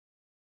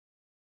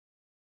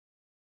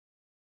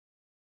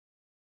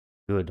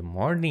Good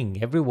morning,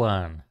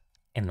 everyone,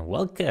 and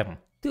welcome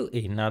to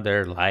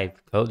another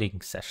live coding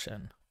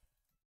session.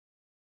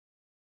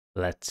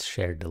 Let's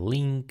share the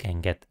link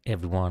and get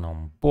everyone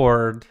on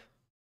board,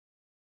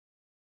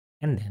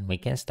 and then we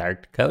can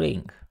start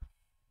coding.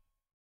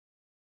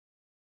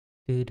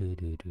 Do, do,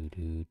 do, do,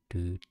 do,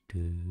 do,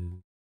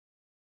 do.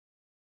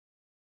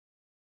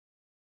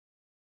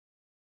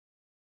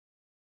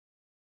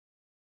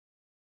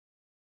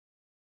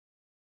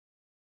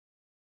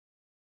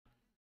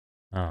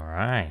 All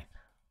right.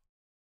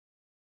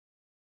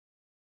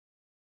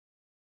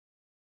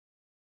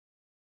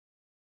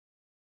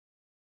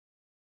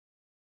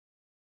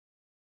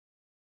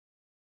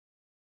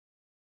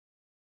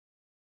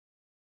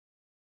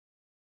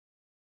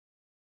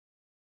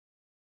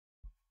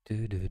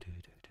 Do, do, do,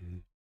 do,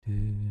 do,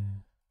 do.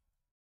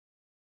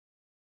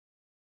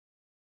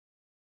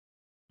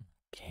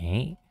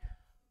 Okay.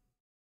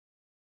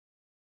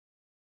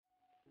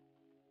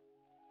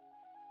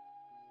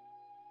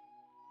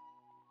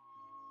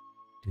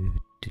 Do,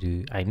 do,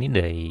 do. I need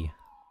a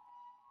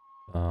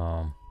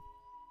how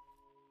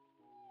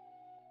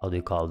do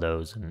you call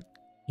those? An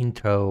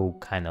intro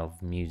kind of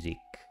music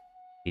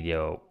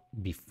video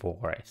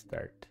before I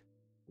start.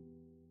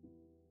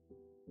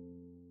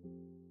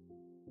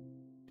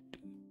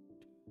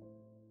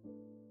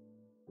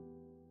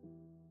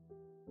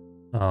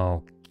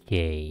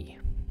 Okay.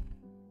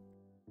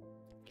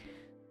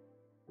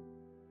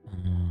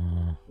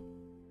 Uh,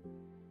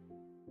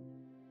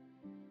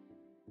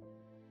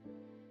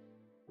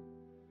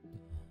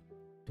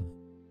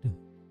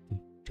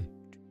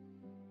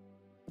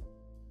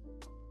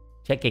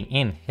 Checking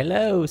in.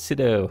 Hello,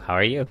 Sudo. How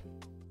are you?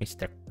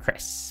 Mr.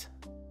 Chris.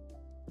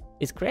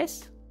 Is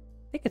Chris?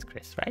 I think it's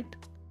Chris, right?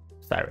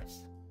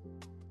 Cyrus.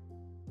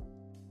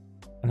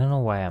 I don't know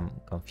why I'm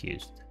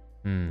confused.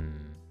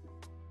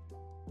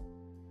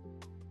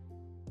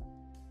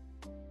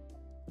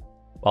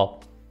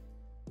 Well,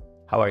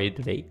 how are you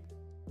today?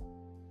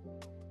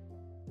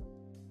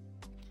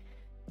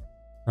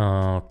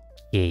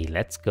 Okay,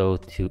 let's go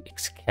to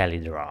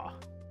Excalibur.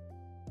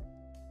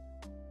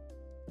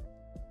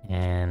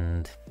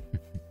 And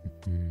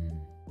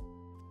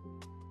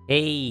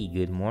hey,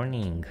 good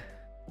morning.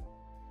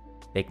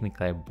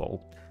 Technically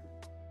bolt.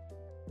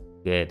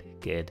 Good,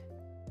 good.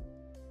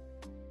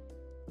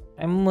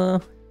 I'm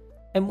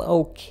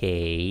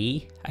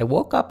okay. I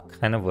woke up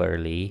kind of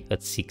early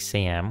at 6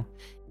 a.m.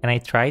 and I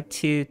tried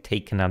to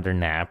take another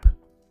nap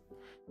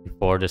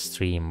before the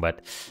stream,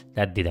 but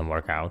that didn't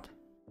work out.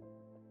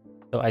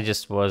 So I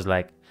just was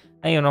like,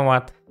 hey, you know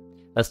what?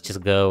 Let's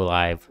just go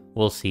live.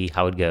 We'll see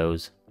how it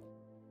goes.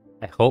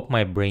 I hope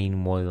my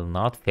brain will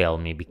not fail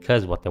me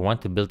because what I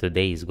want to build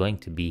today is going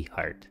to be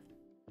hard.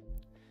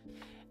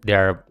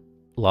 There are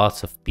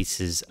lots of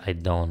pieces I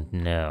don't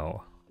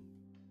know.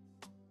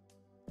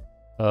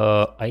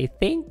 I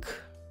think,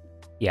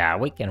 yeah,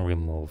 we can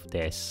remove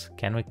this.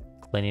 Can we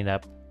clean it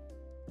up?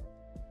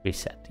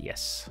 Reset,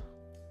 yes.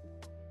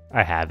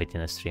 I have it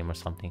in a stream or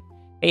something.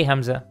 Hey,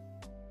 Hamza.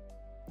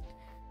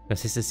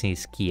 Consistency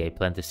is key. I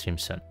plan to stream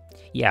soon.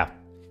 Yeah,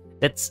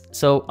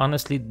 so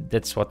honestly,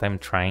 that's what I'm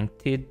trying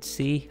to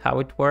see how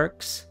it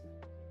works.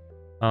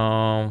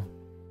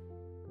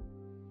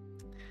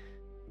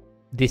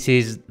 This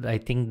is, I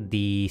think,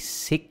 the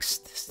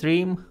 6th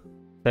stream.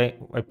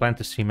 I plan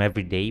to stream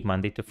every day,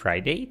 Monday to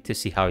Friday, to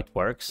see how it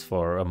works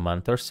for a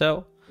month or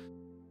so.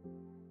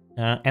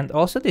 And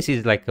also, this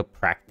is like a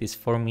practice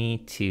for me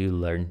to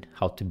learn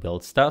how to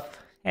build stuff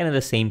and at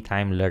the same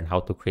time learn how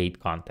to create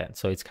content.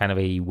 So it's kind of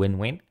a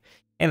win-win.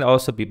 And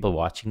also people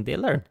watching, they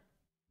learn.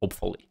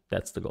 Hopefully,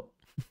 that's the goal.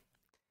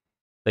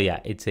 So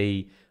yeah, it's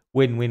a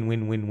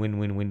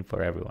win-win-win-win-win-win-win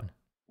for everyone.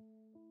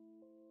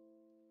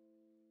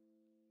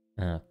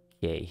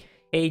 Okay.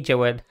 Hey,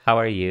 Jawed, how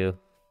are you,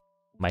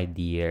 my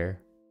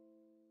dear?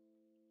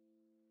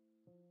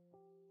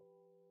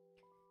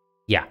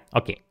 Yeah,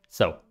 okay.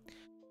 So,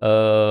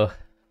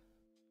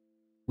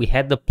 we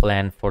had the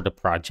plan for the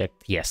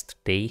project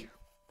yesterday.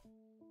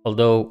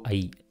 Although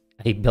I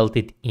built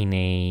it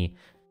in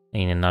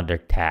another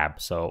tab,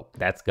 so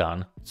that's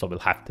gone. So we'll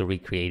have to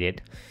recreate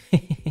it.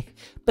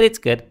 But it's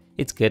good.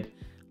 It's good.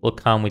 We'll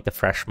come with a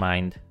fresh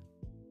mind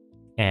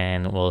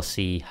and we'll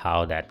see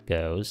how that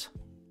goes.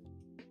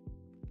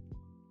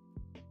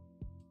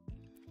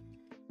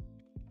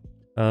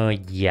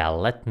 Yeah,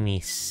 let me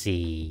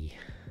see.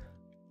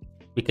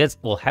 Because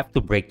we'll have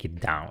to break it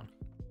down.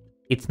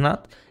 It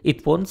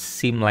won't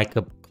seem like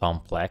a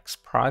complex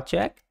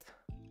project,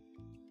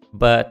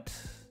 but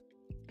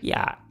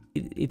yeah,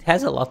 it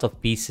has a lot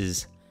of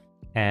pieces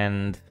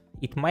and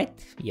it might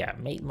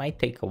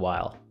take a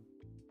while.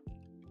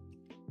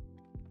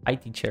 Hi,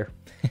 teacher.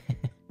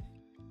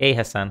 Hey,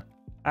 Hassan.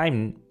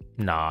 I'm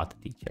not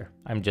a teacher.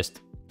 I'm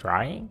just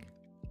trying.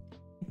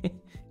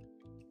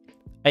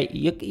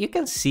 You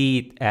can see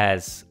it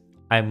as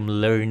I'm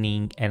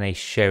learning and I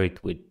share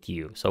it with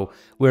you. So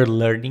we're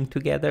learning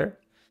together.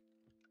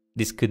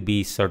 This could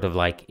be sort of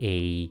like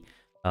a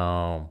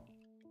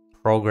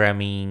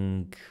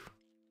programming,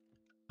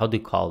 how do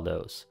you call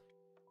those?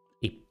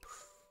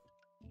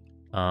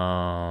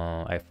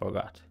 I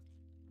forgot.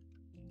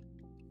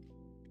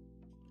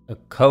 A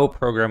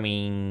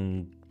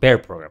co-programming, pair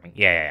programming.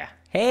 Yeah.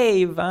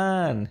 Hey,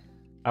 Ivan.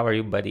 How are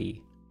you,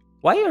 buddy?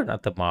 Why you're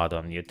not a mod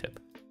on YouTube?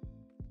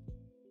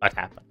 What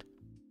happened?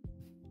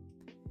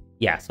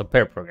 Yeah, so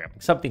pair programming,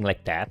 something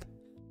like that.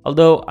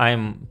 Although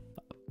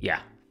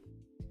yeah.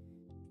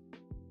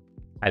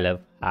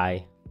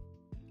 Hi.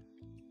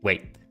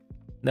 Wait.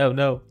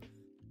 No.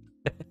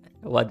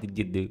 What did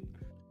you do?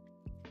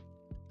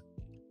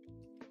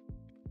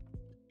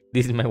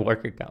 This is my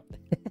work account.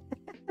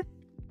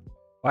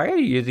 Why are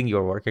you using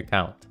your work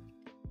account?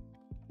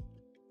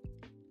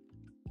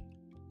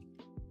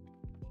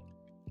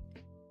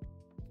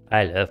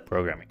 I love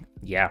programming.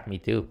 Yeah, me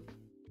too.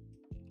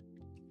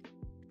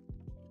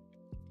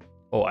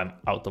 Oh, I'm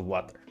out of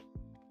water.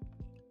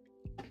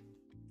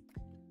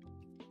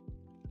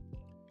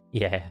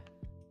 Yeah,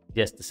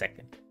 just a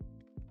second.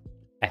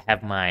 I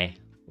have my...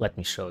 Let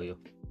me show you.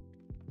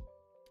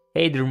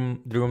 Hey,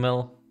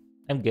 Drumel.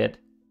 I'm good.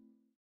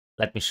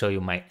 Let me show you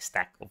my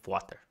stack of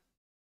water.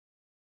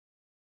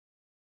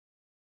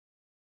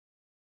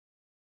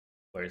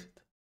 Where is it?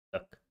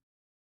 Look.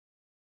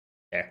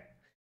 There.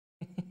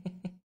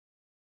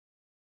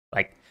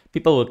 Like,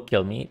 people would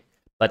kill me.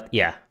 But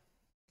yeah.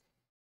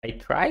 I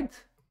tried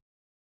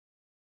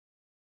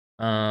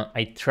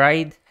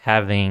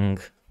having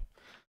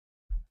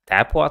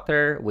tap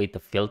water with a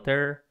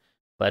filter,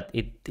 but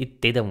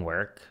it didn't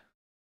work.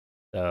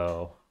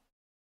 So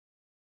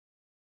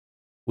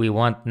we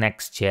want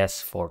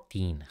Next.js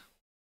 14.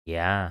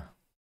 Yeah.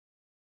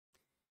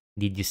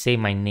 Did you say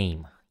my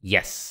name?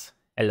 Yes.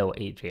 Hello,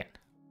 Adrian.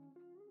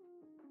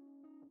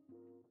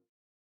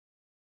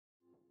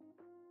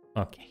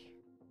 Okay.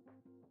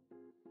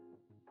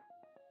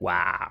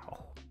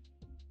 Wow.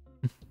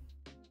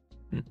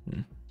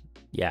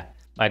 Yeah.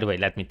 By the way,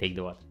 let me take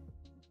the water.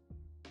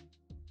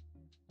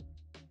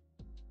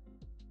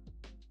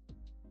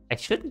 I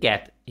should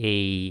get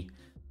a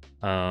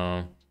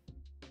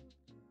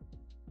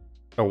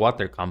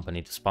water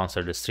company to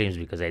sponsor the streams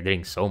because I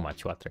drink so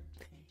much water.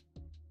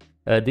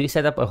 Do you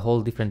set up a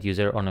whole different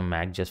user on a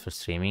Mac just for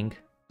streaming?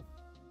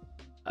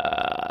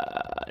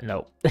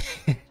 No.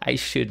 I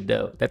should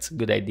though. That's a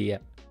good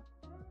idea.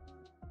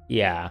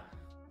 Yeah.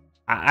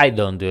 I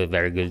don't do a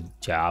very good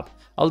job.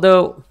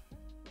 Although,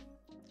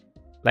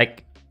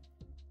 like,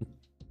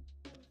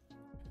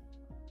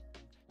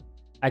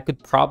 I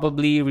could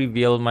probably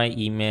reveal my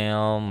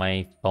email,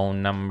 my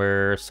phone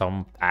number,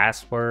 some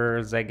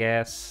passwords, I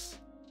guess.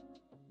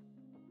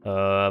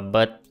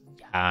 But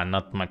yeah,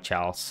 not much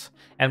else.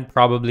 And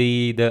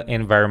probably the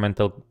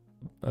environmental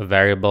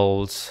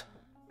variables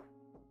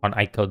on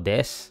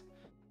iCodeDis.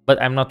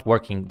 But I'm not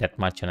working that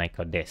much on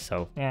iCodeDis,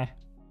 so yeah.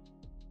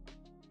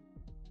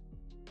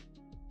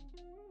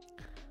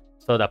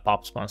 So the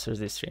pop sponsors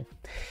this stream.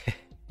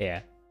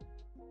 Yeah.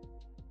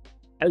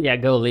 Hell yeah,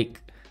 go leak.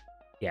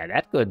 Yeah,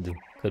 that could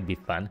be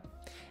fun.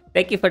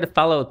 Thank you for the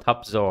follow,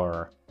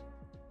 Topzor.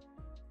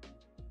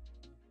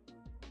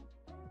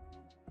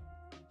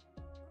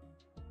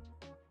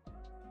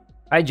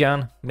 Hi,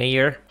 John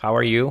Mayer. How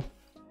are you?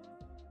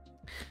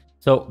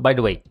 So, by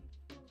the way,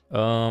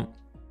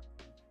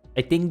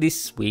 I think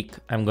this week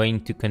I'm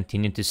going to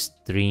continue to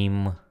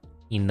stream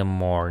in the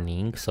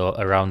morning, so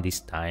around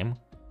this time.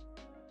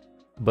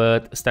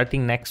 But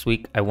starting next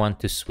week, I want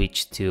to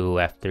switch to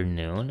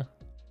afternoon.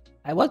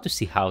 I want to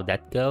see how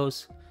that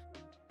goes.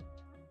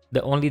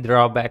 The only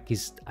drawback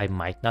is I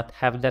might not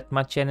have that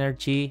much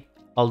energy,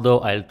 although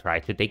I'll try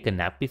to take a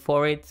nap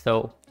before it,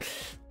 so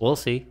we'll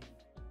see.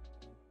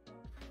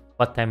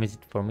 What time is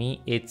it for me?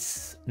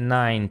 It's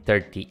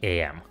 9:30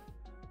 a.m.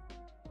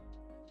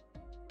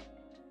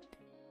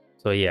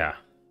 So yeah,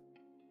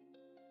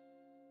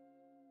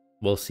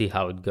 we'll see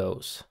how it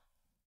goes.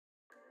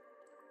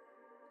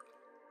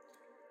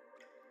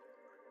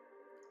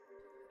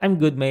 I'm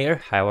good, Mayor.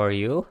 How are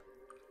you?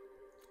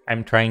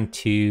 I'm trying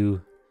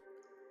to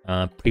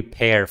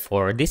prepare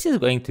for... This is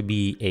going to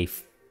be a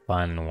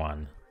fun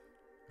one.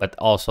 But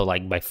also,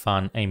 like, by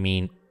fun, I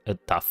mean a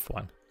tough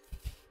one.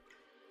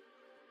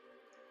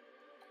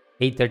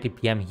 8:30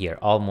 p.m. here,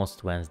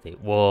 almost Wednesday.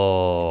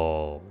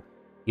 Whoa.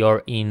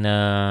 You're in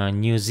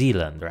New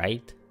Zealand,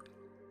 right?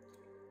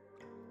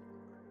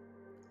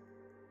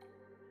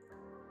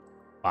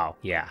 Wow,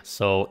 yeah.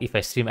 So if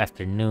I stream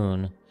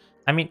afternoon,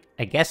 I mean,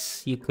 I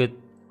guess you could...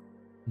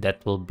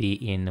 That will be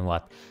in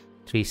what?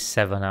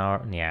 7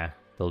 hours? Yeah,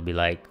 it'll be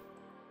like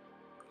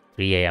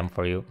 3 a.m.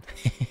 for you.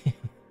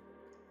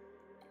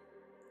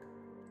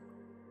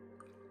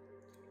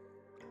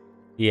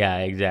 Yeah,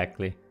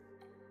 exactly.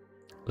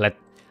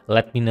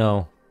 Let me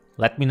know.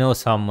 Let me know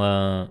some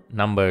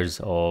numbers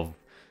of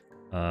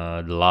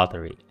the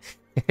lottery.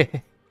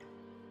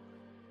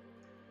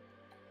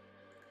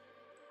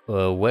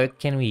 Where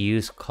can we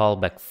use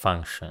callback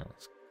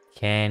functions?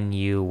 Can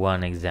you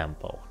one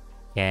example?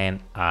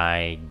 Can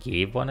I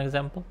give one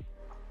example?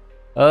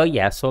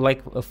 Yeah, so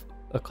like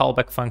a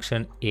callback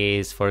function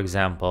is, for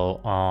example,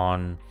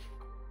 on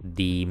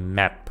the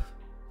map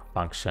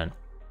function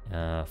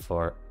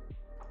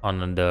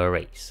on the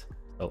arrays.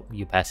 So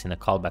you pass in a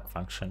callback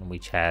function,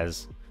 which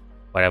has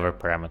whatever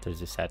parameters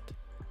you set.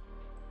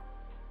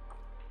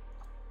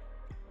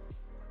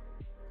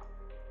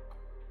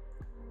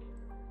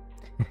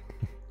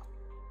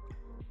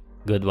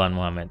 Good one,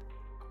 Mohammed.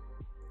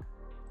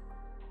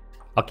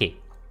 Okay.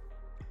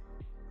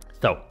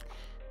 So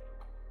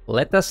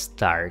let us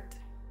start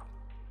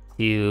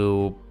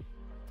to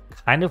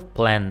kind of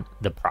plan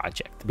the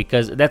project,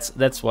 because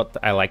that's what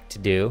I like to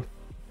do.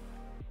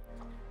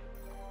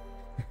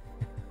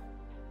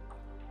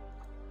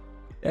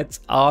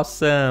 That's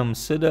awesome,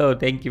 Sudo.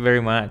 Thank you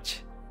very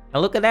much.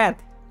 And look at that,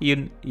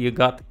 you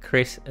got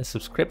Chris a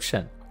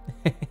subscription.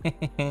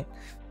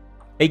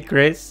 Hey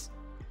Chris,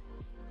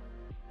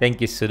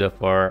 thank you Sudo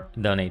for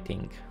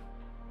donating,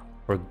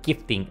 for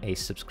gifting a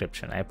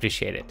subscription. I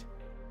appreciate it.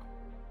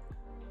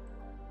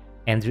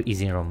 Andrew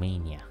is in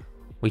Romania.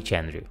 Which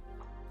Andrew?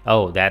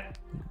 Oh, that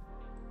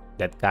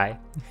guy.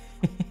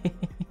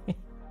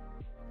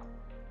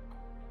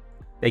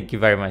 Thank you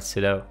very much,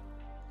 Sudo.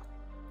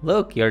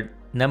 Look, you're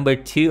number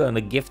 2 on the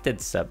gifted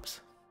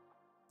subs.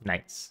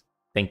 Nice.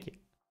 Thank you.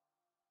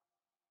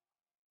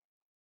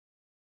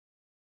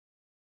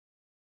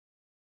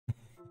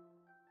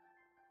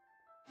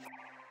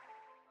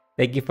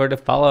 Thank you for the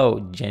follow,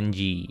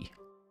 Genji.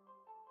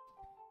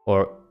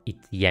 Or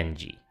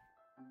Ityenji.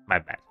 My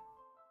bad.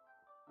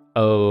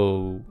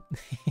 Oh.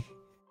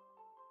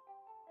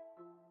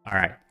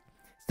 Alright.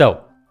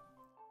 So,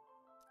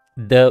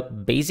 the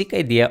basic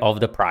idea of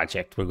the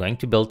project we're going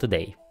to build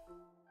today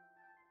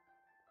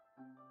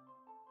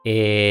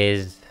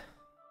is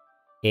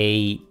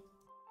a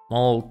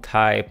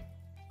multiplayer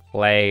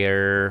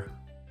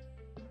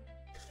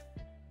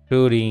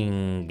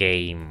shooting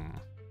game.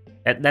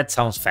 That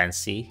sounds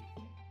fancy,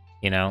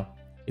 you know?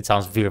 It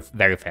sounds very,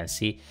 very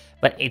fancy,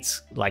 but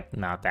it's like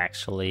not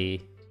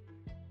actually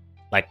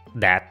like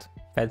that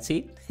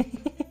fancy.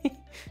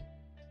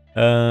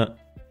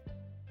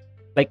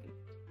 Like,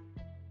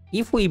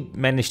 if we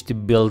manage to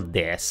build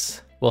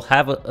this, we'll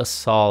have a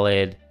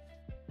solid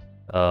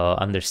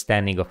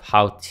understanding of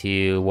how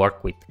to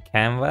work with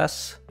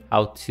canvas,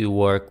 how to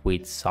work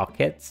with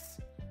sockets,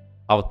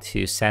 how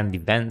to send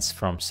events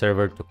from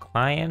server to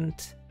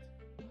client,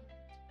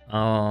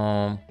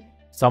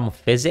 some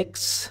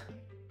physics,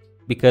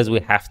 because we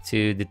have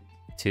to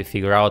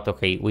figure out,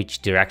 okay,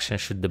 which direction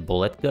should the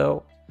bullet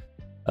go.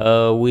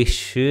 We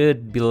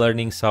should be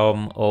learning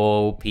some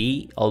OOP,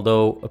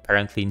 although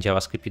apparently in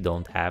JavaScript you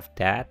don't have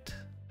that.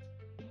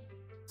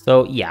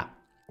 So yeah,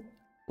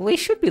 we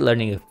should be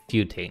learning a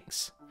few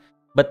things.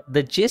 But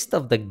the gist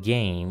of the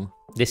game,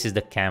 this is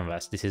the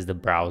canvas, this is the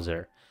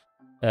browser.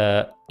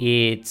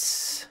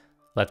 It's,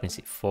 let me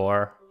see,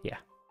 4, yeah.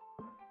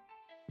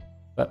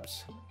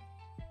 Oops.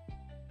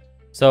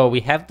 So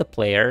we have the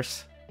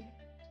players.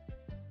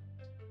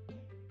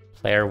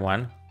 Player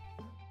 1.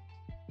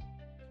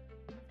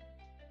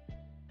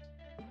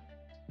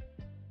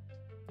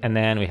 And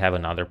then we have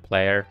another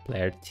player,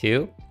 player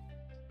 2.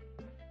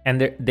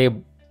 And they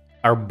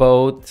are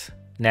both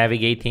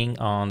navigating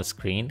on the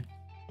screen.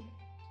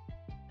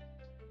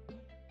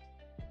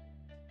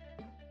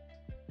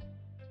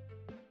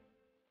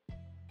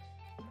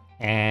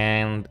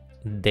 And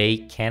they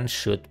can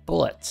shoot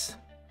bullets.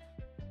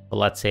 So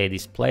let's say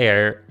this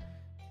player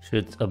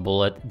shoots a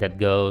bullet that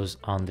goes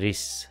on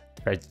this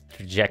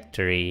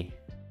trajectory,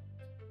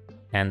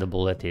 and the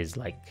bullet is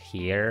like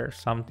here or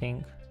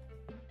something.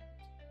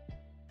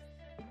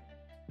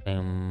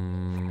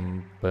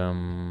 Boom,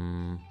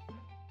 boom,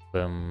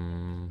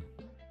 boom,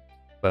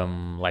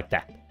 boom, like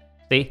that.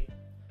 See?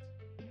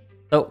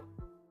 So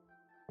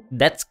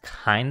that's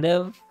kind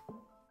of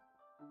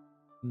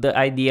the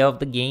idea of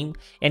the game,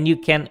 and you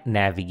can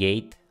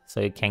navigate, so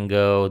you can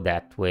go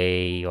that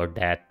way or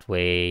that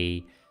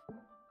way.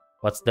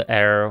 What's the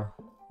arrow?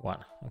 1,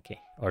 okay,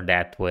 or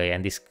that way,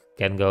 and this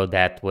can go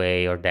that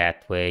way or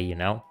that way, you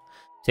know,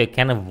 so you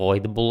can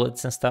avoid the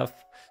bullets and stuff.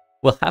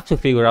 We'll have to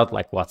figure out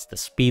like what's the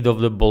speed of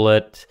the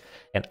bullet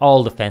and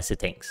all the fancy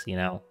things, you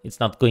know. It's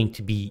not going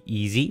to be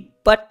easy,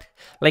 but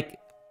like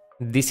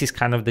this is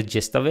kind of the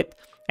gist of it.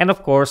 And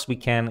of course we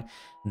can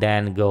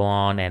then go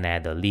on and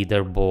add a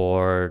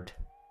leaderboard.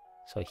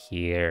 So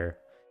here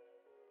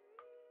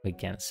we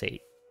can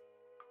say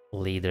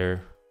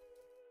leader.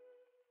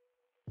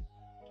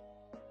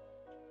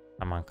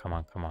 Come on, come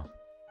on, come on.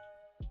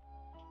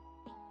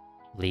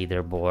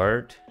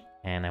 Leaderboard.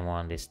 And I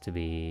want this to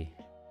be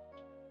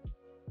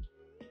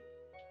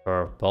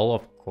purple,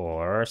 of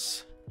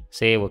course.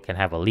 See, we can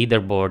have a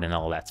leaderboard and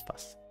all that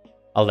fuss.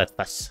 All that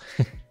fuss.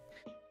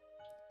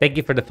 Thank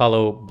you for the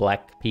follow,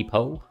 Black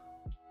Peepo.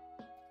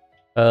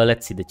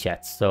 Let's see the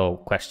chat. So,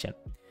 question.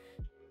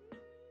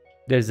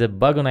 There's a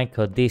bug on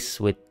iCode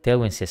this with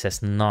Tailwind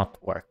CSS not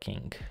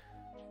working.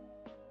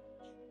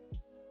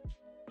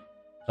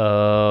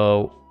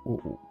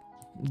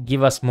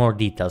 Give us more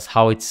details.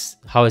 How is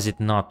it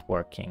not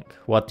working?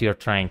 What you're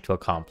trying to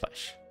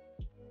accomplish?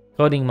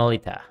 Coding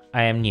Malita,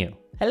 I am new.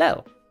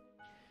 Hello.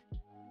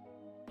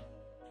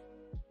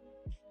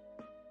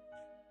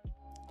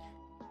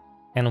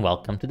 And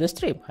welcome to the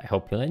stream. I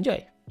hope you'll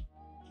enjoy.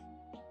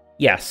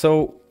 yeah,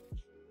 so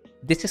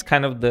this is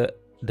kind of the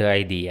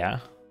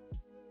idea.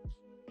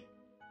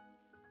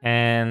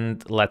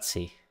 And let's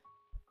see.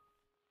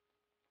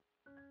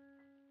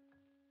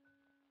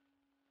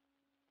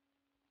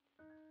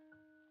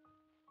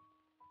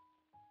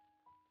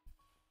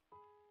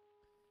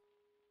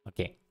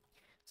 Okay,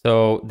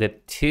 so the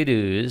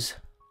to-dos,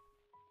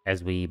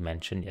 as we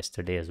mentioned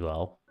yesterday as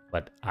well,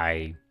 but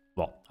I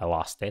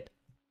lost it.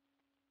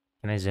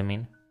 Can I zoom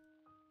in?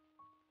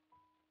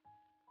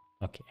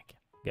 Okay,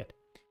 good.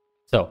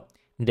 So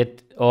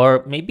that,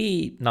 or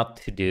maybe not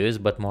to-dos,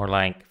 but more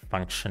like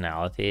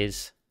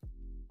functionalities.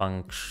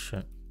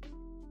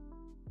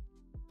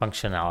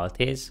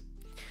 Functionalities.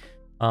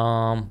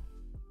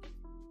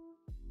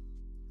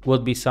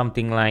 Would be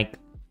something like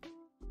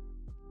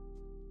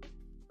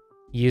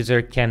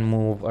user can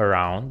move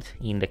around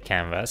in the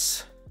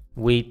canvas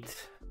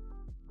with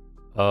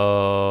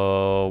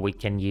we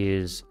can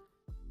use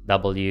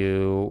WSAD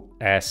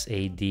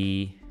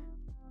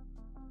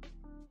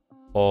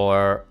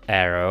or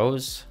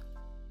arrows.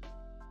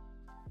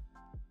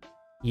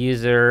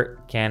 User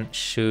can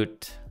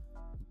shoot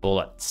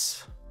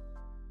bullets.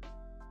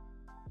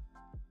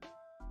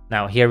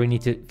 Now here we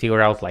need to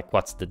figure out like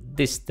what's the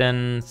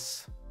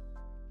distance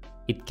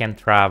it can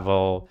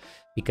travel,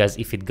 because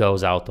if it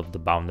goes out of the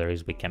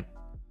boundaries, we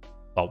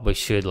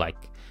should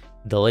like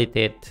delete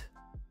it.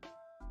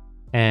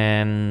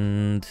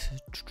 And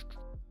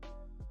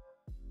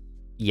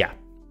yeah,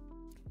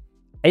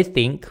 I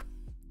think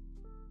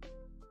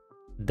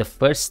the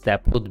first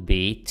step would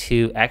be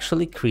to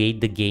actually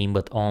create the game,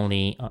 but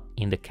only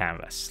in the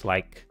canvas,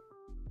 like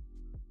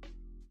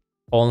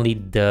only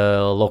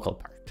the local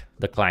part,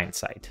 the client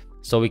side.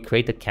 So we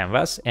create a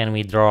canvas and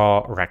we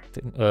draw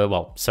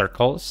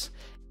circles,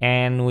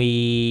 and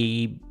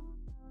we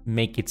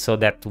make it so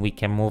that we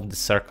can move the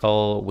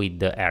circle with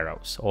the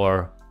arrows,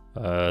 or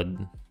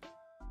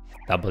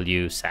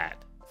WSAD.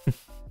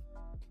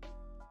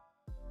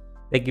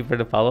 Thank you for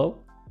the follow.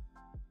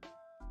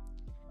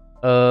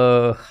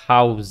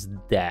 How's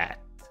that?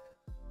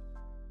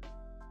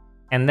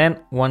 And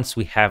then once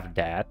we have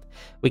that,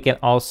 we can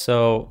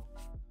also,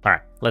 all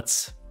right,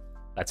 let's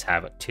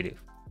have a to-do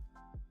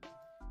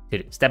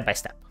step by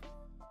step.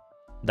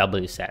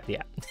 WSAD,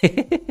 yeah.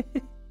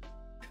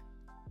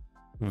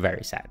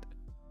 Very sad.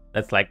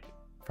 That's like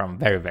from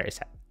very, very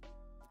sad.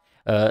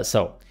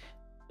 So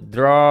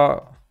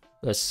draw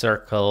a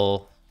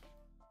circle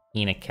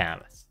in a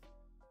canvas.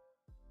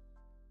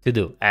 To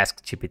do,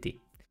 ask GPT.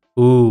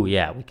 Ooh,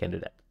 yeah, we can do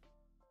that.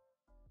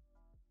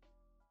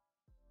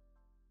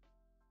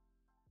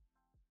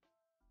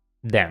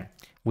 Then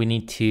we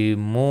need to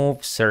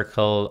move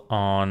circle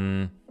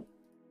on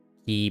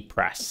key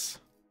press,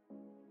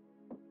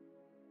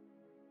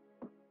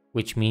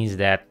 which means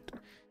that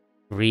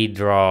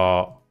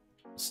redraw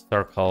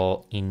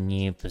circle in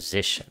new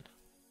position.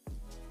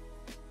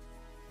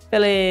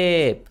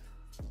 Philip,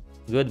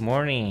 good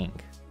morning.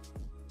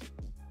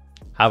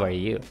 How are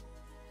you?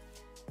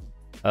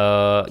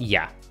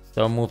 Yeah.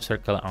 So move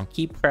circle on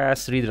key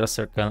press, redraw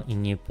circle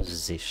in new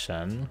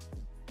position.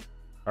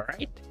 All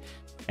right.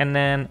 And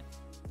then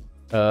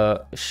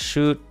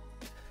shoot.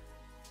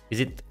 Is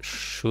it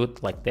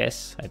shoot like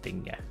this? I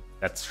think, yeah,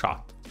 that's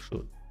shot.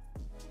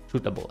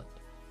 Shoot a bullet.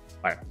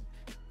 All right.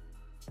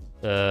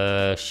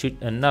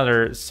 Shoot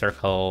another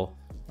circle,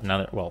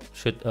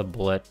 shoot a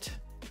bullet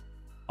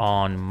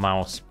on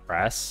mouse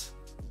press,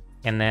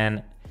 and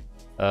then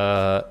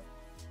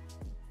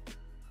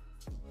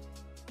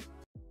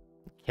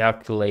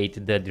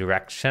calculate the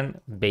direction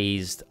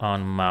based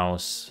on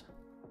mouse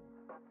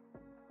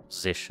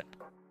position.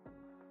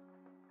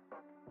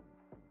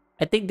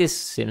 I think this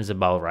seems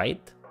about right?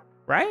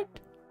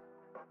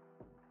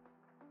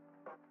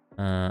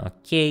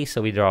 Okay,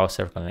 so we draw a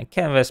circle on a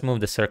canvas, move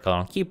the circle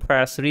on key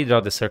press,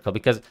 redraw the circle,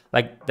 because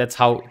like that's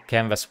how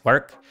canvas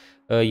work.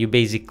 You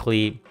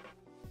basically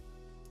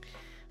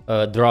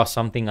draw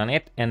something on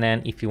it, and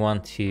then if you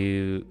want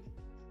to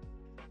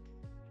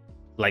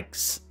like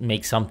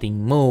make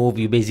something move,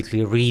 you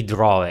basically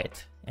redraw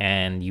it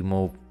and you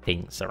move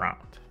things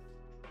around.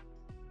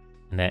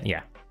 And then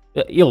yeah,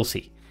 you'll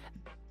see.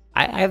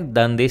 I've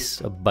done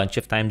this a bunch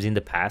of times in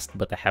the past,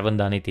 but I haven't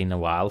done it in a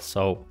while,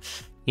 so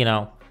you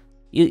know,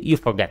 you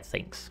forget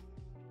things.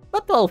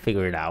 But we'll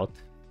figure it out,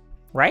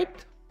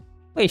 right?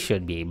 We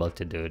should be able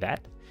to do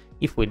that.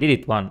 If we did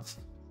it once,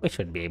 we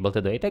should be able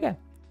to do it again.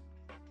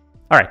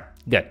 All right,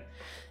 good.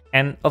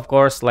 And of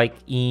course, like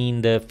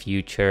in the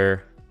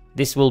future,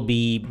 this will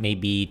be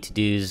maybe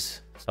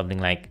to-dos, something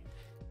like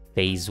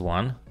phase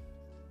 1.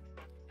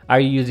 Are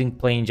you using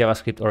plain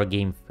JavaScript or a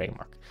game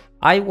framework?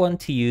 I want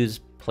to use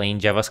plain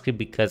JavaScript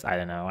because, I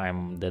don't know,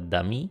 I'm the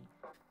dummy.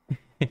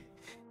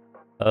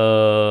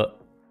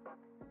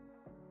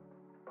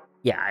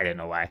 Yeah, I don't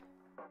know why.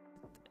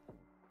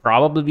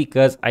 Probably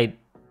because I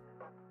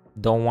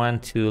don't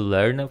want to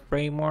learn a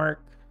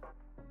framework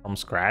from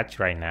scratch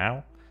right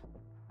now.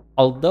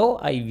 Although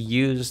I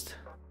used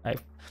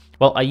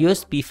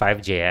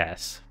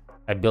P5.js.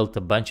 I built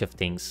a bunch of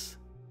things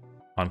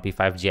on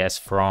P5.js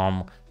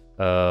from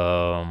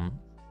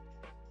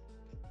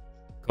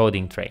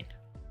coding train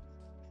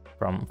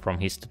from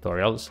his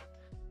tutorials.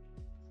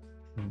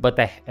 But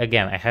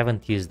again, I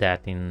haven't used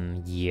that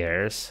in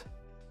years.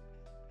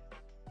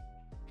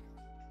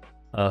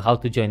 How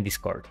to join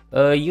Discord?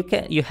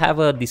 You have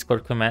a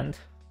Discord command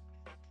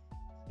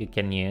you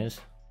can use.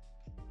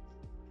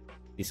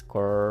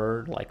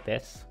 Discord like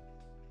this.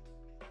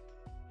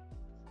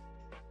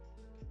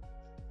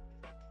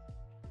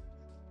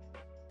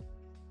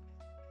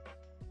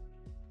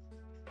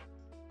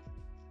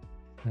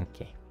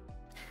 Okay.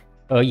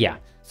 Yeah.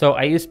 So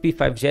I used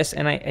P5.js,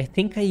 and I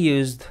think I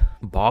used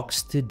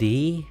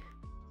Box2D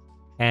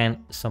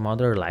and some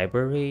other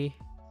library.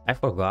 I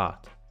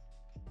forgot.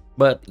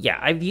 But yeah,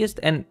 I've used,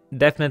 and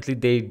definitely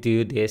they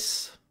do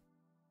this.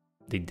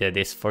 They did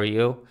this for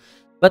you.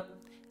 But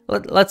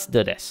let's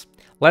do this.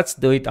 Let's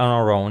do it on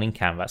our own in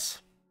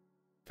Canvas.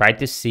 Try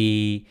to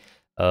see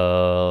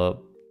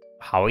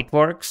how it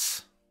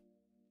works.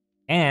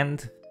 And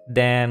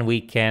then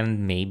we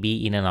can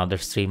maybe in another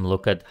stream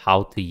look at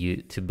how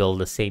to build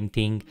the same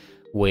thing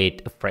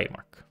with a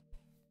framework.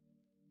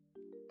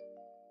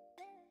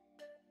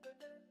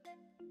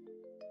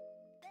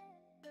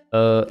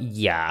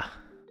 Yeah,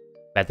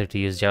 better to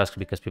use JavaScript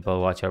because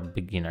people watch are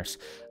beginners.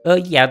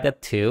 Yeah,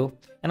 that too.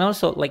 And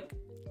also, like,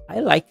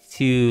 I like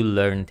to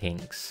learn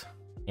things,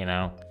 you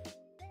know,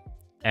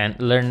 and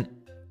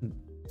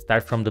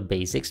start from the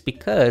basics,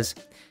 because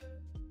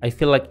I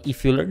feel like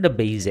if you learn the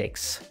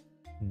basics,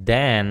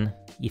 then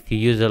if you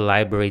use the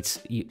libraries,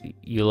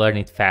 you learn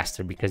it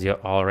faster because you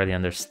already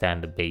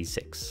understand the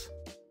basics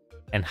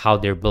and how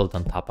they're built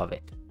on top of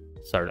it,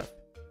 sort of,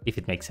 if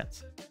it makes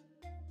sense.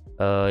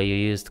 You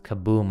used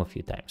Kaboom a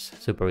few times.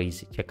 Super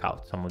easy. Check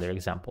out some of their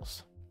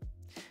examples.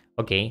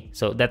 Okay,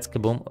 so that's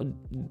Kaboom.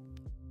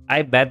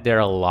 I bet there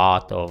are a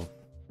lot of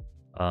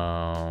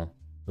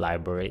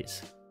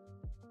libraries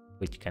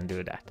which can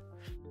do that.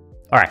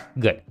 All right,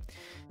 good.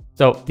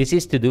 So this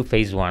is to do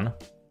phase 1.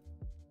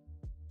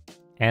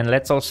 And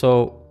let's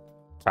also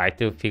try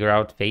to figure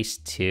out phase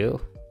 2.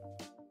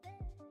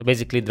 So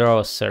basically draw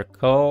a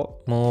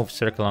circle, move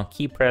circle on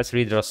key press,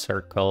 redraw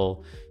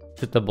circle,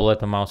 shoot a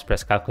bullet on mouse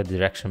press, calculate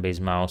direction-based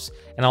mouse.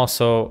 And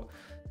also,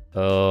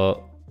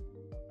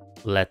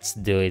 let's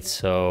do it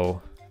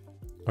so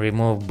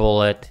remove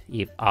bullet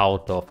if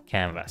out of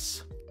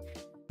canvas.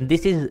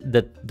 This is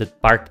the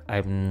part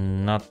I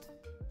don't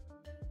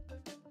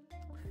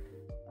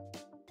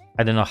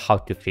know how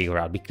to figure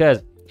out,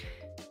 because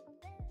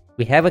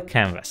we have a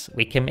canvas.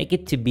 We can make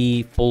it to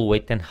be full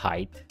width and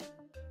height,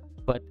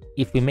 but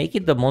if we make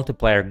it the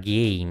multiplayer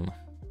game,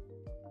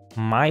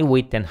 my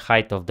width and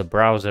height of the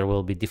browser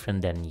will be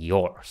different than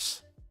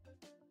yours.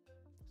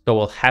 So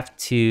we'll have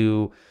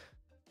to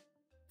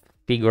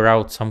figure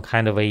out some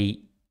kind of a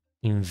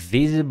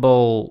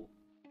invisible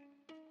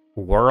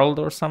world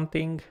or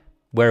something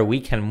where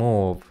we can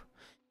move,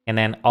 and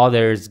then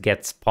others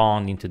get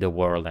spawned into the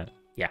world. And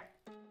yeah.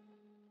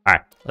 All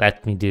right,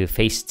 let me do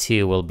phase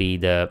 2 will be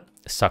the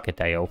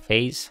socket.io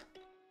phase.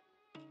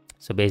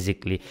 So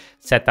basically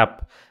set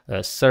up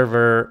a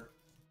server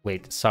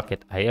with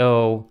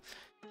socket.io.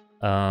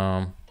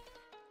 On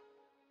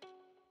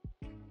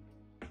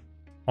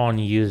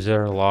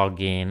user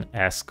login,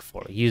 ask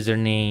for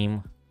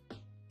username,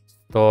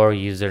 store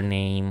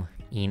username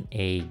in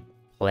a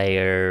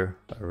player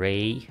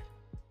array.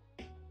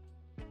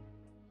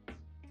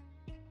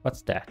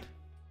 What's that?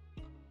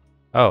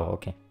 Oh,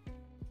 okay.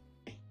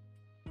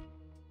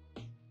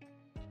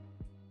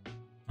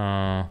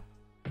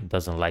 It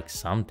doesn't like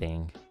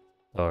something,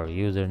 or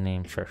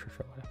username. Sure.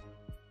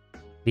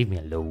 Leave me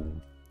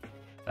alone.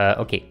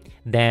 Okay,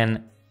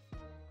 then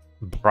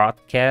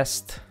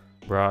broadcast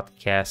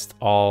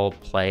all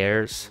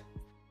players.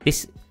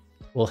 This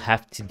will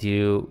have to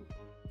do.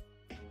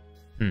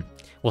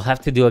 We'll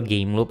have to do a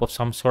game loop of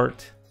some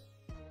sort.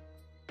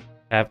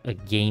 Have a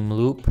game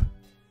loop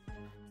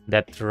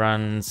that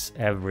runs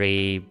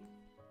every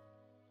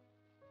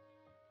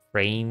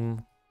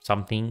frame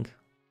something.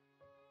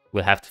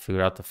 We'll have to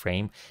figure out the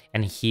frame,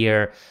 and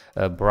here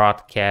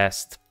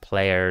broadcast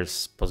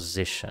player's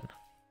position.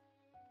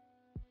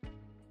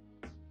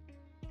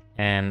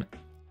 And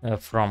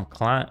from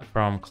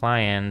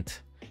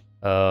client,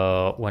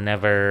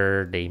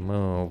 whenever they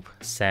move,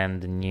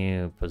 send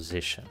new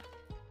position.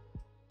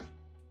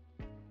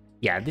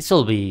 Yeah, this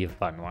will be a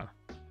fun one.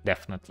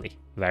 Definitely.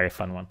 Very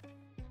fun one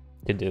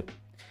to do.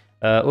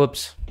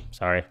 Oops,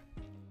 sorry.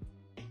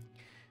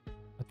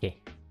 Okay.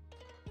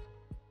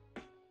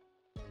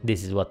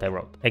 This is what I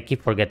wrote. I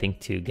keep forgetting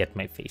to get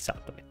my face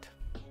out of it.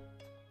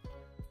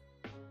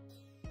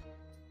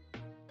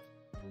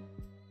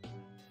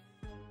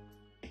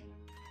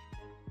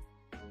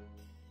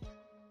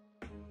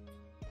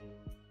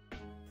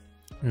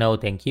 No,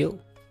 thank you.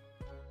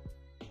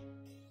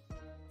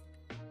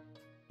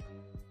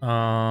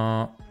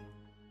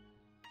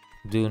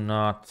 Do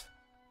not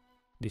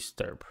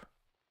disturb.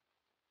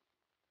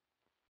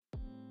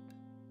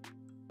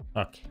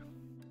 Okay.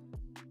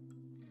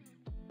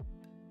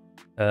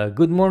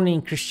 Good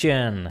morning,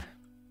 Christian.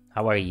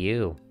 How are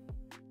you?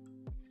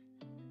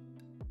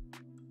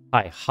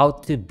 Hi, how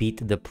to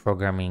beat the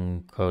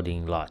programming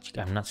coding logic?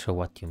 I'm not sure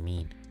what you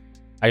mean.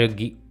 Are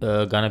you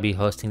gonna be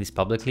hosting this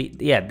publicly?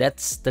 Yeah,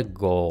 that's the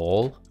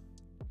goal.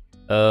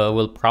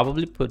 We'll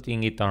probably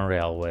putting it on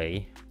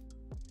Railway.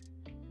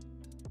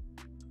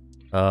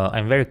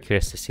 I'm very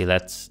curious to see.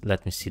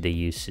 Let me see the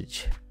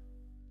usage.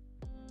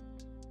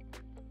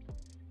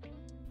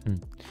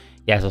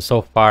 Yeah,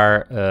 so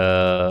far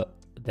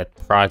that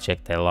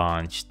project I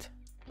launched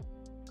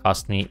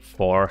cost me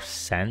 4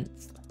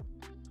 cents.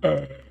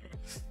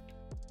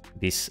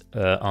 This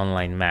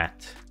online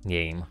math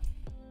game.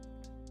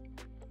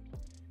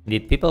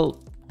 Did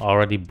people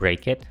already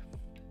break it?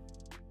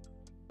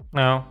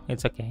 No,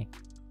 it's okay.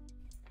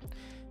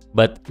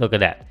 But look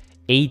at that.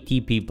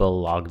 80 people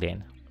logged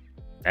in.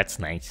 That's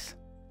nice.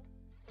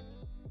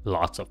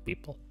 Lots of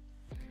people.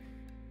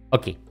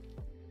 Okay.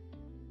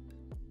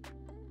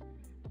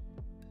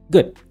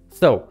 Good.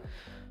 So,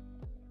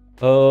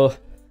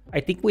 I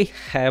think we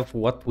have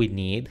what we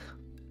need.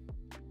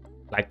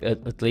 Like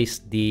at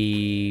least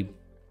the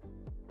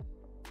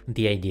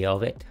idea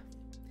of it.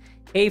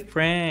 Hey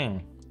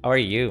Frank, how are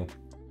you?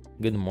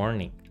 Good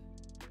morning.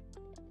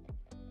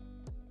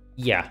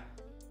 Yeah.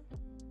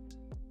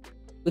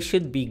 We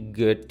should be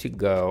good to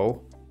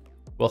go.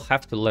 We'll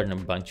have to learn a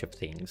bunch of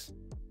things.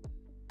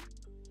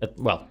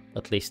 Well,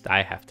 at least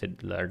I have to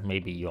learn.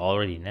 Maybe you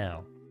already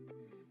know.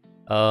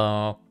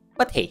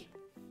 But hey,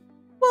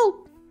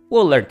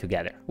 we'll learn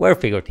together. We'll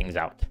figure things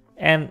out.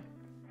 And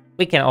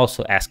we can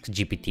also ask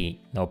GPT,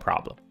 no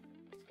problem.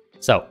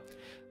 So,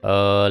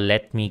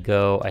 let me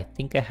go. I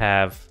think I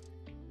have,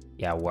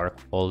 work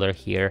folder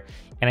here.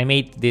 And I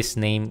made this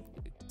name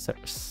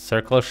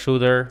circle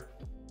shooter.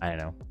 I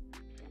don't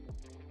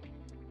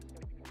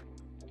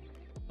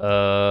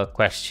know.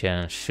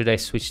 Question, should I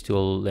switch to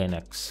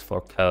Linux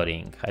for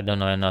coding? I don't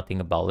know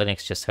nothing about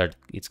Linux, just heard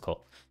it's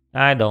cool.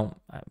 I don't,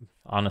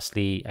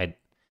 honestly,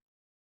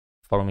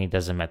 for me, it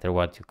doesn't matter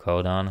what you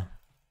code on,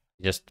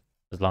 just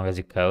as long as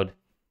you code.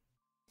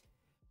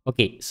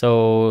 Okay,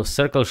 so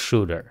circle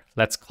shooter,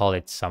 let's call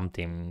it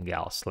something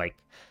else, like,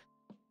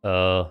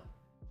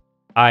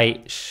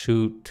 I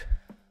shoot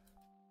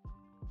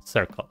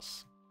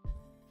circles.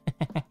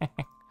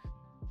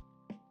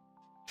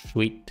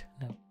 Sweet.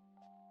 No.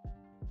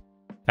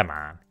 Come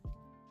on.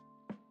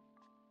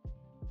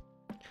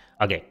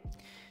 Okay,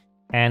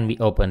 and we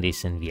open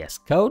this in VS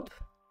Code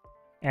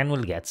and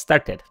we'll get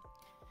started.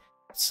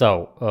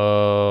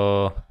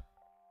 So,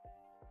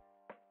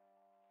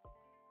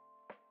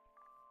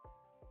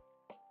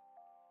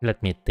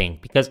 let me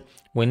think, because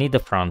we need the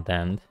front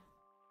end,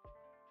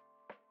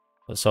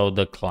 so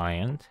the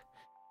client,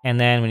 and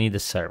then we need the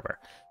server.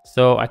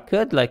 So I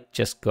could like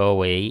just go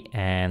away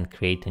and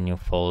create a new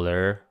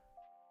folder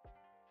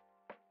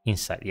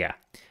inside. Yeah,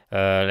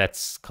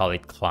 let's call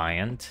it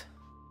client.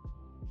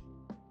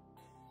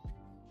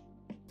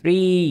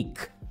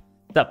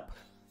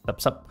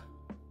 Sup.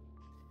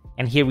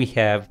 And here we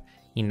have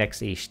index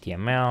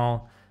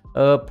HTML,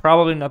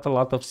 probably not a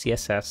lot of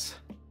CSS,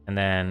 and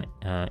then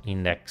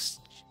index,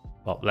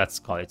 well, let's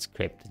call it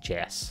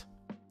script.js.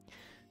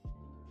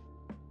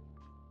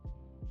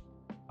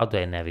 How do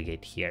I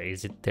navigate here?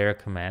 Is it there a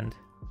command?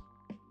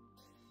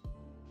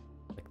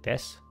 Like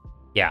this?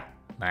 Yeah,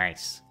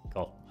 nice.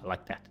 Cool, I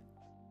like that.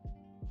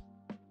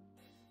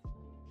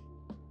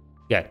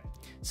 Good.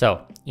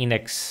 So,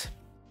 index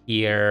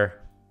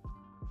here.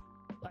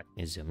 Let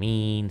me zoom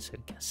in so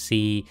you can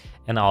see.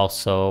 And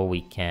also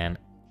we can...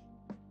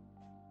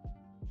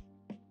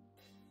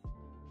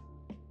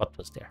 What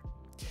was there?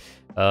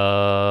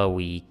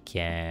 We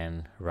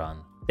can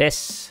run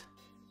this.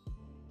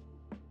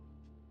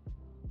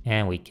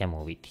 And we can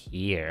move it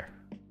here.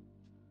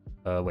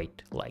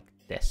 Wait, like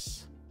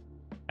this.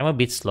 I'm a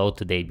bit slow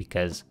today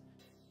because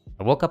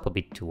I woke up a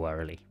bit too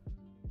early.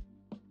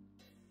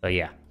 So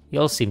yeah,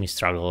 you'll see me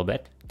struggle a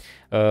bit.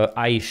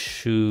 I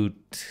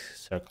shoot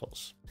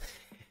circles.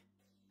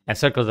 And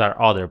circles are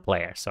other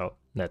players, so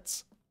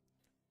that's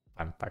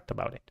fun part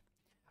about it.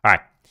 All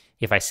right,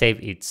 if I save,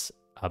 it's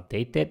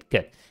updated.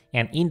 Good.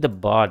 And in the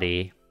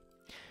body,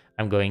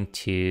 I'm going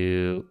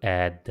to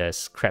add the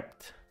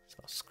script.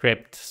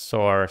 Script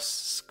source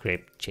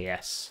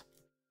script.js,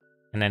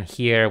 and then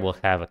here we'll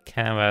have a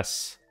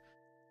canvas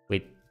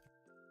with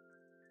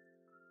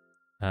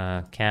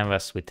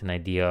an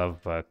idea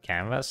of a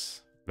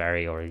canvas,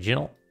 very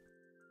original,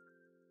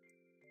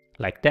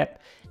 like that.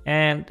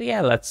 And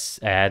yeah, let's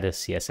add a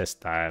CSS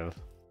styles,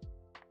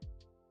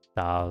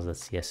 the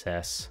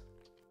CSS,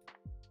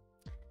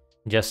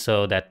 just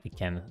so that we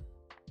can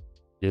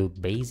do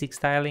basic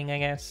styling, I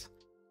guess.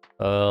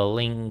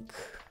 Link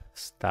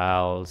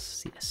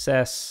styles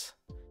CSS,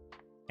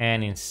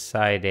 and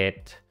inside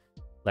it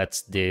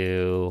let's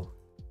do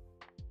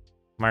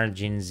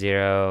margin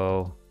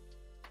 0.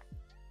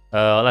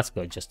 Let's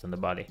go just on the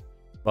body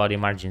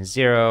margin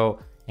 0,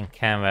 and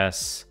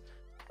canvas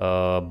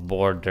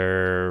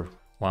border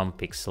 1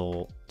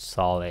 pixel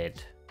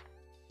solid.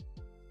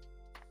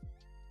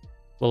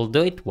 We'll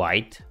do it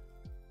white,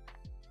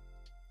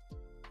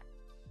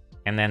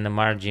 and then the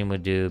margin will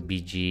do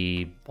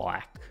BG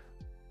black.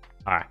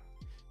 All right.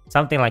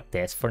 Something like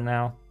this for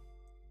now.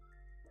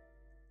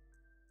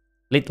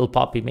 Little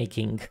Poppy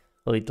making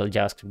little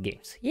JavaScript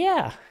games.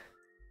 Yeah.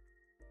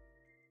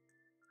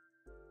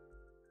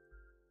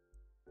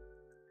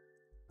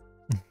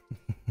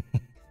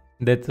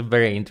 That's a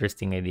very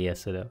interesting idea,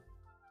 Sudo.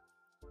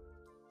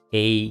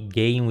 A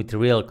game with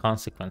real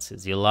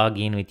consequences. You log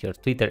in with your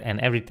Twitter, and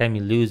every time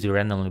you lose, you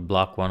randomly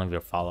block one of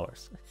your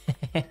followers.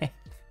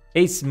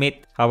 Hey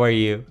Smith, how are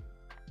you?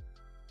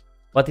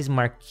 What is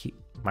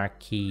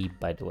Marquee,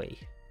 by the way?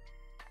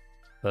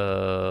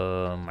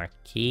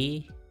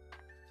 Marquee?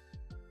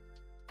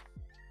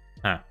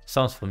 Huh,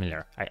 sounds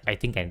familiar. I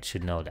think I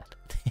should know that.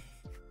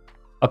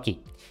 Okay.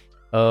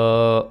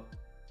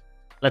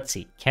 Let's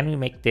see. Can we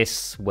make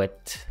this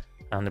width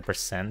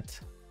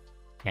 100%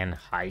 and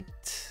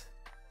height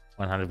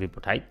 100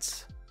 viewport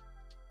heights?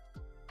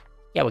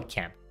 Yeah, we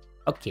can.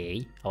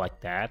 Okay, I like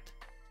that.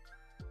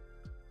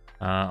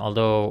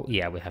 Although,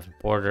 yeah, we have the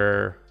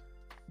border.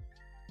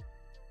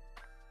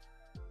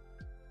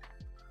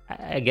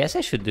 I guess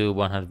I should do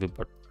 100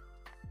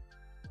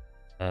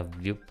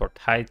 viewport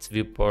heights,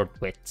 viewport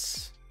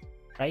widths,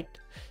 right?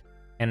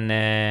 And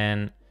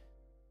then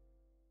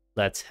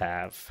let's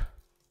have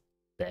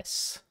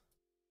this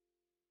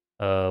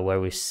where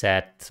we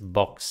set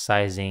box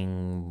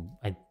sizing.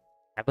 I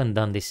haven't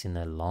done this in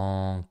a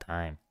long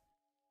time,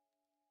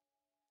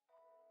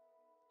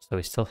 so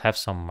we still have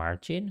some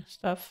margin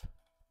stuff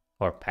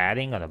or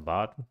padding on the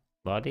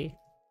body.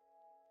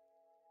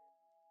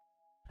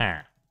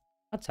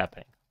 What's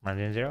happening?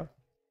 Margin 0.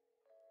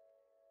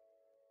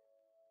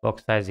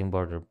 Box sizing,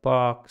 border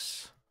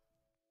box.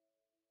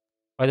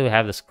 Why do we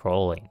have the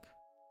scrolling?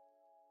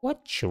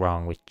 What's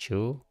wrong with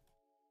you?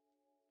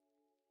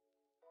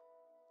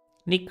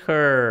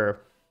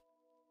 Nicker.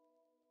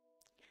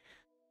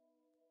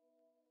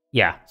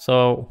 Yeah,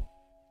 so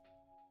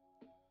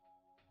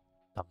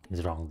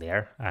something's wrong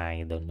there.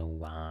 I don't know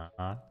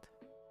what.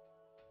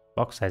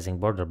 Box sizing,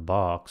 border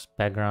box,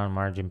 background,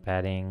 margin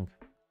padding.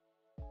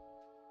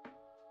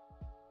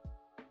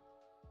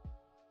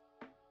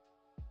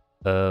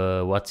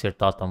 What's your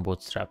thought on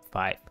Bootstrap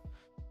 5?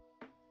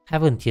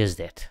 Haven't used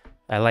it.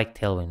 I like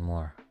Tailwind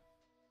more.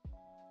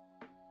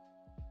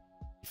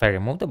 If I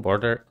remove the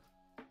border,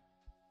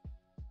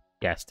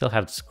 yeah, I still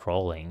have the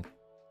scrolling.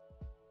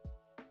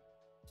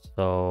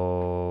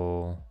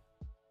 So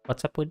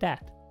what's up with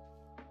that?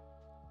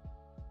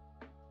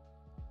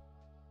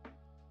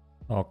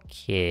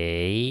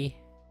 Okay.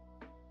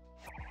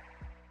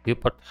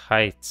 Viewport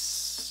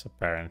heights,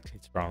 apparently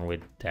it's wrong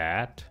with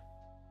that.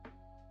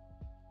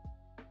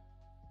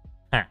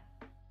 Huh.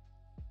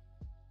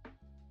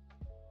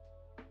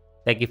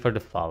 Thank you for the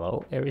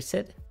follow,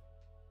 Erisid.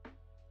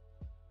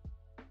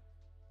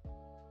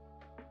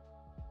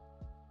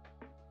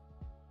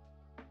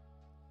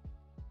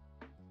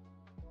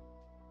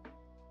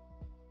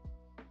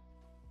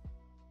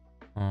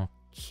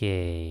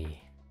 Okay.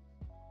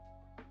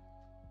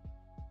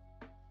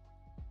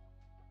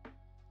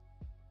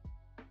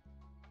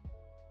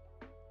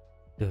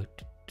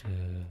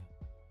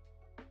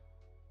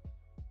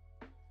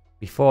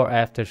 Before,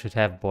 after should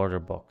have border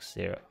box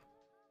 0.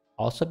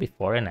 Also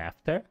before and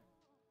after?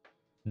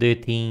 Do you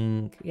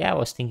think... Yeah, I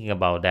was thinking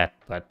about that,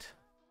 but...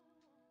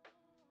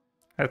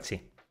 Let's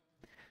see.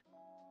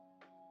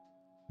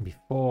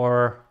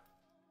 Before,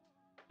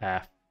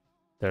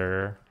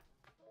 after...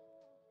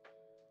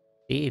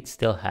 See, it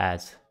still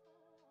has.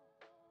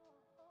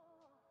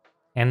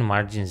 And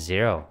margin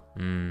 0.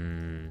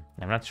 I'm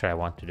not sure I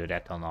want to do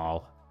that on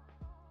all.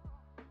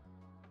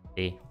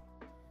 See?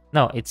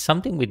 No, it's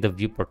something with the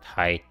viewport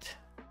height.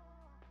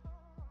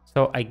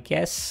 So I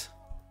guess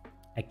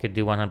I could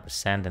do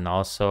 100% and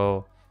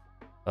also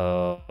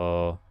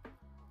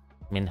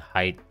min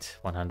height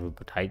 100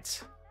 viewport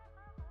heights.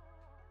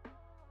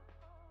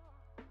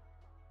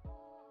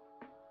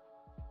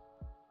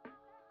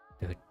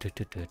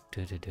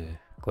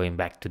 Going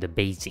back to the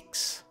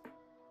basics.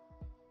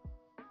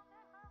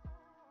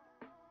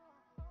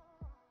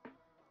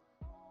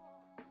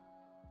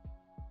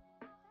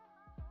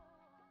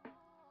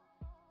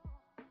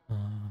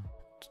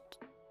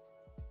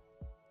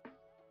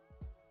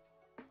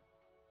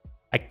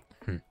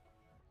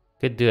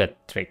 Could do a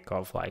trick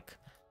of like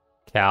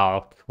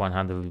calc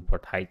 100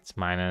 viewport heights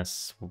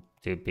minus 1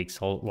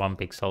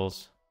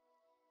 pixels.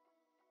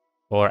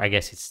 Or I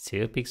guess it's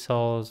 2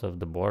 pixels of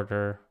the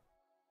border.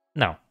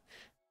 No,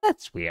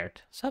 that's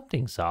weird.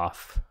 Something's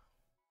off.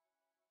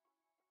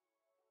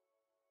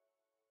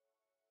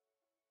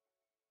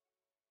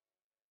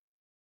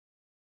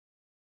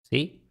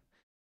 See?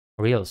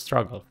 Real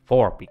struggle.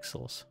 4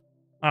 pixels.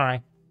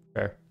 Alright,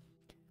 fair.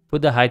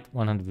 Put the height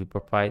 100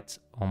 viewport heights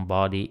on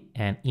body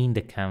and in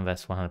the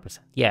canvas 100%.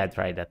 Yeah, I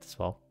tried that as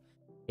well.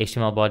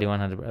 HTML body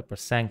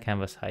 100%,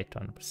 canvas height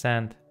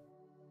 100%.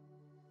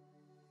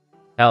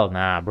 Hell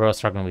nah, bro,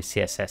 struggling with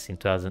CSS in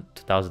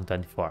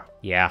 2024.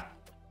 Yeah,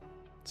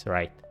 that's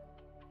right.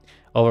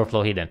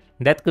 Overflow hidden.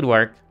 That could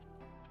work.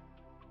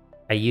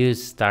 I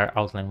use star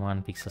outline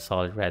 1 pixel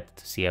solid red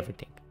to see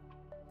everything.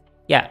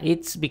 Yeah,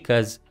 it's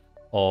because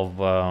of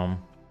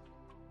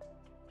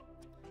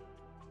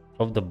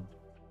of the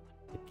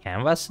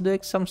canvas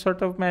doing some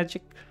sort of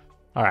magic.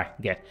 All right,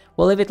 good.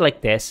 We'll leave it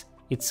like this.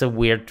 It's a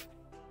weird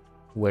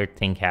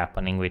thing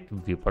happening with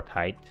viewport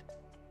height.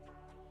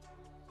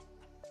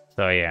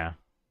 So yeah.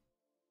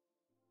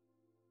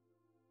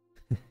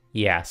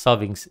 Yeah,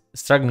 struggling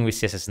with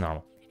CSS is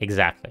normal.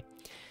 Exactly.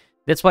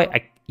 That's why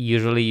I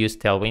usually use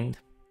Tailwind.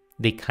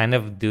 They kind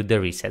of do the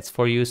resets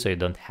for you, so you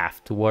don't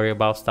have to worry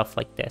about stuff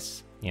like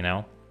this, you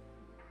know?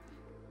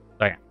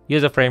 So yeah,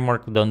 use a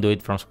framework, don't do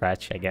it from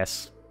scratch, I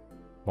guess,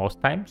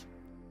 most times.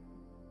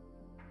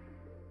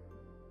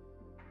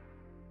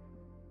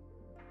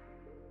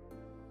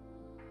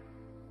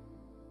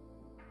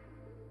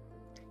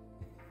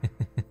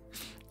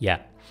 Yeah.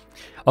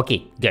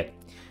 Okay, good.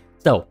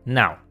 So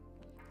now,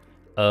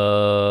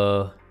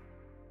 no,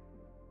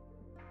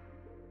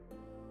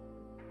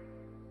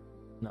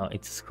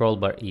 it's a scroll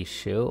bar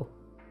issue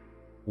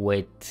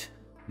with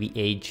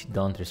VH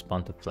don't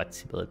respond to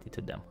flexibility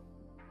to them.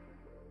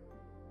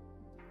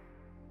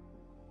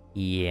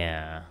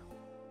 Yeah.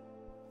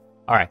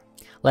 All right,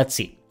 let's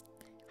see.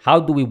 How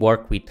do we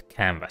work with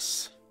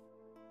canvas?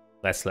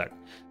 Let's learn.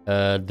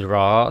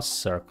 Draw a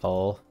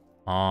circle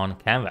on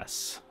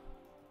canvas.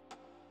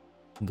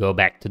 Go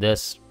back to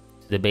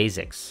the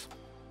basics.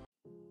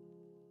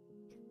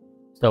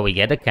 So we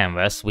get a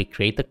canvas, we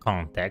create a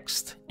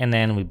context, and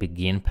then we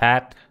begin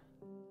path.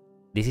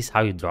 This is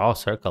how you draw a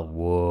circle.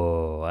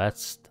 Whoa,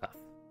 that's tough.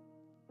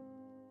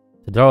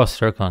 To draw a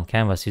circle on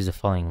canvas, use the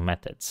following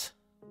methods.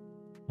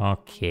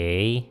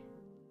 Okay.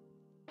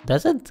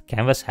 Doesn't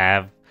canvas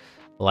have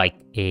like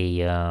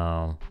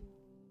a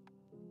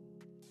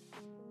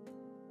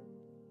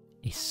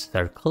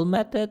circle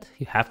method?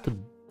 You have to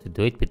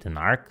do it with an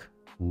arc?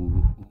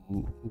 Ooh.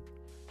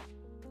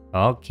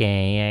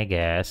 Okay, I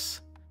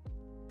guess.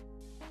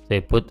 So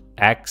you put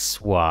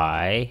X,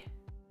 Y,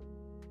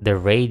 the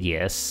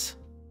radius,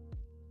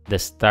 the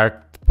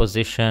start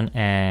position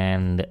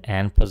and the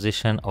end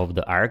position of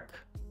the arc.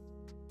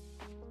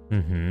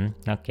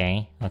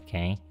 Okay.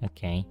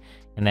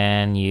 And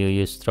then you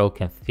use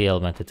stroke and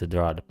fill method to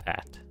draw the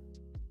path.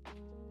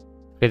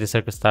 Create a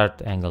circle,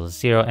 start angle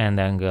 0 and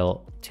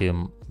angle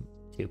 2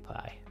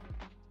 pi.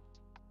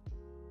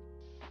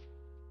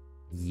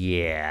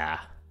 Yeah.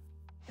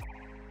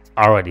 It's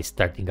already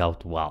starting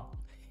out well.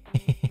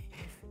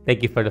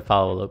 Thank you for the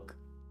follow, Luke.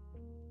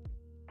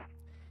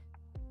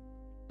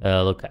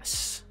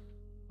 Lucas.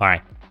 All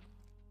right.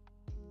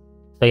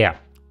 So yeah,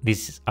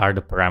 these are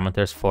the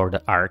parameters for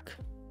the arc.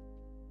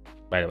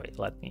 By the way,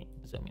 let me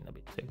zoom in a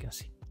bit so you can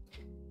see.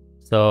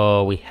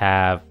 So we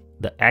have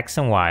the X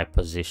and Y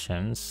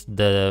positions,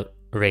 the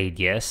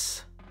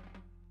radius,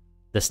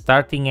 the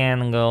starting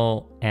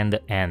angle, and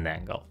the end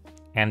angle.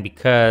 And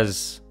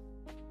because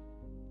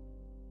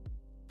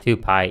 2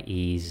 pi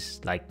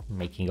is like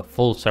making a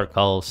full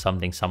circle,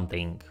 something,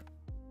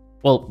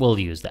 we'll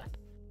use that.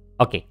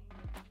 Okay,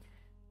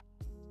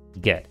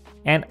 good.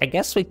 And I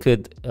guess we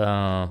could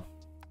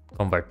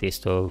convert this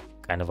to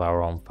kind of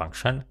our own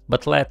function,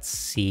 but let's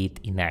see it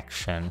in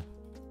action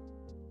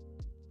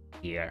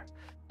here.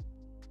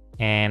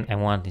 And I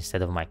want,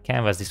 instead of my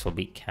canvas, this will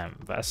be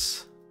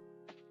canvas.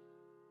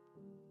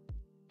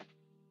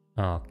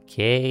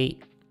 Okay.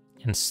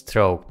 And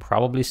stroke,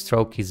 probably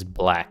stroke is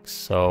black.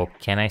 So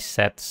can I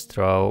set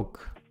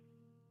stroke?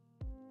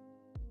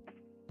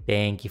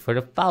 Thank you for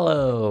the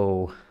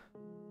follow,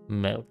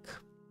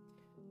 Milk.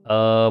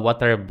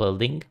 What are you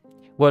building?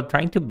 We're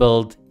trying to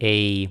build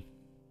a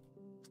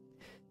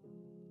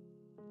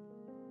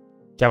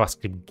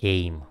JavaScript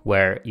game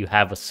where you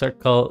have a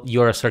circle,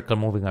 you're a circle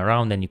moving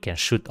around and you can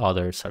shoot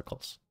other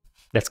circles.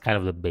 That's kind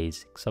of the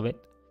basics of it.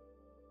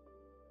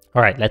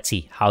 All right, let's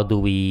see. How do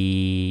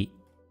we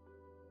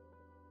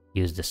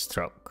use the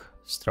stroke?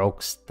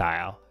 Stroke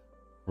style,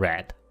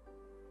 red.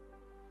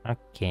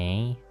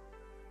 Okay,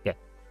 good.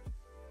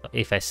 So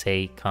if I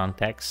say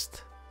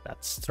context,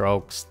 that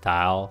stroke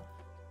style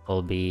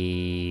will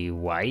be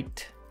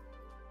white.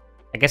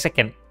 I guess I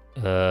can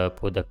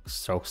put the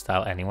stroke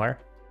style anywhere.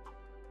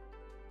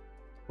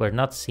 We're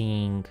not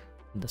seeing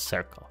the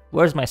circle.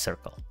 Where's my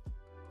circle?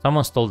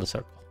 Someone stole the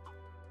circle.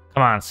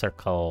 Come on,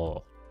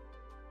 circle.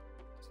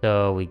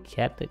 So we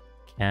get the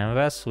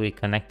canvas, we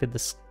connected the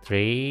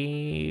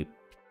script.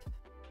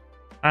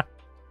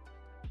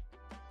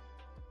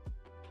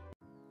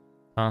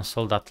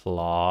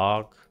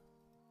 Console.log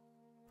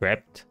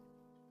script.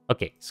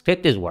 Okay,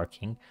 script is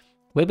working.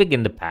 We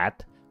begin the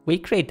path. We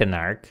create an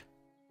arc.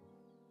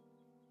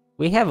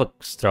 We have a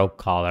stroke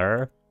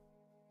color.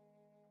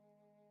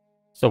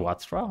 So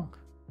what's wrong?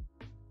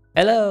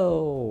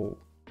 Hello!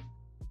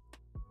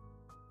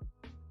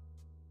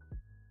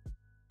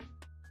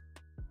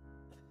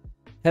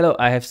 Hello,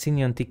 I have seen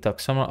you on TikTok.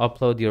 Someone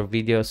upload your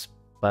video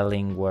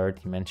spelling word.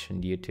 He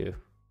mentioned you too.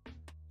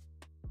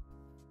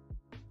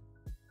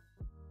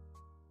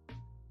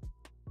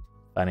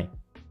 Funny.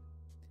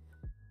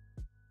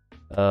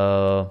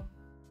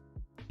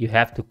 You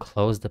have to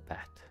close the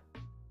path.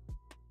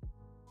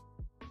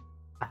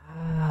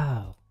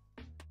 Oh.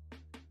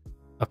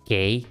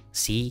 Okay,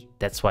 see,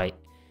 that's why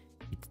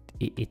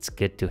it's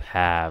good to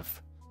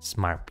have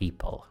smart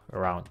people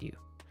around you.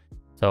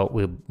 So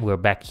we're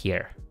back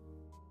here.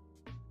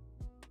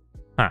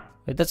 Huh,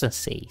 it doesn't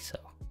say so.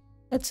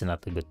 That's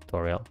not a good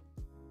tutorial.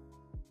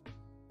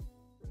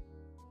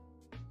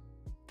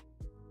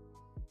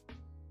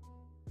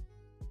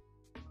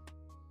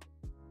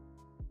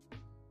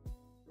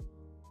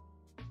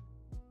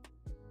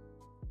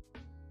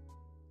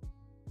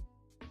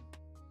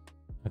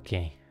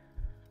 Okay,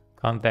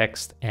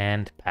 context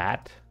and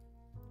path.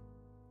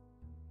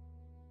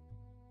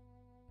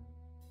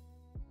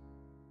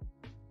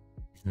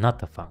 It's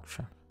not a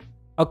function.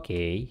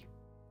 Okay,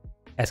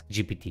 ask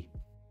GPT.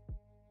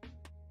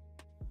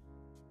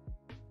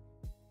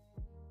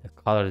 The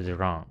color is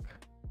wrong.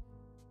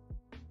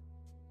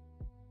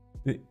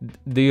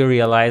 Do you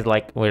realize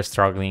like we're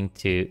struggling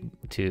to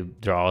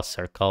draw a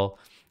circle?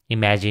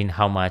 Imagine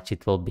how much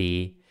it will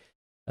be.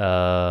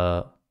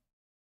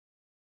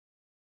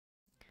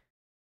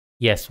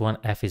 Yes, one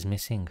F is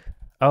missing.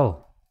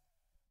 Oh,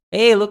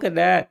 hey, look at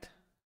that.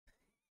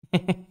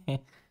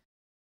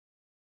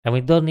 And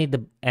we don't need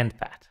the end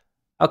path.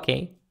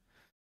 Okay,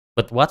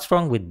 but what's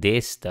wrong with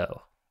this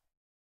though?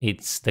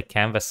 It's the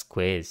canvas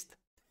squeezed.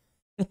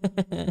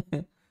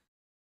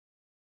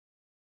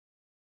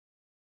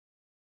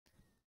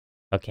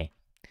 Okay,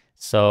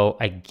 so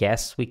I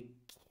guess we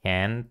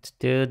can't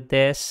do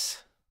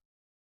this.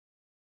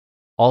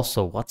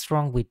 Also, what's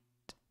wrong with...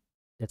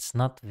 That's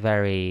not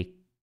very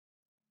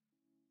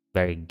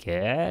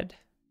good.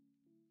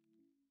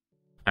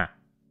 Huh.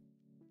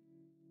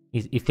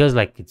 It feels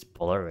like it's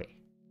blurry.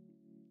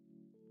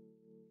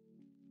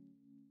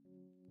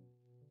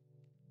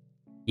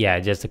 Yeah,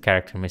 just the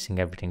character missing,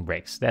 everything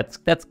breaks. That's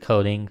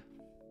coding.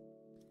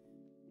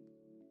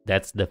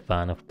 That's the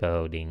fun of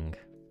coding.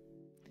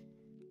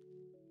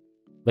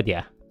 But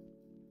yeah.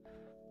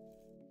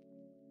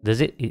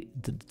 Does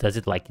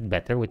it like it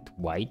better with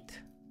white?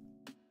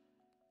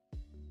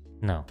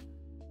 No.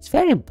 It's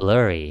very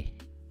blurry.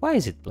 Why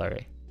is it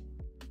blurry?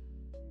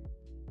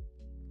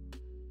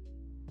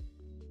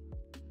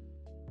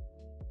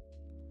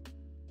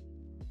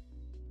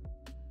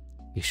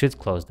 You should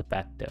close the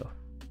path though.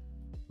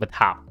 But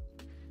how?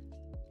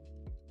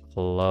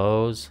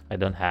 Close. I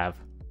don't have.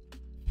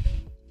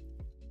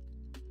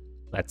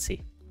 Let's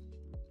see.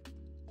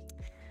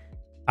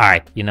 All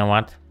right, you know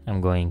what?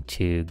 I'm going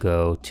to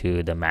go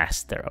to the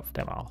master of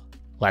them all.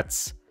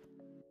 Let's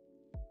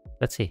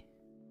see.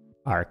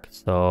 Arc.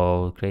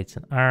 So creates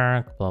an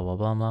arc, blah, blah,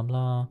 blah, blah,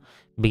 blah.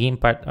 Begin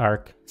part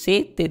arc.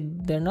 See,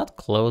 they're not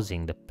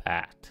closing the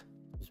path.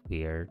 It's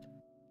weird.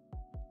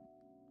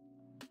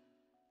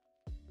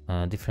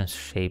 Different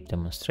shape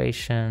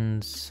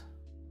demonstrations.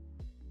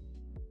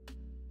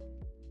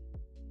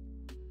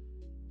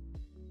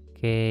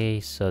 Okay,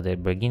 so they're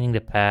beginning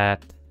the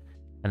path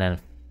and then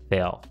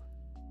fill.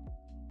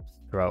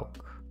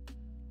 Stroke.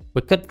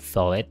 We could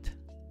fill it.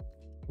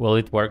 Will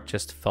it work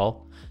just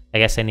fill? I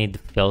guess I need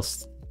fill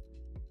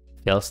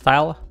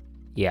style.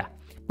 Yeah,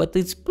 but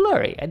it's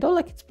blurry. I don't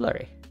like it's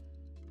blurry.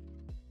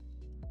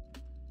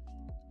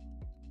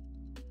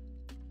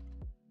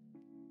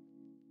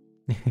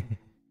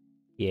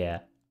 Yeah.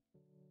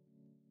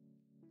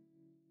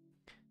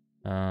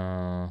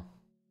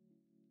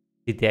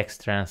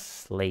 DTX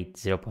translate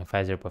 0.5,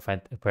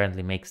 0.5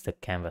 apparently makes the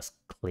canvas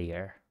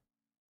clear.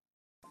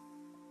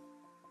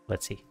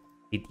 Let's see.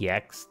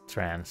 DTX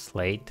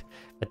translate,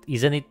 but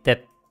isn't it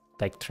that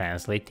like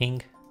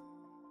translating?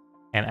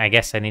 And I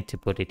guess I need to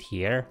put it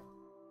here.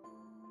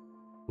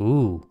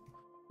 Ooh,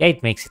 yeah,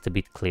 it makes it a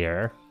bit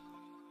clearer.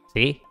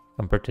 See,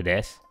 compared to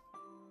this.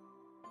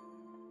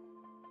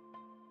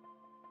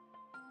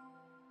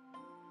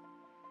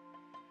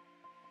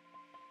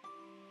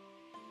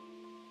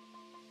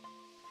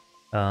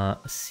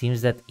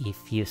 Seems that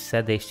if you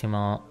set the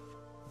HTML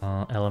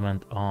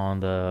element on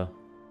the...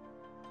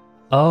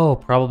 Oh,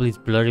 probably it's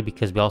blurry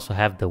because we also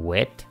have the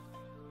width.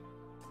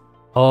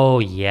 Oh,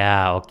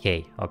 yeah,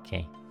 okay.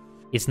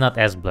 It's not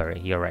as blurry,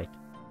 you're right.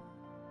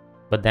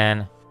 But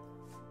then...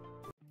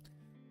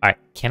 Alright,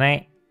 can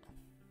I...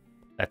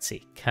 Let's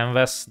see,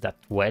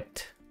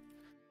 canvas.width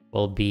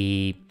will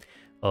be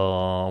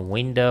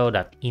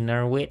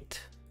window.inner width.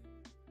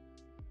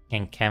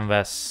 And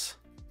canvas.height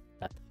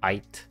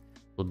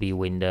will be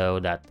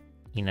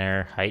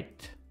window.inner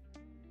height.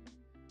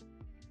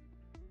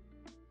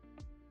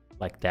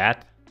 Like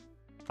that.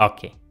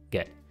 Okay,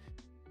 good.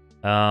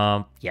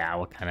 Yeah,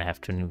 we'll kind of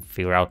have to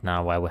figure out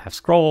now why we have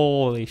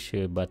scroll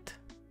issue, but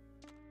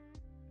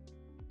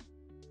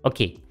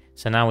okay,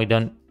 so now we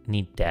don't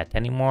need that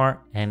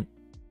anymore, and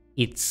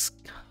it's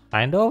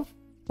kind of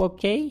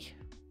okay,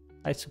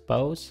 I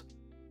suppose.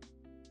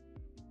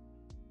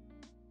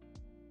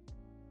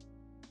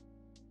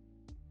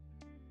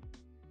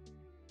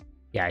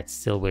 Yeah, it's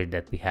still weird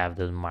that we have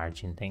those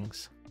margin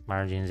things.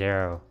 Margin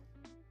 0.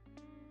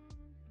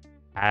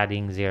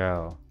 Adding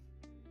 0.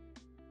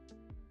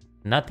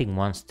 Nothing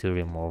wants to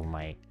remove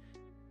my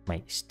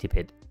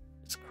stupid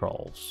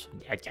scrolls.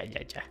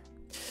 Yeah.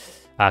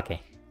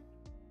 Okay.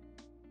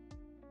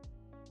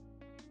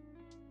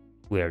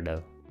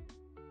 Weirdo.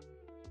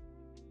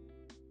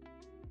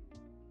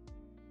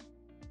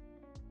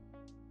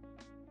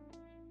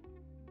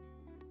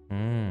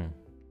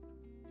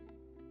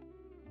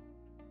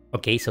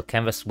 Okay, so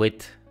canvas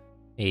width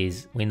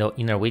is window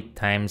inner width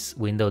times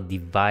window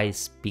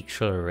device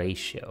pixel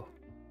ratio.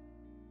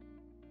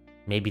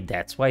 Maybe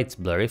that's why it's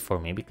blurry for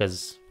me,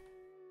 because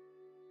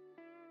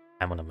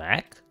I'm on a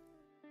Mac.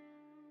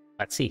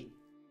 Let's see.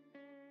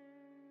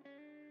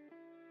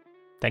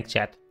 Thanks,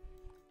 chat.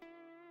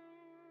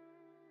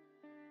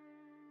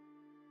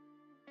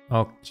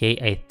 Okay,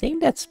 I think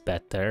that's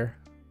better.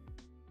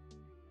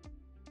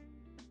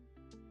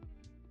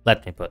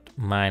 Let me put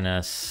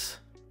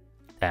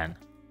 -10.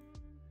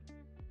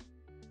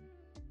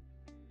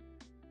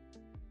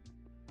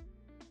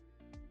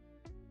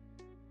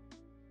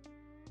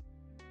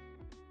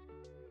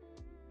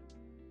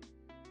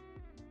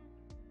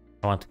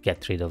 I want to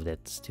get rid of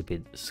that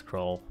stupid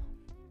scroll.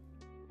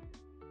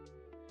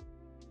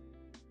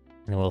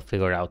 And we'll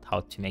figure out how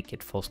to make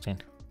it full screen.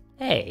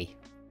 Hey!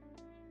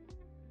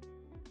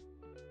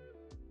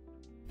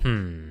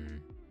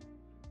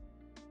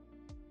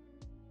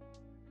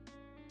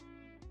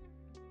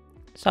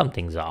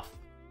 Something's off.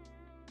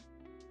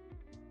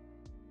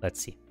 Let's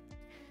see.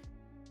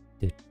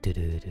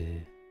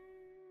 The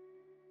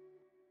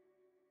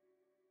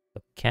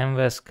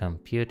canvas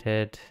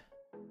computed.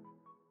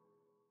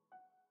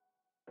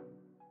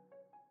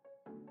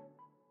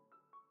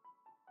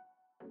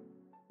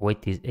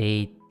 Width is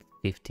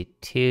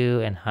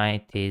 852 and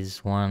height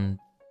is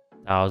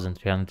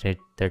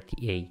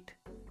 1338.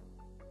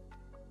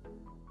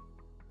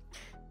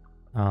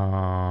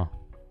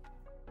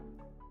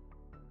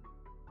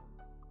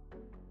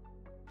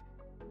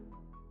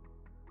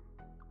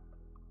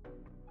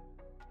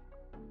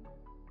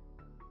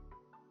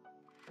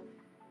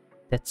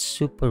 That's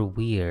super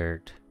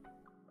weird.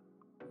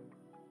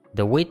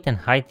 The width and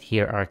height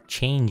here are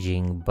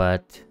changing,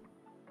 but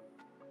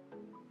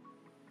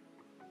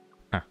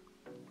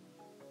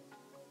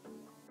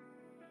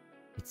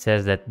it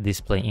says that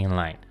display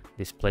inline,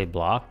 display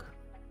block.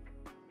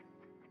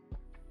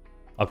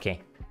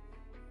 Okay.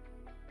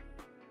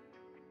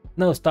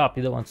 No, stop,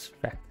 you don't want to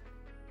subtract.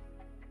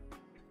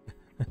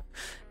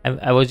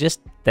 I was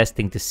just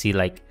testing to see,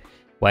 like,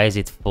 why is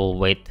it full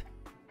width,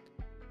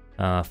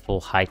 full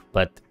height,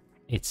 but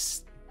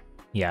it's,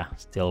 yeah,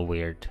 still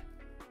weird.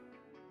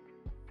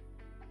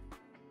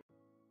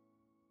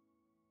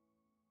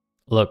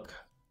 Look,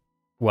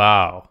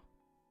 wow.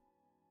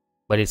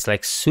 But it's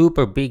like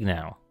super big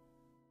now.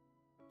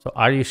 So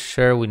are you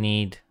sure we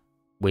need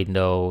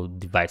window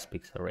device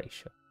pixel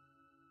ratio?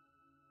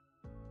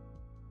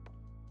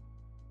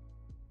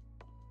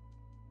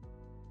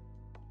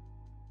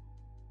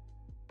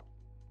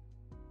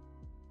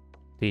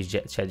 Please,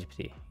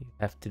 ChatGPT. You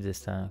have to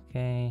this time,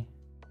 okay.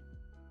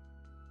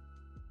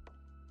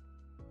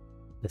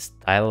 The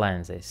style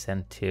lines I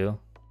sent to.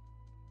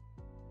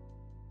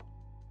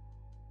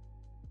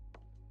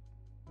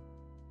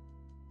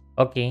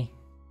 Okay.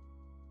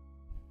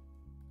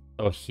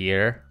 So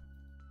here.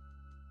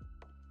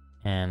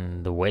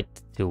 And the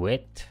width to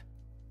width.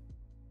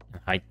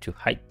 And height to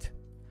height.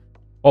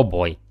 Oh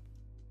boy.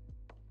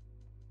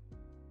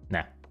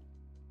 Nah.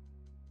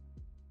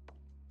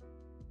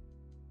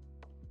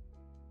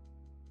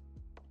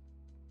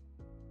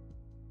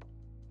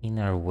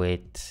 Inner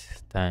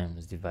width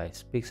times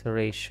device pixel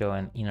ratio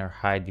and inner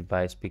height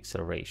device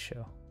pixel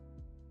ratio.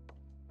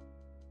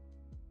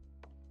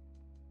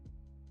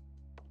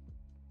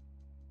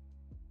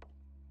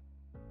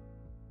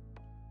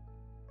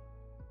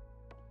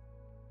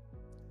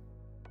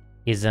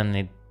 Isn't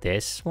it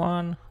this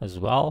one as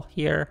well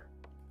here?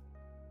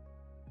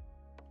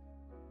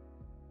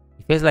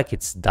 It feels like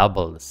it's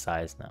double the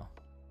size now.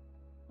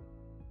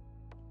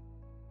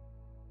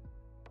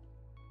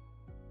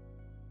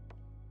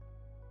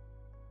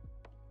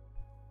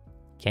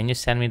 Can you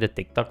send me the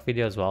TikTok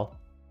video as well?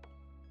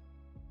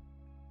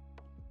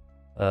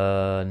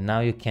 Now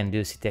you can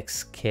do CTX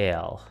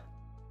scale.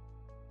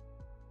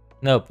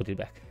 No, put it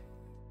back.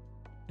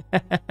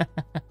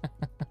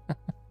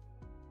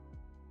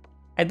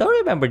 I don't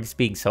remember this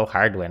being so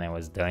hard when I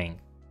was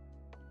doing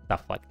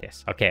stuff like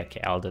this. Okay,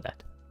 I'll do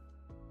that.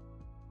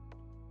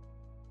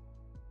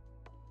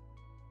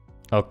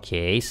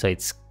 Okay, so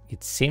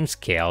it seems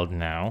scaled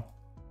now.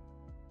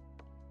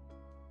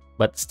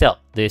 But still,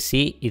 do you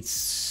see? It's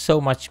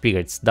so much bigger.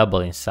 It's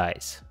double in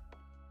size.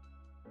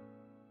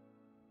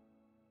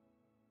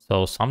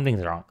 So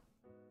something's wrong.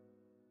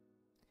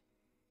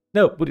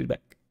 No, put it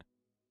back.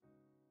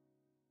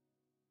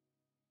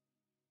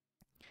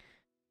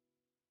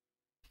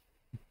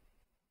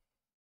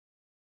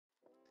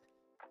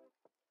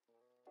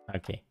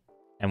 Okay,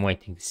 I'm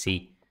waiting to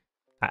see.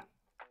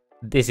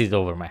 This is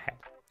over my head.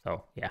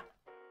 So yeah.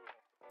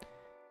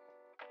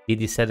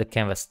 Did you set the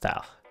canvas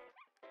style?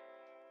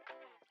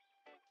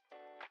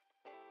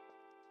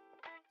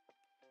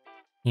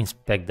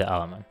 Inspect the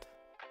element.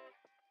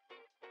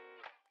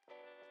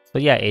 So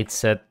yeah,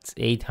 it's at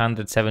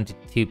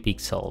 872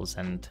 pixels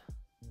and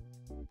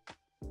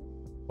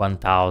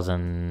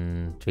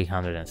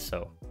 1300 and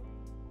so.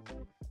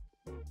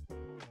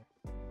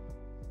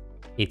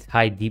 It's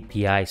high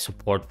DPI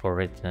support for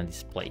Retina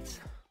displays.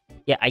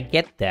 Yeah, I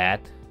get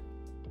that.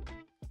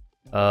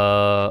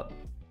 But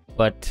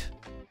but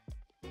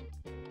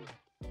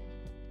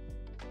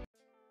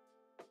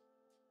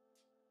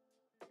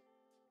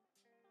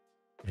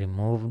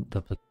remove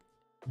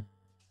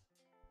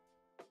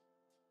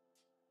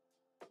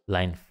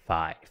line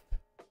 5.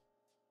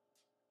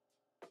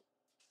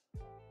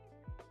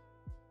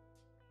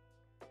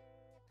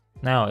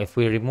 Now, if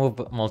we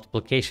remove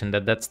multiplication,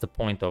 that's the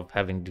point of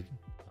having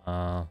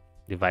the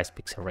device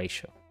pixel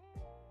ratio.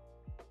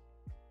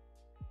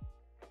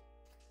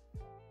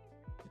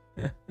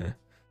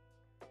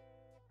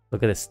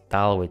 Look at the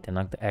style width and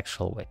not the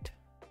actual width.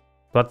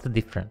 What's the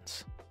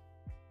difference?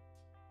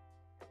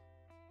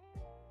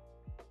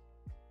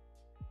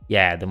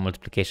 Yeah, the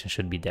multiplication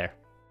should be there.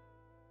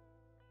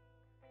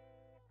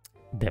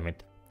 Damn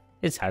it.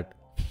 It's hard.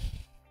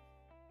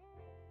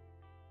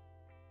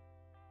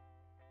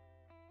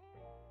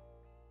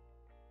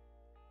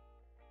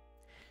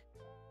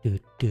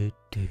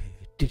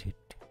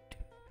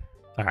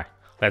 Alright,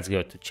 let's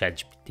go to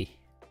ChatGPT.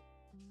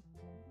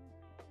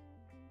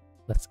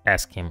 Let's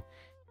ask him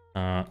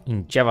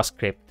in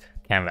JavaScript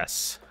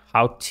canvas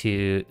how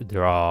to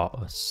draw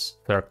a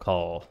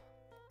circle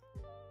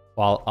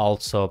while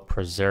also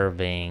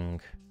preserving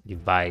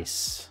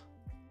device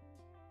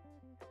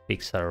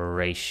pixel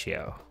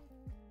ratio.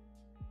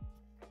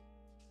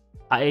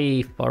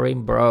 Aye,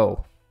 foreign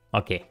bro.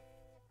 Okay.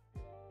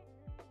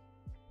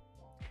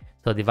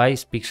 So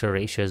device pixel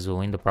ratio is a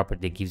window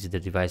property that gives you the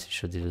device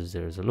should use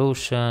the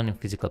resolution in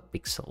physical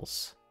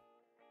pixels.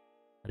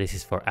 This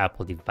is for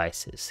Apple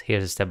devices.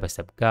 Here's a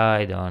step-by-step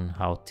guide on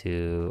how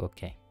to,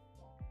 okay,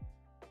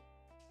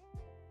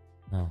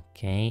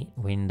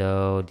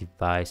 window,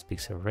 device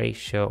pixel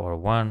ratio or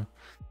 1. And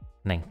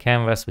then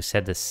canvas, we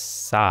set the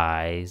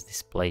size,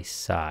 display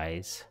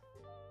size.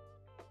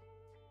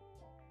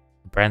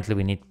 Apparently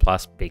we need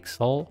plus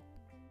pixel.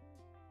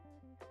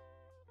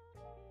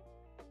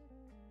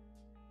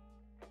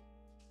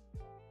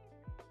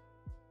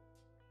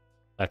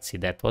 Let's see,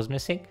 that was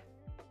missing.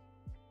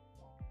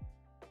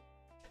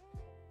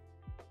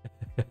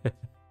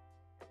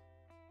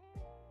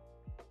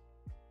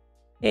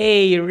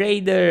 Hey,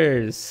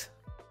 raiders!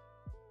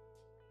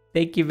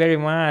 Thank you very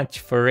much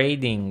for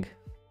raiding.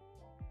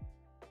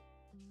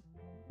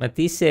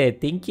 Matisse,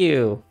 thank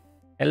you.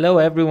 Hello,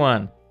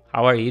 everyone.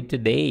 How are you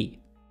today?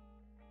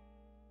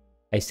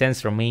 I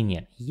sense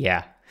Romanian.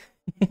 Yeah.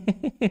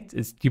 It's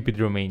a stupid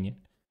Romanian.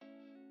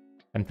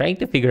 I'm trying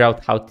to figure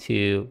out how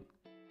to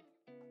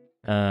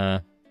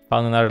found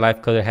another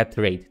live coder had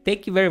to raid.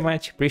 Thank you very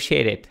much.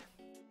 Appreciate it.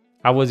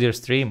 How was your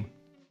stream?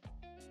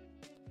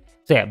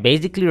 So yeah,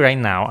 basically right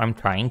now I'm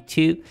trying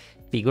to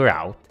figure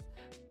out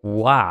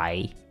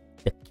why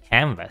the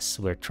canvas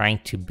we're trying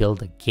to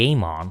build a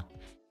game on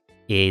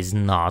is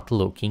not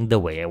looking the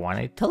way I want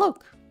it to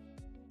look.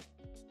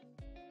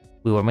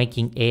 We were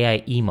making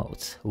AI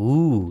emotes.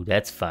 Ooh,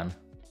 that's fun.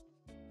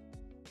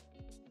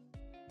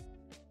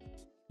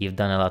 You've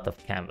done a lot of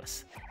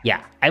canvas.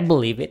 Yeah, I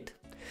believe it.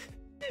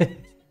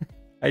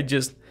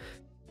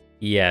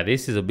 Yeah,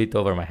 this is a bit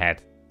over my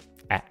head.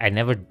 I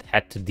never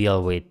had to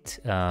deal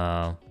with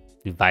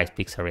device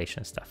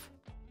pixelation stuff.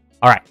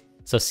 All right,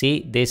 so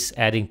see this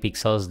adding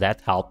pixels, that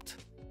helped.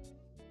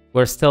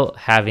 We're still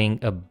having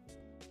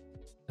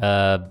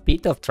a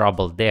bit of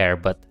trouble there,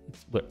 but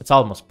it's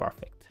almost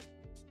perfect.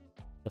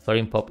 The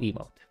Florin Pop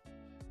emote.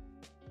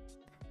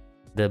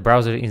 The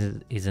browser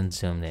isn't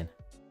zoomed in.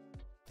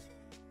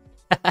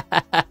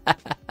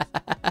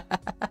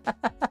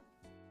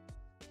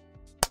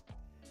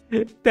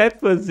 That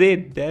was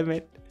it, damn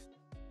it.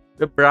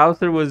 The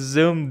browser was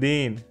zoomed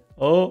in.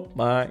 Oh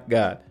my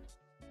god.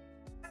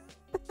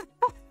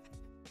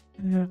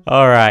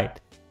 All right.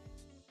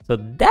 So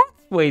that's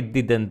why it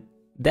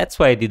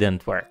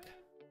didn't work.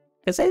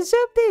 Because I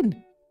zoomed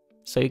in.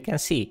 So you can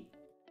see.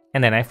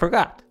 And then I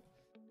forgot.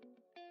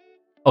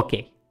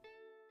 Okay.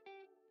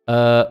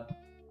 So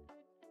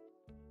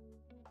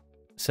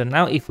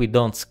now if we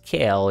don't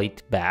scale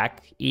it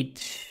back, it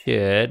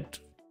should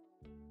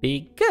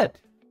be good.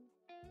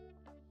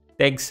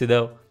 Thanks,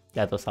 Sudo.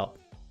 That was help.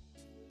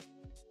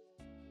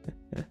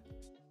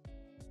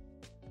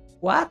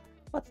 What?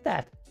 What's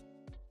that?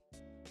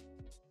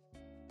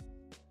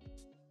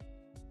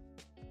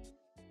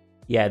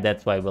 Yeah,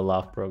 that's why we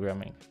love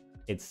programming.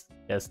 It's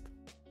just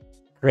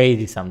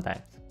crazy sometimes.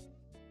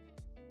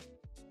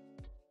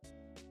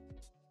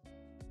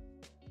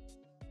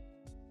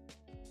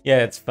 Yeah,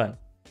 it's fun.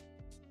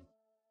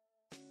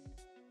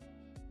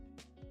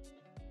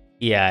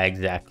 Yeah,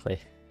 exactly.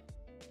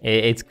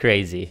 It's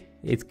crazy.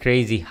 It's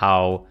crazy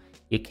how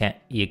you can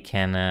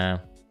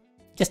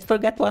just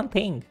forget one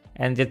thing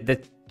and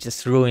that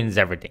just ruins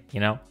everything, you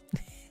know?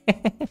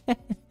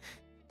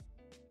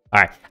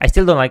 All right, I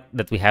still don't like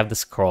that we have the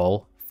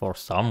scroll for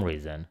some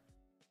reason.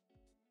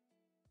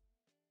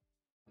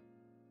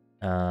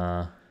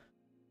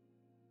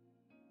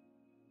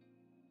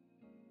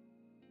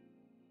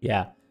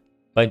 Yeah,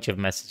 bunch of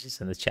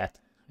messages in the chat.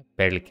 I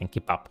barely can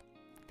keep up.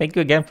 Thank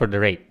you again for the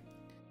raid.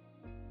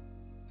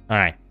 All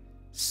right,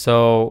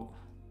 so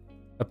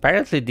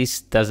apparently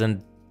this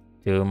doesn't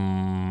do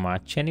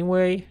much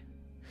anyway.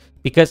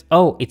 Because,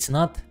 oh, it's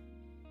not.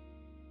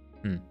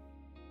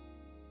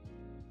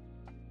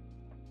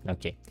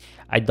 Okay,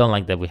 I don't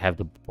like that we have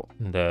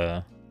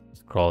the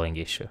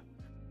scrolling issue.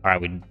 All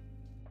right,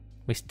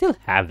 we still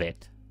have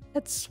it.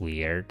 That's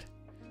weird.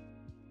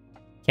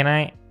 Can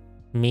I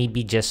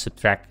maybe just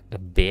subtract a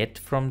bit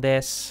from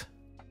this?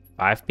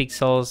 5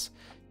 pixels,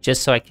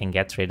 just so I can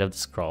get rid of the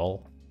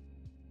scroll.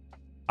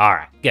 All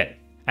right, good.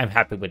 I'm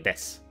happy with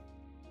this.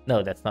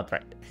 No, that's not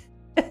right.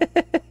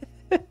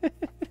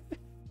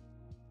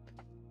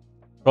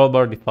 Scroll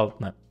bar default,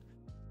 no.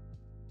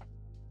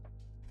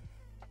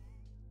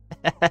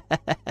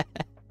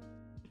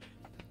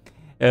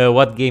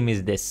 What game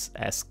is this?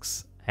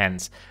 Asks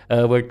Hans.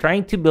 We're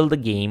trying to build a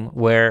game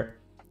where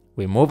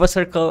we move a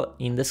circle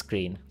in the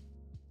screen,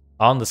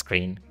 on the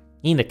screen,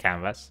 in the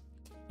canvas,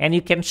 and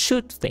you can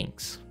shoot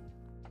things.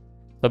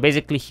 So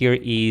basically here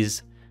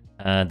is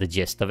the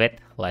gist of it.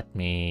 Let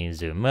me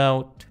zoom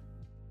out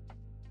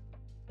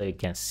so you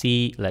can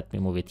see. Let me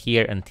move it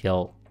here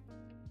until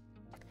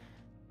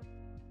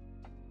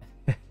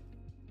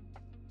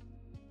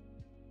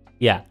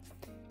yeah.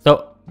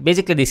 So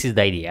basically this is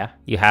the idea.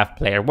 You have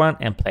player 1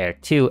 and player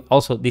 2.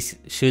 Also, this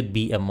should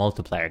be a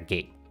multiplayer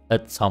game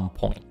at some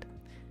point.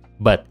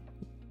 But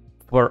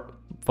for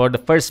the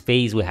first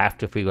phase, we have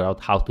to figure out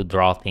how to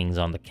draw things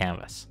on the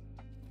canvas.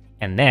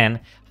 And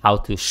then how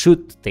to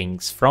shoot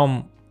things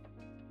from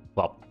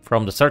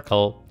the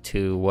circle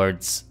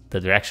towards the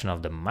direction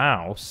of the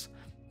mouse.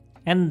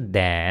 And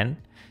then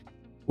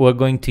we're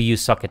going to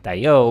use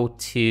Socket.io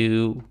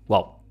to,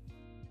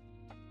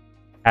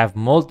 have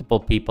multiple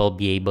people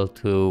be able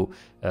to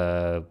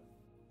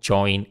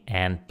join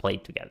and play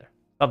together.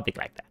 Something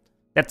like that.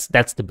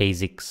 That's the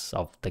basics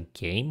of the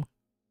game.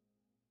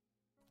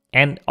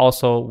 And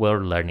also we're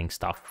learning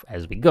stuff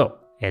as we go,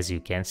 as you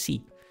can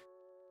see.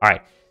 All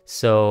right,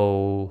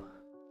 so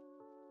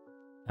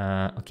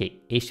okay,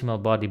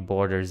 HTML body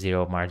border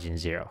 0, margin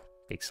 0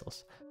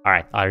 pixels. All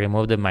right, I'll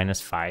remove the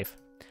 -5.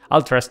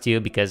 I'll trust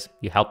you because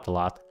you helped a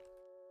lot.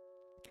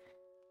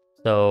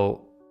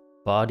 So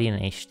body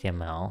and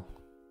HTML.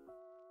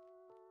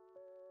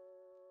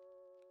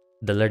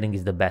 The learning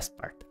is the best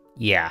part.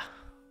 Yeah,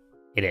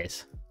 it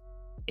is.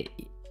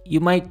 You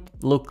might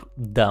look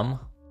dumb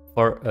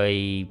for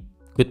a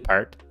good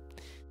part,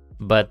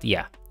 but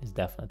yeah, it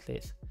definitely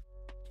is.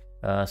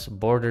 So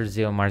border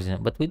 0,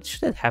 margin, but we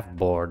shouldn't have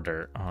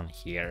border on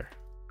here.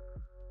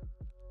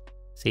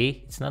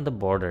 See, it's not the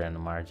border and the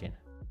margin.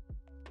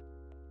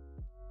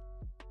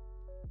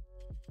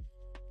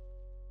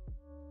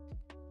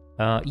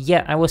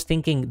 Yeah, I was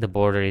thinking the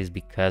border is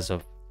because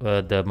of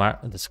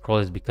the scroll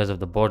is because of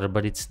the border,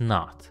 but it's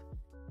not.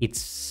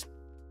 It's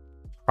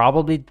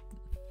probably,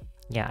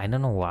 yeah, I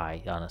don't know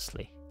why,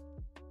 honestly.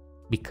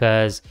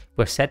 Because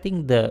we're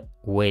setting the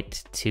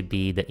width to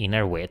be the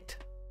inner width,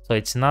 so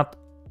it's not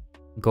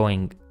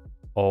going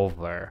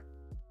over.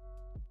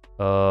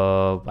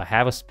 I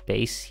have a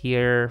space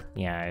here.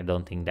 Yeah, I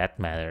don't think that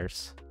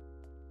matters.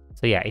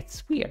 So yeah,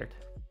 it's weird.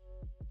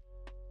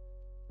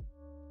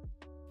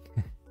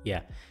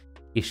 Yeah.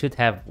 It should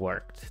have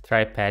worked.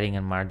 Try padding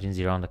and margin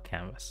 0 on the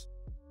canvas.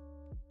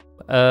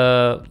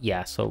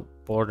 Yeah, so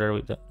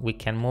border, we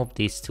can move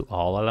these to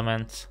all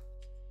elements.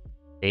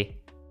 See?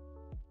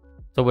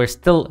 So we're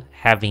still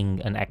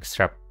having an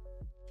extra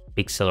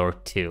pixel or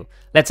 2.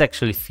 Let's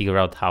actually figure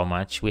out how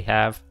much we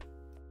have.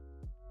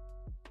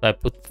 So I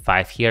put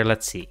 5 here.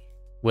 Let's see.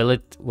 Will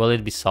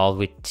it be solved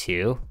with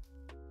 2?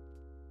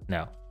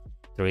 No.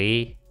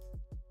 3.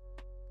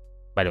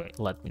 By the way,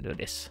 let me do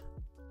this.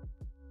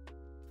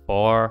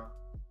 4.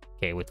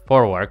 Okay, with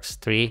 4 works,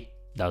 3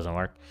 doesn't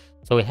work.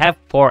 So we have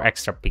 4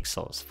 extra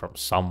pixels from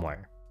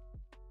somewhere.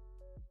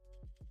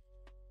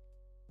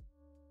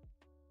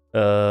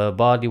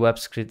 Body,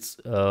 WebKit,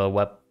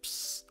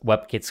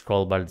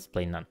 scroll bar,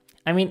 display none.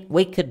 I mean,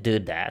 we could do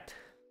that.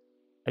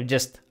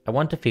 I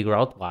want to figure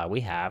out why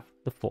we have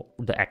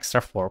the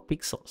extra 4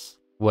 pixels.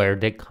 Where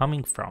they're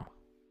coming from.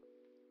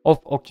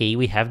 Okay,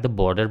 we have the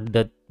border,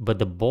 but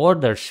the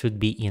border should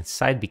be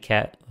inside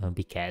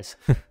because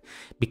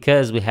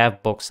because we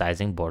have box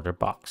sizing border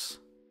box.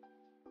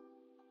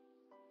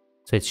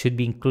 So it should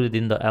be included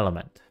in the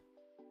element,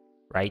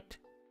 right?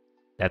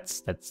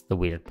 That's the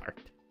weird part.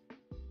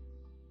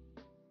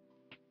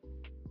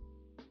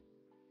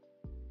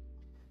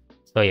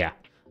 So yeah,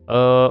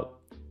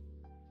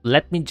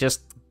 let me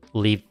just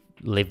leave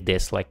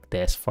this like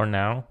this for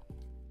now.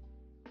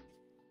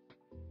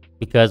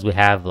 Because we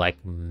have like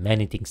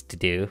many things to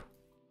do,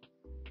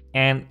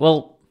 and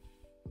well,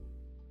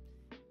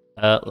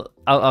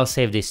 I'll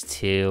save this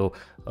to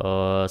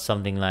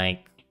something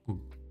like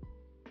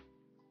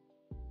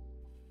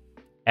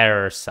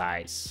error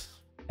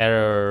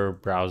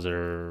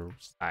browser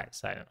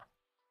size. I don't know.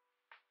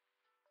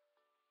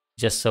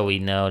 Just so we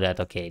know that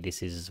okay,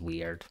 this is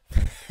weird,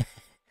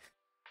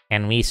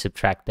 and we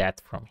subtract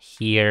that from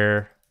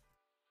here,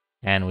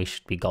 and we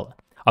should be golden.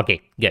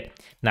 Okay, good.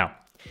 Now.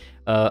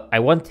 I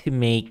want to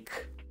make,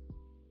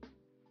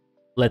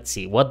 let's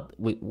see, what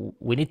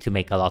we need to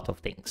make a lot of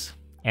things,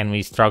 and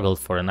we struggled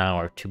for an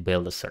hour to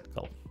build a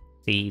circle.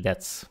 See,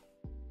 that's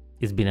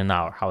It's been an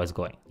hour. How is it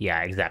going?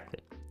 Yeah, exactly.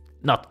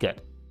 Not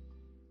good.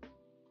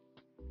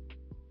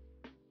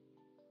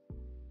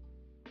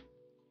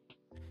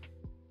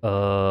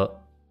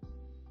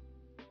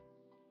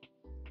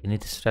 You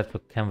need to set for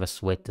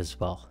canvas width as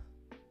well,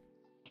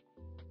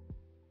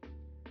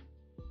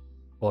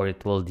 or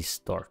it will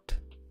distort.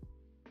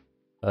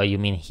 You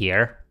mean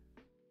here?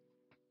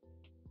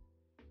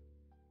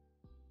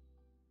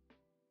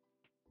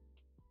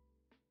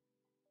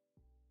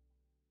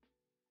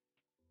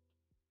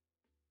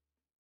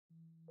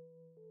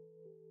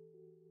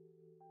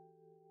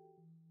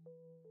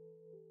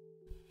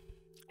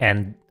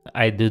 And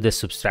I do the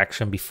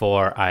subtraction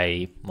before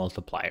I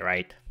multiply,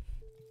 right?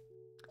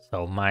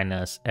 So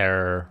minus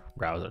error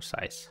browser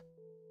size.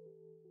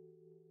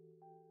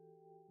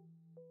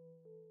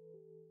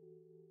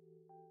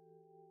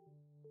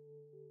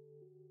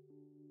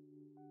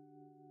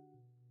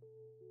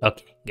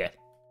 Okay, good.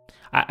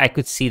 I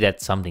could see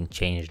that something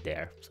changed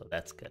there, so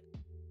that's good.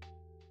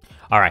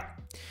 All right,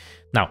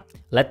 now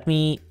let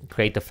me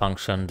create a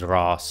function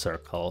draw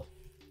circle,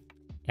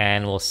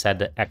 and we'll set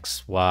the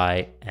x,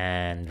 y,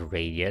 and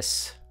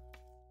radius.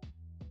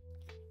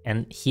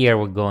 And here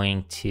we're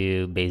going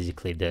to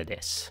basically do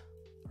this,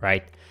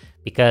 right?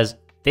 Because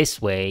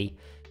this way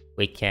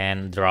we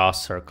can draw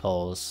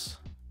circles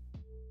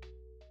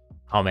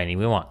how many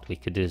we want. We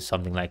could do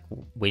something like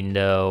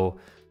window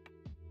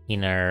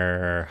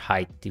inner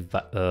height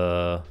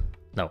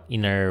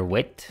inner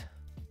width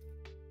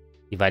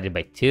divided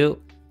by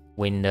 2,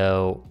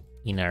 window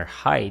inner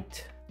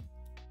height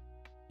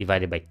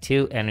divided by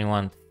 2, and we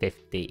want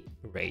 50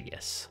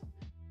 radius.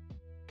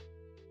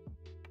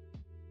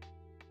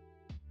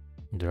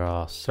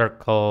 Draw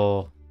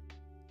circle.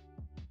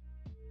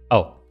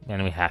 Oh,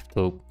 and we have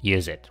to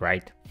use it,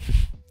 right?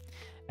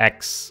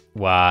 X,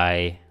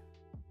 Y,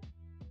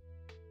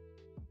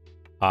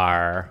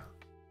 R,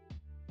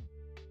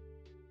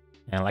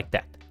 and like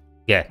that.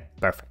 Good,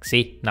 perfect.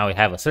 See, now we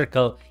have a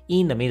circle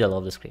in the middle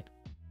of the screen.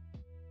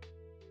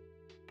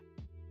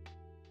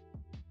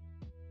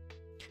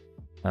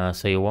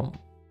 So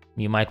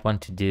you might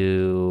want to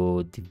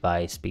do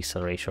device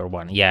pixel ratio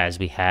 1. Yeah, as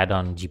we had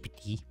on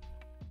GPT.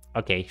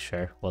 Okay,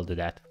 sure, we'll do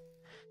that.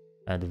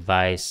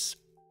 Device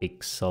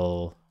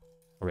pixel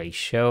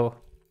ratio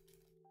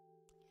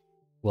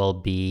will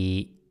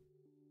be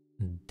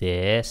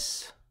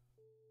this.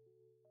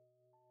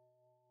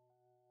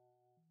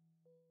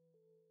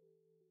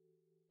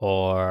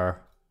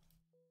 Or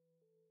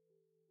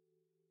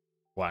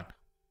 1.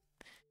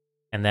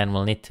 And then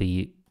we'll need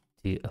to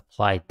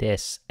apply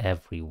this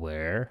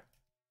everywhere.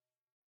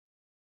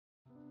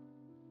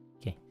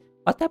 Okay,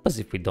 what happens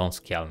if we don't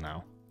scale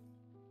now?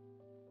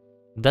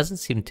 It doesn't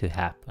seem to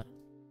happen.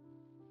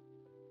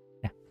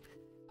 Yeah.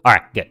 All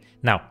right, good.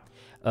 Now,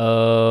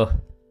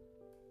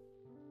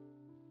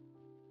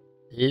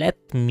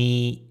 let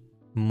me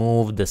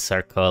move the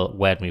circle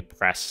when we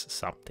press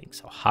something.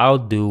 So how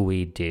do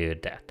we do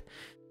that?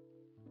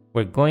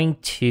 We're going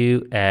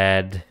to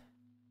add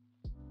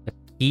a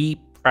key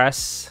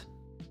press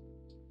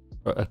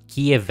or a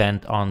key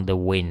event on the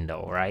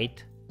window,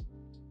 right?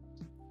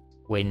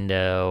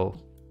 Window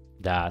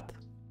dot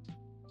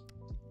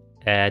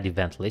add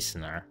event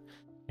listener,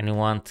 and we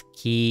want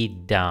key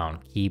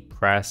down, key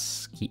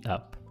press, key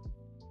up.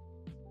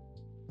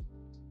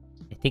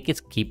 I think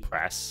it's key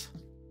press,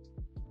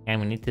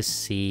 and we need to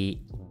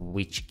see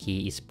which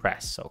key is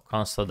pressed. So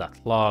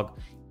console.log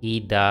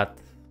e.key,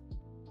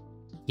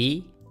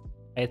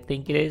 I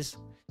think it is.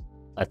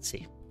 Let's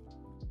see.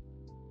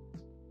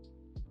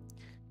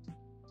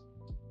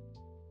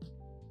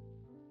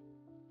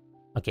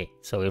 Okay,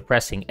 so we're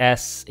pressing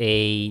S,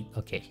 A.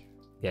 Okay,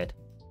 good.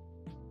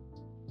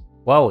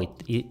 Wow,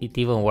 it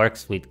even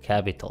works with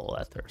capital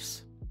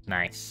letters.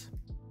 Nice.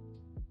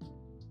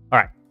 All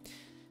right.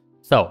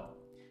 So,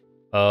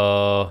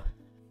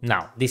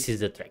 now this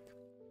is the trick.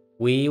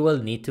 We will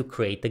need to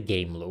create a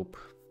game loop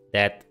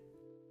that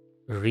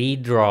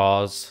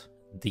redraws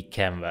the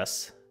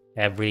canvas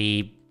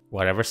every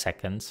whatever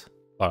seconds,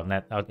 or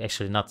not,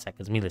 actually not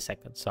seconds,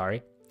 milliseconds,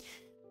 sorry.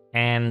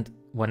 And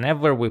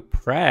whenever we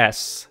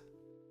press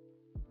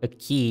a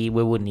key,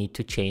 we would need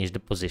to change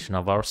the position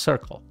of our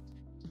circle.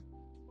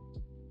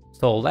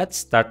 So let's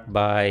start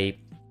by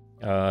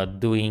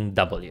doing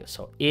W.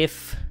 So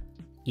if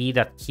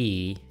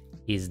e.key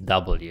is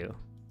W,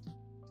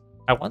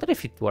 I wonder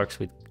if it works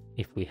with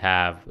if we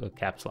have a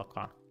caps lock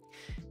on.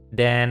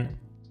 Then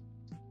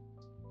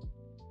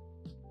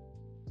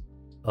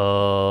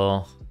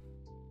I'm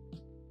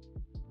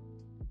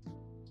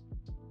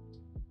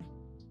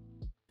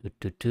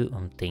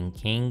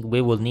thinking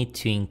we will need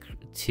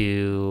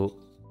to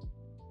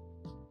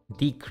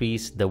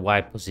decrease the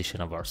Y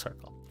position of our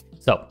circle.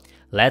 So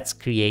let's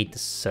create a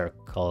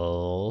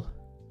circle.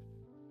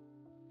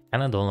 I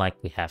kind of don't like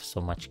we have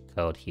so much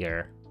code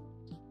here.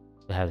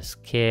 We have a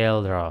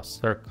scale, draw a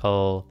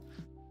circle.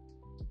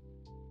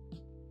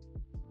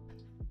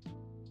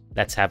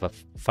 Let's have a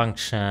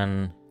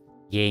function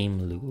game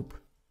loop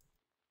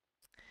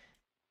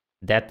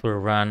that will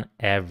run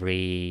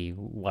every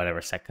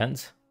whatever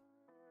seconds.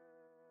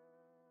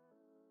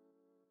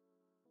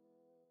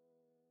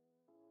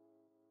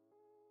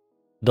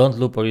 Don't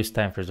loop or use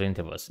time for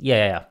intervals.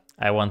 Yeah.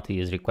 I want to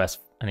use request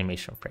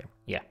animation frame.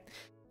 Yeah.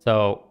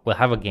 So we'll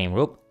have a game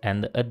loop,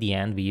 and at the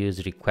end we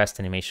use request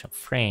animation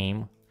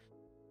frame,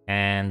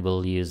 and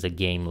we'll use the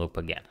game loop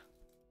again.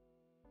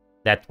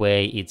 That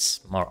way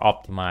it's more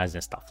optimized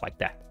and stuff like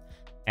that.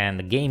 And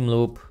the game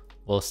loop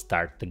will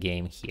start the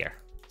game here.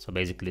 So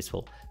basically this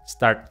will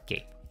start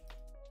game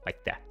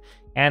like that.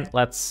 And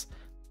let's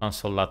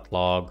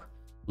console.log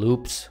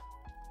loops,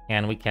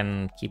 and we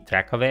can keep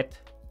track of it.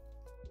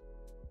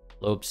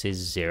 Loops is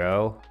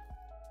 0.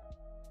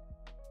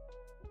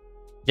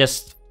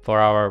 Just for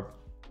our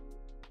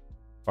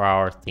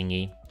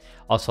thingy.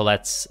 Also,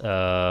 let's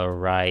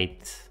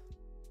write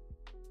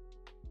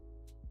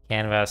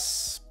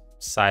canvas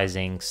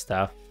sizing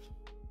stuff,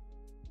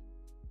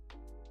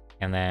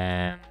 and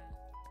then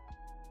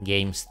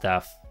game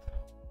stuff.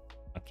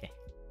 Okay,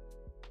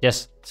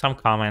 just some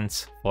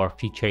comments for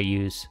future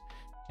use,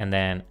 and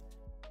then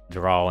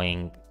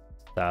drawing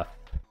stuff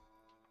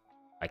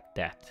like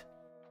that.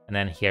 And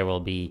then here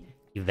will be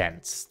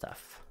events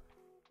stuff.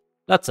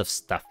 Lots of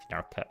stuff in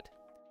our code.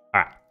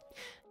 All right,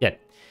 good.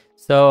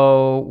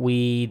 So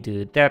we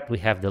do that. We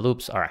have the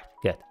loops. All right,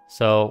 good.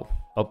 So,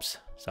 oops,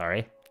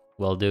 sorry.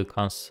 We'll do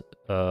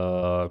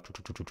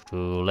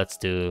let's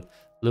do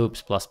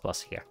loops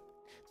plus here.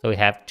 So we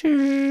have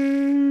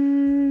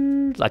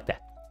like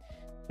that.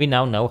 We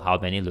now know how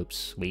many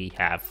loops we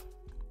have,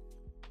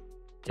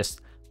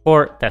 just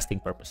for testing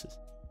purposes.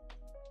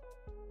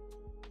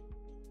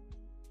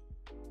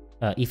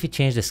 If you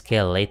change the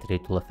scale later,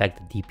 it will affect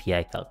the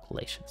DPI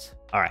calculations.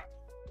 All right,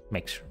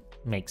 makes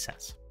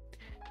sense.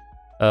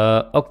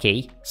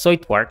 Okay, so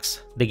it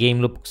works. The game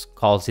loop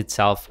calls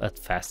itself as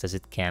fast as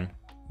it can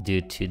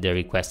due to the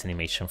request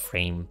animation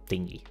frame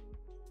thingy,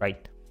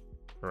 right?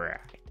 Right.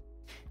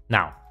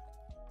 Now,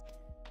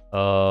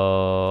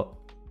 well,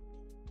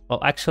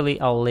 actually,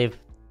 I'll leave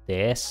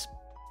this.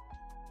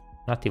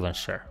 Not even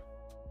sure.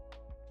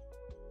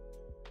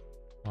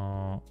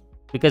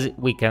 Because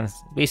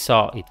we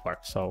saw it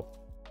work, so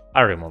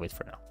I'll remove it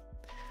for now.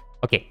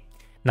 Okay,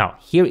 now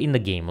here in the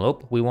game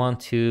loop, we want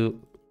to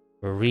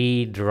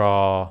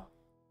redraw,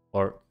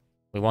 or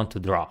we want to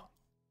draw,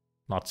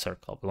 not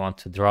circle. We want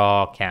to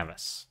draw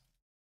canvas,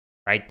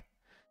 right?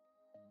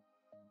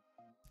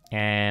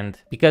 And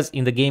because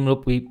in the game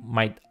loop, we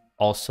might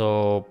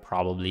also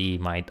probably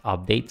might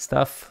update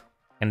stuff,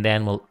 and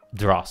then we'll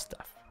draw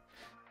stuff.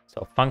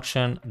 So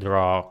function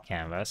draw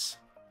canvas.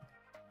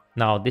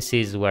 Now this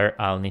is where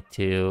I'll need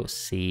to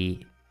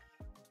see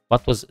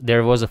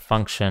there was a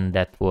function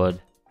that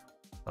would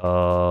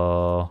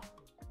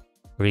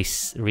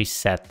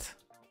reset.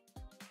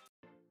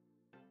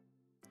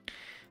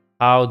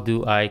 How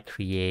do I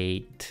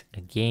create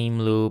a game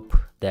loop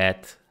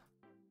that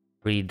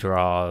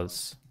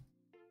redraws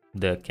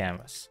the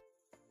canvas?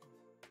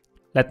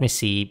 Let me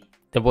see.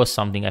 There was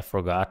something I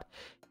forgot.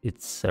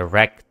 It's a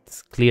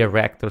rect, clear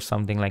rect or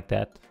something like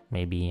that.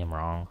 Maybe I'm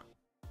wrong.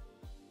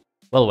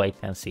 We'll wait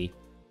and see.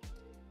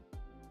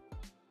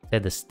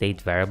 Set the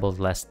state variables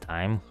last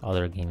time,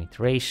 other game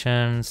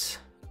iterations,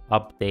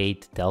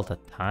 update delta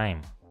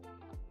time.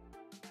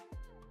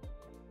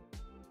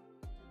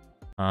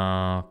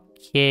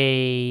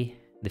 Okay,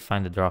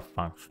 define the draw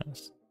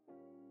functions.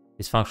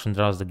 This function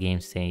draws the game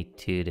state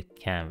to the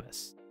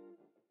canvas.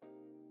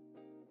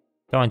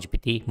 Come on,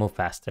 GPT, move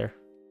faster.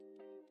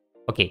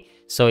 Okay,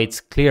 so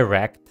it's clear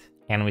rect,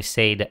 and we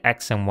say the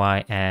X and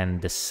Y and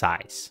the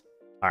size.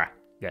 All right,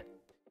 good.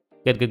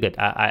 Good.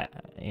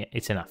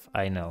 It's enough,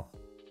 I know.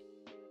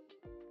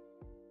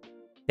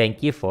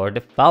 Thank you for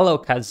the follow,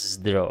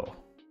 Kazdro.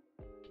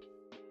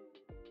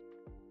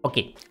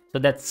 Okay, so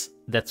that's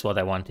what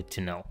I wanted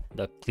to know.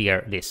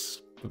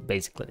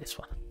 Basically this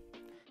one.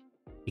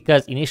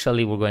 Because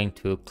initially we're going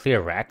to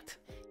clear rect,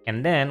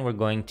 and then we're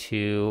going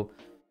to...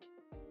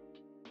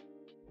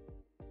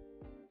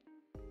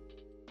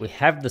 We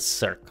have the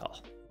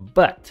circle,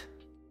 but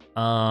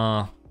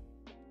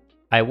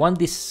I want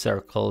this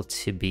circle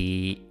to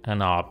be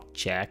an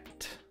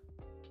object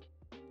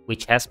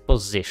which has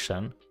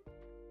position,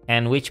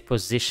 and which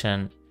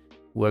position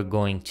we're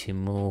going to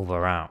move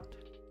around.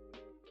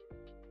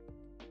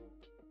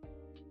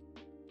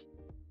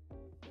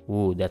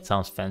 Ooh, that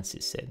sounds fancy,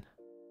 Sid.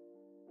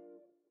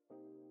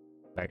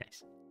 Very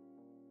nice.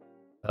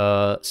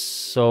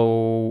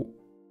 So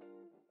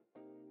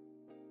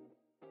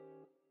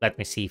let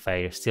me see if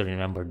I still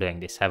remember doing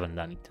this. Haven't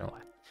done it in a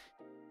while.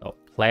 So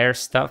player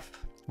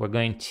stuff. We're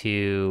going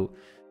to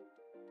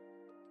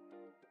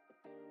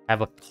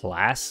have a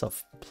class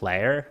of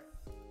player.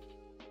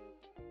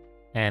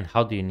 And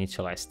how do you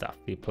initialize stuff?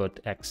 We put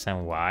X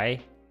and Y,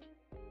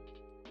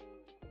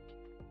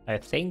 I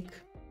think.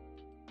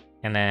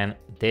 And then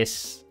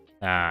this,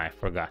 I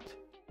forgot.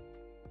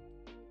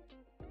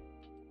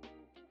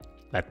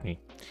 Let me,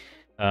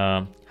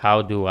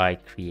 how do I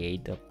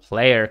create a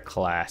player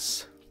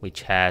class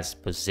which has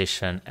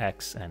position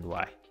X and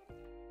Y?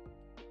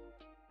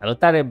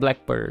 Salutare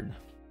Blackbird.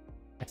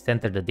 I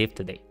entered the div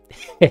today.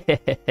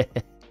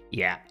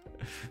 Yeah.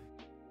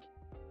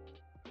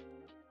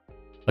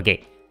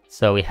 Okay,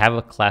 So we have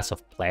a class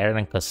of player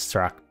and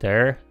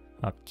constructor.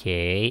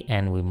 Okay,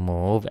 and we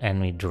move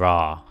and we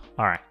draw.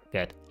 All right,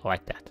 good. I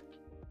like that.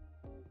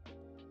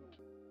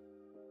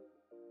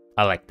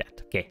 I like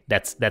that. Okay,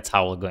 that's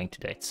how we're going to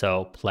do it.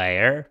 So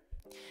player,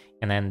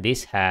 and then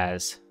this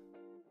has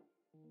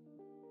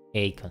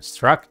a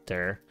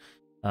constructor,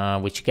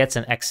 which gets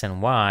an x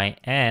and y,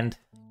 and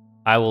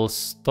I will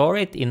store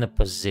it in a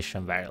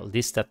position variable.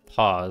 This that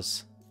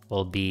pause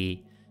will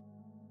be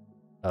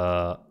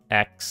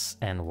x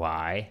and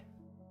y.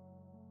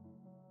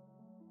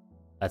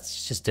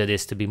 Let's just do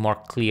this to be more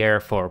clear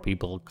for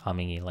people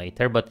coming in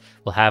later, but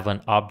we'll have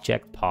an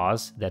object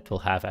pause that will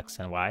have x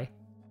and y.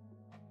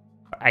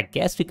 I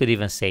guess we could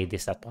even say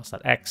this at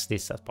pause.x,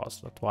 this at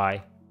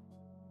pause.y.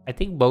 I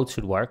think both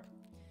should work.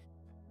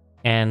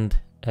 And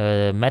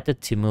a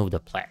method to move the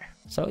player.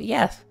 So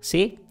yeah,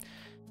 see,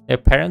 they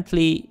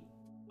apparently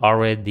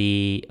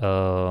already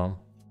kind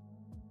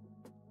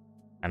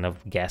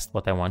of guessed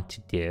what I want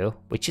to do,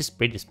 which is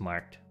pretty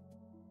smart.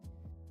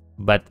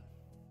 But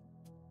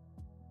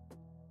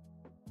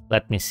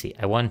let me see.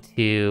 I want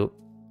to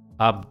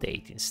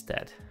update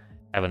instead.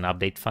 I have an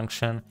update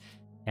function,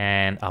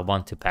 and I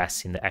want to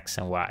pass in the x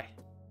and y.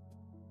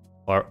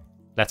 Or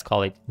let's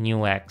call it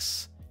new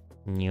x,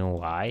 new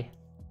y.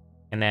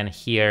 And then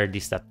here,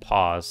 this that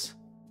pause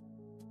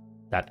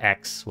that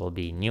x will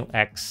be new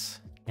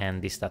x,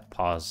 and this that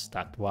pause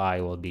that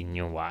y will be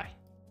new y.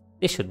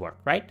 This should work,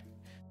 right?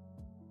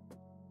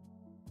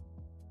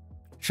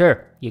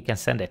 Sure, you can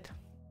send it.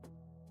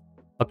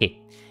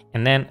 Okay,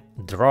 and then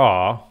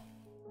draw.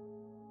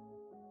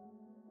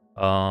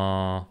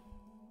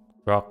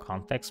 Draw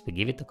context. We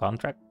give it the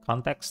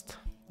context.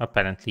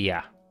 Apparently,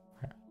 yeah.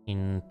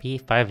 In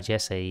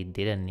P5JS, I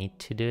didn't need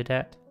to do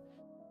that.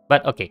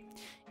 But okay,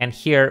 and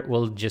here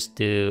we'll just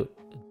do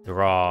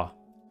draw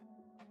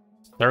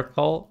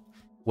circle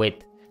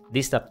with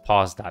this dot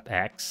pause dot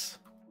x,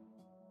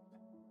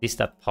 this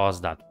dot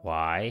pause dot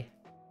y,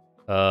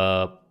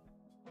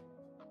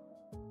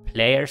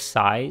 player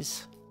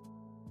size.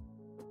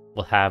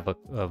 We'll have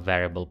a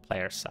variable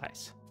player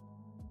size.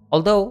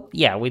 Although,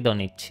 yeah, we don't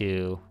need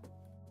to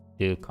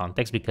do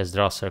context because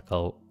draw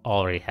circle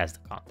already has the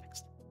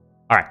context.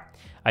 All right,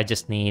 I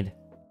just need.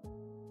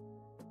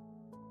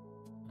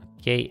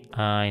 Okay,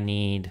 I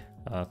need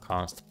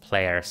const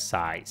player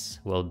size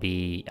will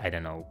be, I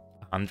don't know,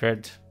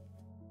 100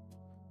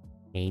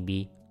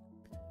 maybe.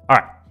 All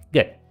right,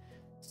 good.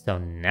 So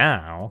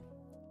now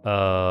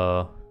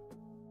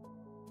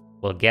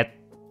we'll get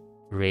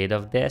rid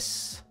of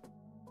this.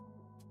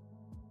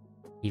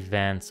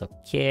 Events,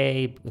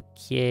 okay,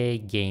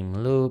 game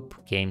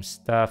loop, game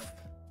stuff.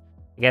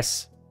 I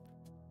guess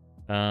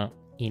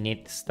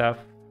init stuff.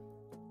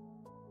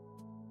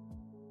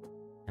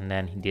 And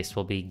then this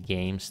will be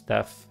game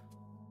stuff.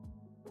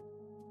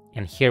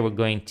 And here we're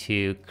going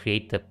to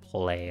create the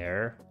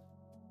player.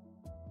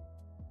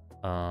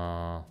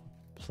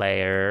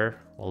 Player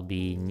will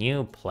be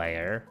new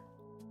player.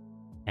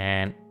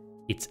 And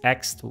its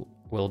x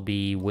will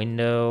be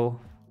window.inner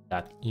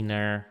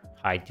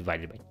height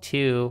divided by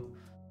 2.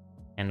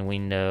 And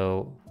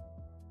window...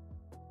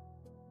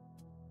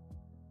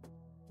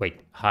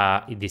 Wait,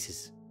 this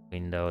is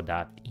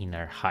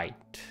window.inner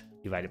height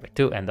divided by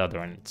 2. And the other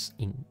one is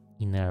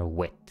inner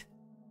width.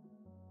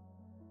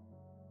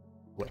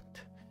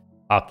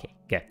 Okay,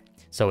 good.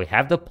 So we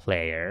have the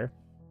player.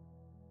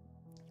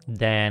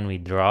 Then we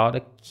draw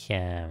the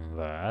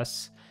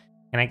canvas.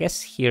 And I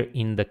guess here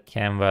in the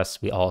canvas,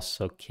 we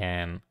also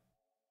can...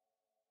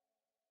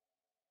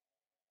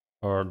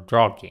 Or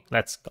draw game.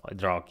 Let's call it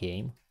draw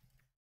game.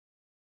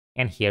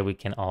 And here we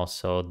can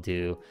also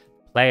do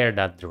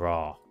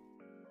player.draw.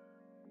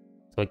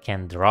 So we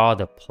can draw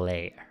the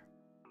player.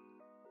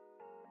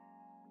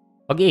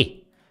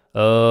 Okay.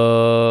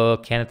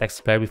 Cannot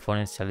expire before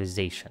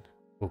initialization.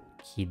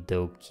 Okie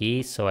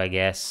dokie. So I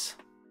guess...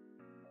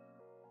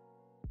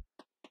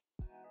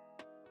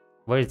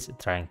 Where is it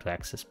trying to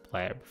access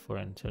player before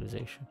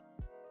initialization?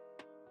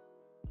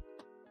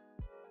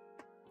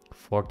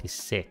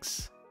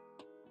 46.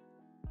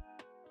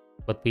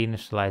 But we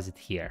initialize it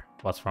here.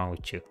 What's wrong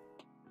with you?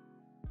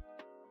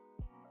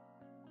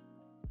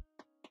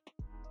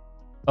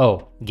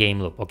 Oh,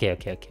 game loop. Okay.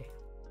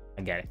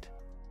 I get it.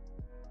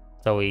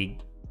 So we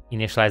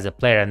initialize the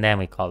player and then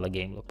we call the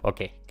game loop.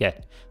 Okay,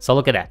 good. So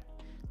look at that.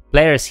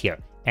 Player is here.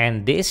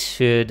 And this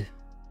should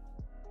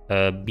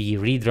be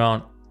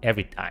redrawn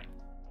every time.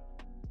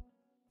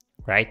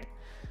 Right?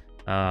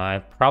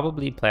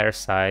 Probably player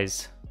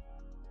size.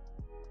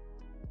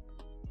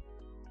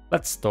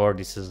 Let's store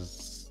this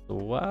as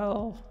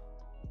well.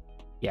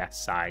 Yeah,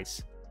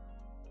 size.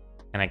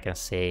 And I can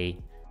say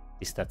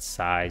this that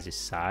size is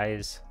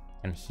size.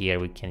 And here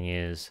we can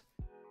use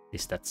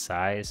this that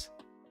size.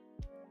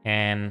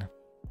 And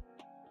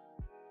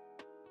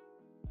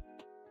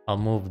I'll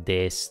move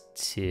this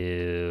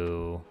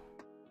to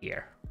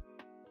here.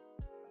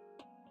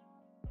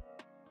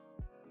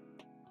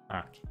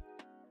 Okay.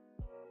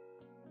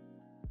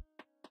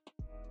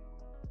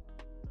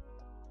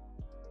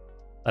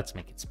 Let's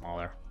make it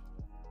smaller.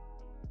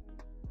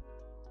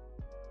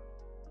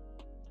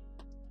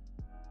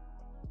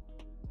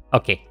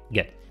 Okay,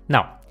 good.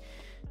 Now,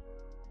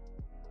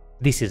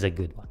 this is a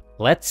good one.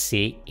 Let's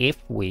see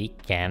if we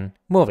can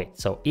move it.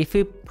 So if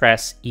we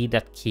press E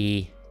dot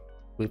key,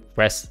 we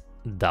press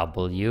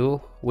W,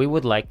 we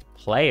would like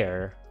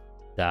player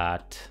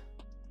dot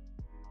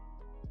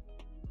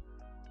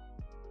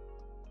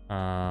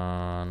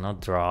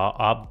not draw,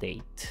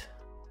 update.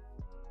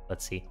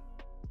 Let's see.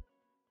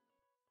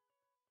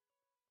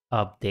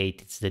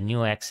 Update, it's the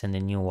new X and the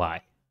new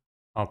Y.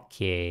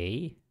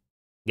 Okay,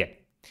 good.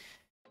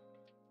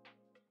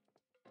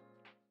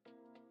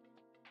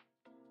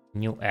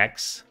 New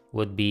X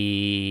would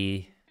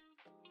be,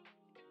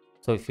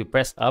 so if you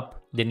press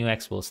up, the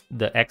X will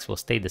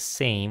stay the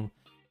same,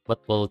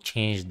 but we'll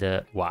change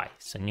the Y.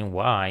 So new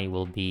Y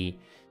will be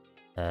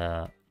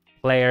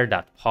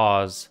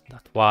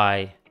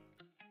player.pause.y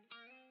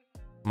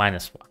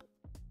 -1,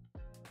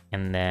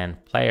 and then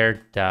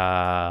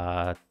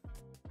player.update.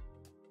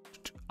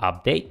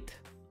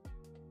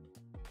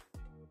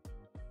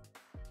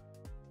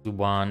 We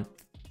want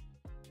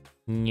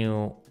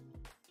new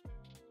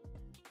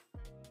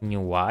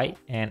Y,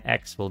 and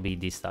X will be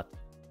this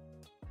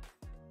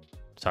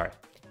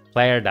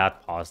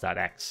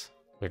player.pause.x.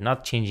 We're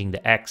not changing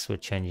the X, we're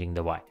changing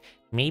the Y.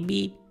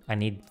 Maybe I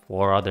need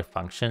 4 other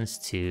functions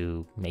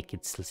to make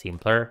it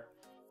simpler.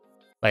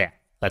 But yeah,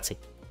 let's see.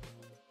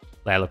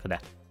 Look at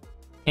that.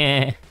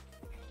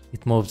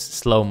 It moves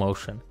slow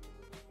motion.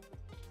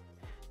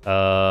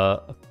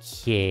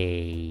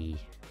 Okay.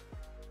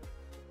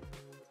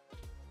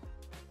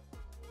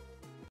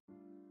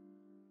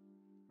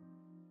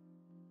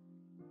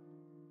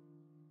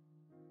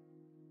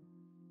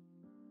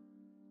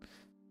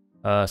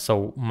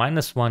 So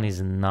 -1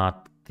 is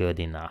not good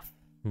enough.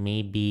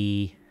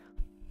 Maybe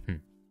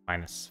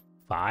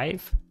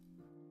 -5.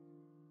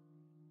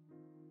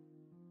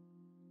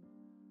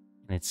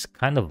 And it's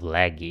kind of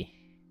laggy.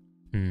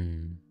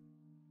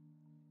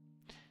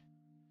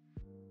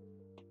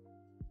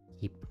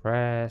 Key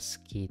press,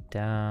 key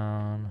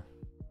down.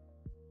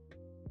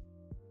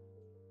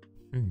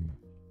 I'm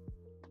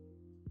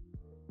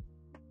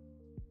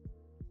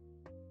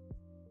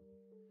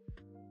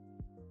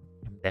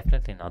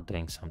definitely not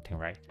doing something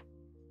right.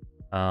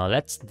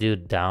 Let's do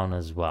down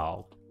as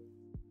well.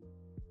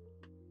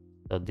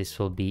 So this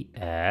will be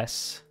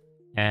S,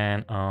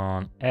 and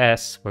on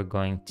S we're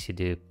going to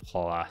do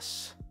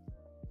plus.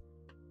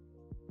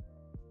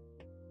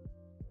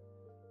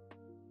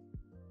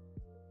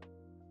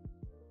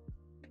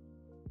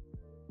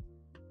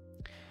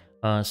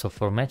 So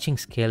for matching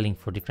scaling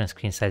for different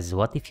screen sizes,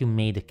 what if you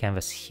made the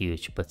canvas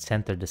huge but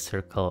center the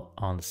circle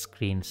on the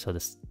screen so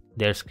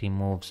their screen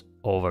moves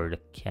over the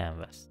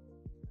canvas?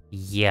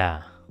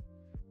 Yeah,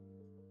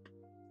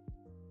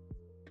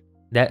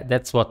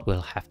 that's what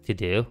we'll have to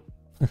do.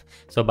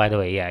 So by the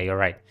way, yeah, you're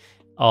right.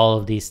 All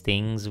of these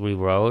things we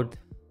wrote,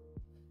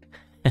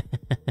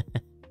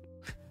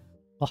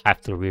 we'll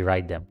have to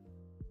rewrite them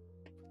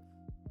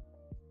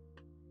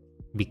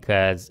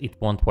because it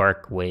won't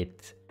work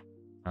with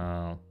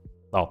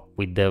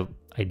with the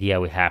idea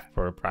we have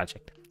for a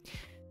project.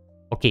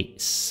 Okay,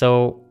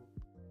 so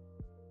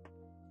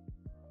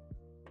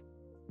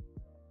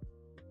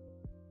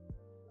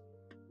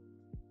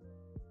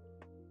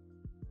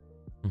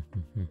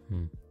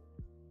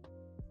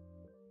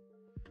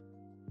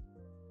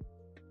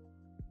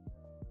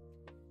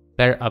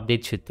player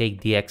update should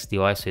take dx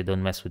dy so you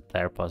don't mess with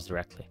player pause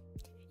directly.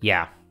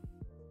 Yeah.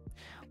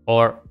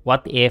 Or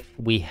what if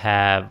we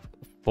have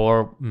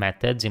 4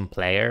 methods in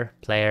player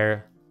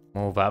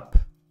move up,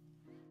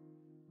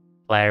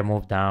 player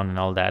move down, and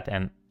all that,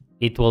 and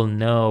it will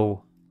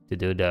know to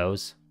do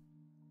those.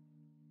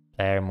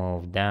 Player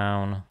move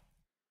down.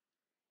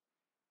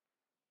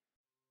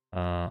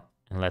 And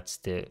let's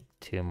do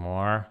 2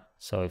 more.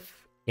 So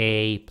if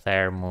A,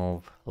 player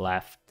move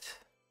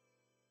left,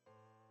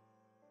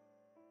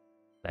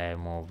 player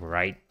move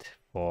right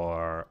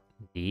for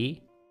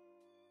D.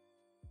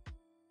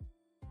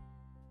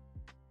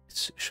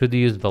 Should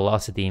use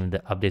velocity in the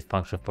update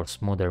function for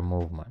smoother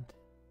movement.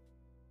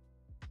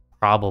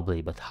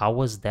 Probably, but how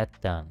was that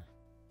done?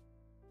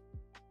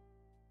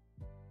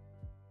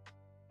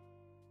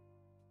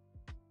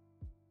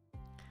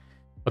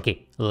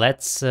 Okay,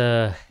 let's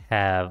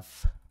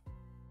have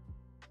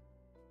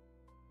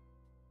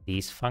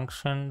these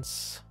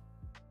functions.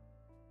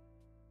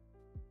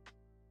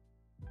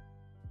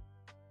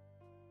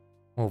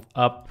 Move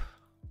up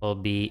will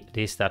be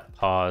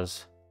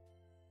this.pause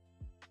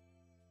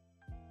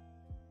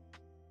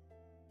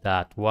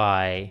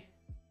 .y.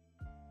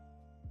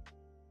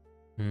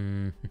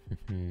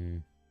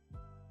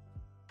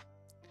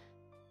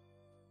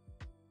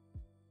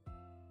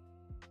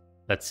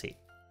 Let's see.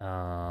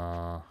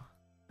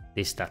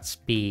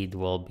 This.speed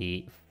will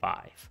be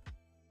 5.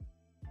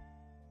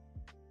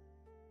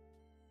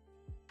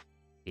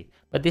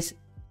 But this,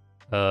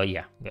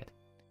 yeah, good.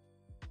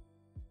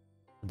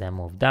 Then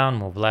move down,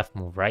 move left,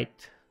 move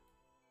right.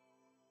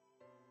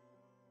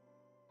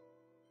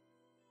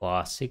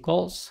 Plus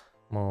equals,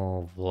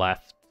 move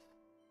left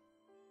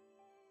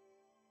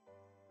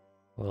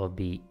will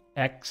be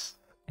X,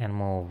 and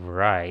move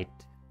right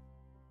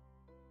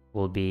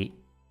will be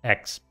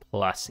x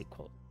plus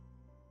equal.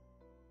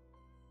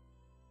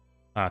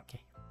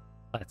 Okay,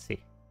 let's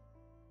see.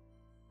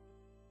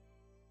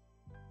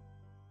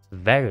 It's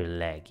very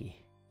laggy.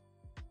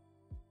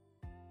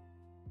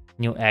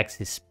 New x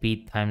is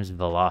speed times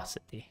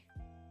velocity.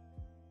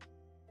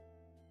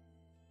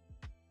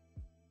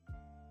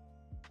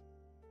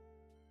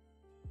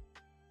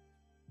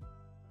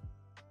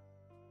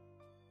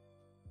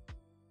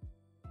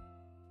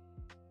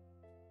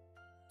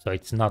 So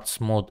it's not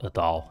smooth at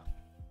all.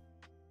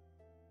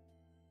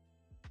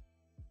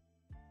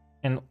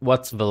 And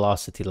what's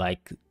velocity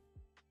like?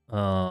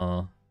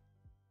 But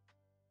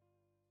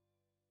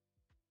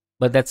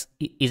that's,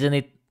 isn't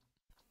it?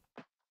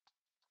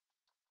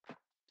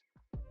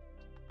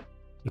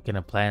 You can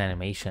apply an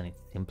animation, it's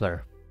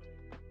simpler.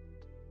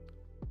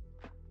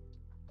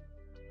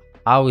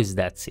 How is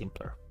that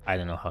simpler? I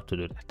don't know how to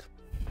do that.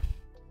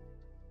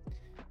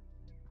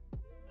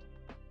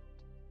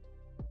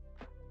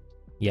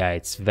 Yeah,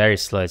 it's very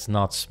slow, it's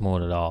not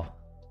smooth at all.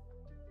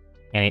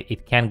 And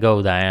it can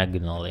go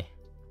diagonally.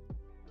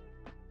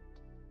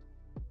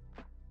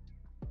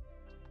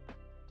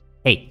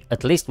 Hey,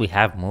 at least we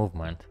have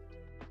movement.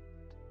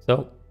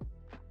 So,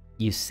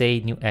 you say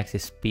new x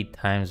is speed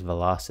times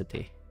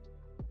velocity.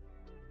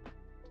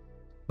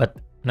 But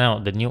no,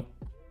 the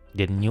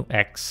new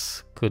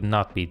x could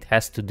not be. It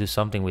has to do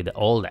something with the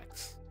old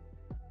x.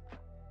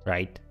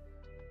 Right?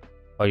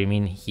 Or you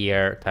mean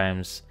here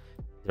times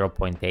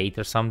 0.8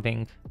 or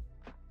something?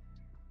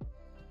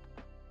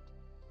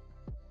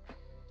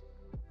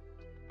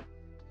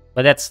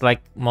 But that's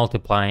like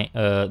multiplying,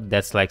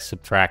 that's like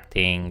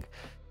subtracting.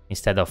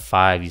 Instead of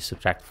 5, you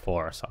subtract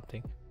 4 or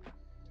something.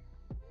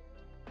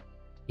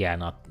 Yeah,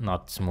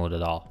 not smooth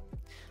at all.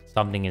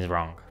 Something is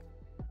wrong.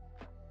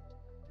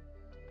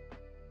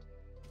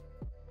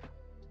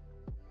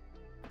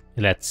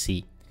 Let's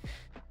see.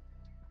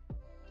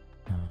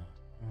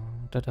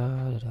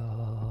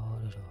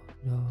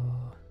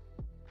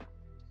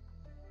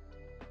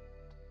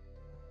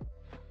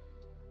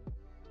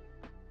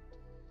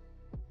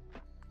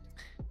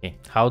 Okay,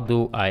 how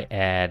do I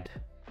add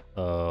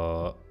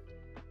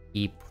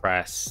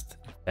key-pressed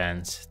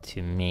events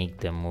to make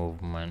the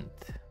movement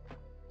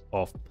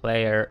of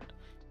player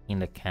in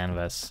the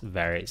canvas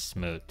very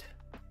smooth?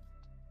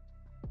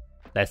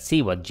 Let's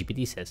see what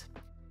GPT says.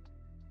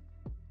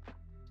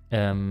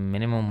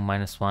 Minimum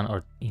 -1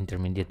 or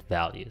intermediate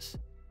values.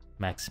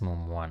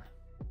 Maximum 1.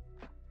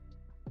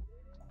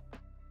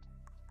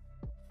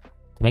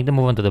 To make the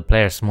movement of the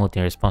player smooth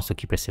in response to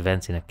key-press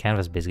events in a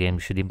canvas-based game, you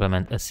should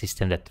implement a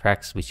system that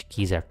tracks which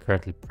keys are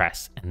currently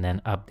pressed and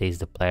then updates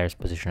the player's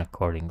position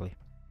accordingly.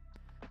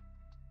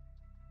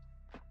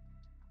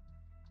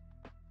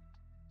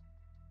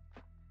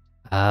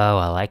 Oh,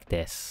 I like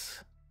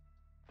this.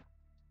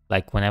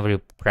 Like whenever you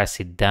press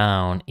it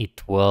down,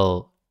 it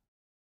will...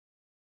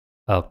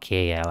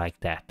 Okay, I like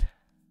that.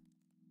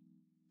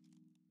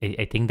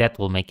 I think that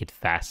will make it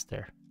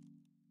faster.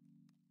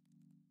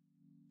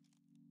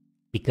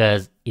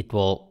 Because it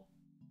will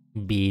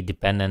be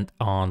dependent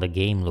on the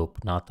game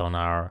loop, not on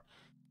our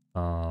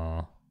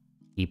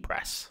key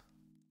press.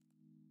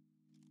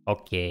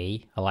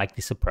 Okay, I like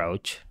this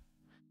approach.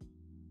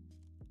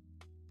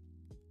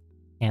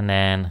 And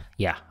then,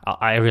 yeah,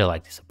 I really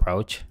like this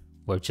approach.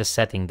 We're just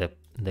setting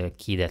the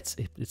key that's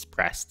it's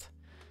pressed.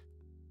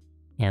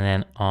 And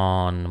then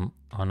on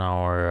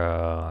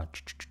our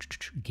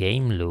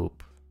game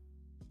loop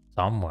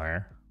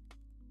somewhere,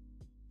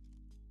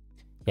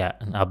 yeah,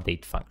 an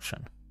update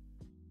function.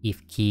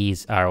 If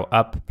keys are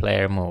up,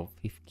 player move.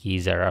 If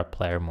keys are up,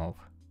 player move.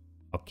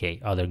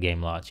 Okay, other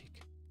game logic.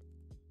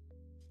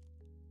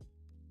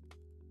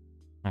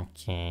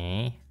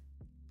 Okay.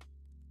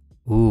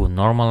 Ooh,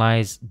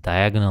 normalize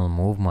diagonal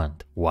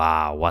movement.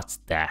 Wow, what's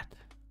that?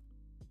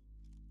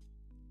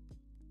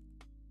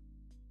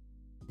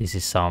 This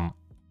is some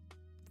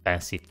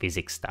fancy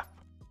physics stuff.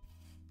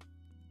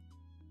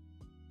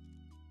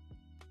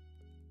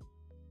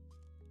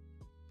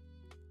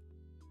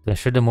 To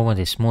ensure the movement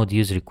is smooth,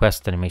 use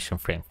request animation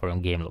frame for a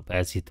game loop,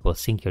 as it will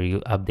sync your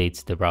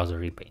updates the browser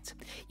repaints.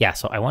 Yeah,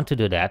 so I want to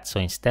do that. So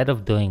instead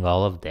of doing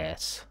all of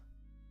this,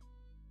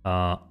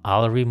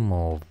 I'll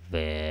remove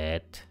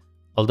it.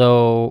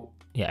 Although,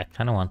 yeah, I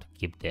kind of want to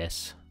keep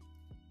this.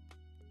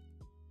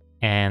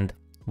 And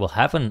we'll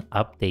have an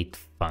update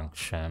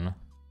function.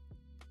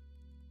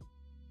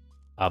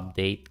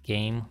 Update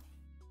game.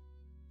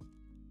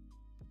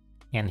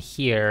 And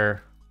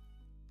here,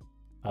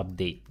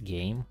 update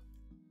game.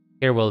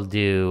 Here we'll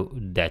do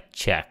that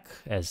check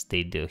as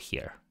they do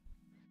here.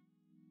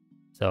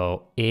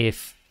 So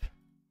if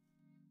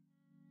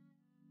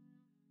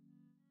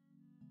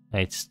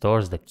it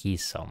stores the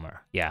keys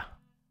somewhere, yeah.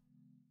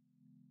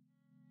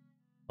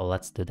 Well,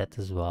 let's do that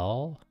as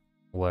well.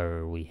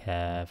 Where we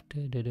have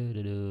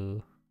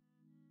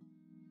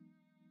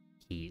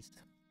keys.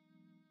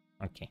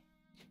 Okay.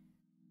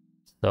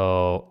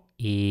 So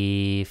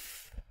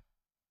if,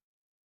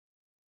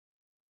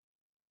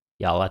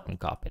 yeah, let me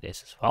copy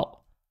this as well.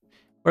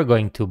 We're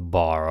going to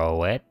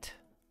borrow it.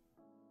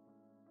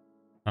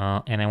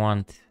 And I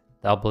want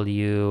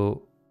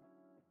W,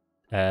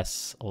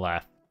 S,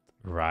 left,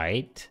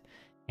 right.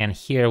 And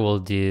here we'll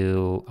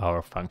do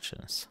our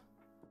functions.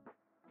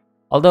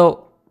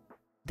 Although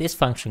this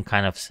function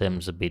kind of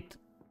seems a bit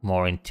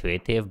more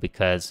intuitive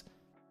because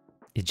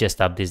it just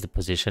updates the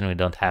position. We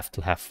don't have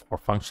to have 4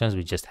 functions,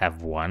 we just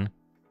have 1.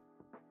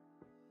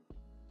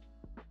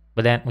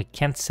 But then we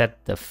can't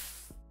set the...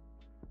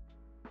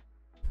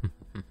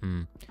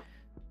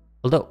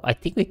 Although I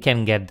think we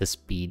can get the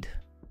speed.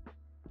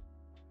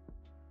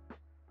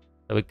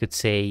 So we could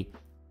say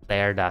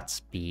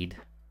player.speed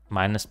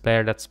minus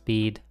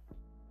player.speed.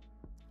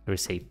 We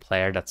say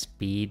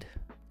player.speed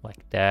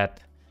like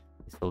that.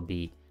 This will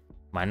be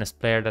minus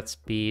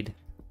player.speed.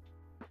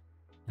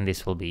 And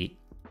this will be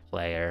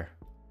player.speed.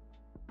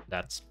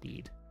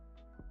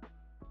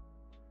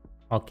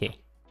 Okay.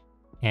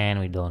 And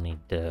we don't need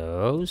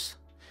those.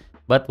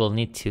 But we'll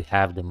need to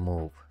have the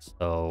move.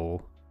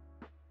 So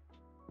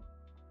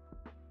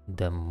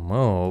the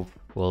move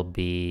will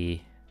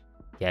be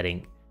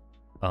getting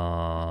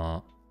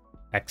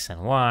X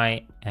and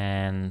Y,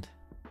 and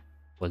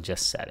we'll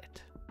just set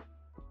it.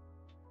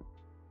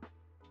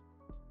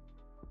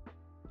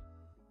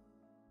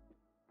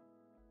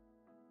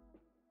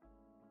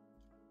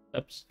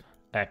 Oops,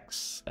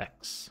 X,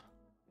 X.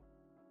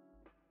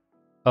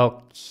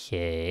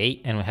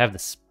 Okay, and we have the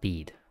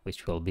speed,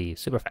 which will be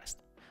super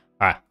fast.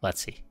 All right,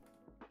 let's see.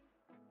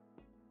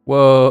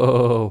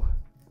 Whoa.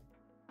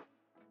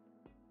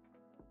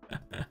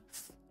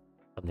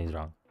 Something's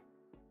wrong.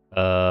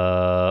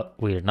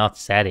 We're not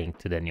setting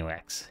to the new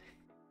X.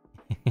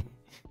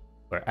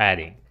 We're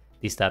adding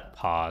this dot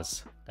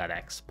pause dot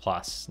X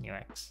plus new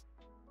X.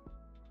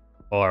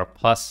 Or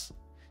plus,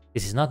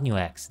 this is not new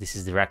X, this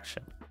is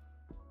direction.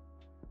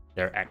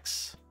 Their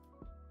X,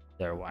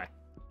 their Y.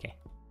 Okay.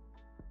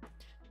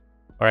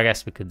 Or I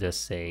guess we could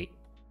just say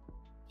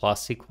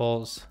plus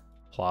equals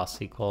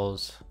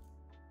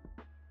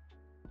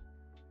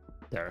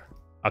there.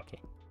 Okay.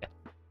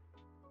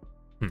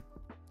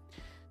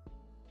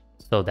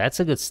 So that's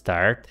a good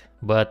start,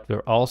 but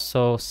we're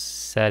also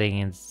setting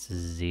it to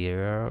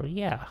 0.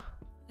 Yeah,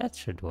 that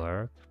should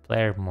work.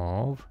 Player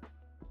move.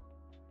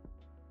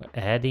 We're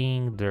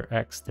adding their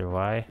X, their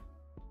Y.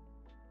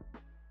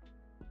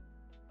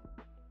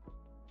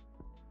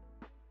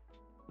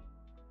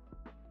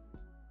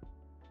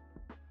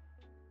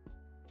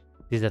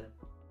 Is that...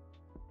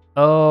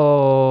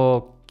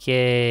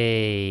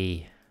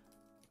 Okay.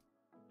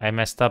 I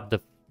messed up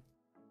the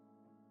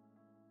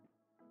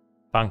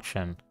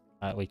function.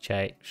 Which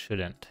I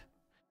shouldn't.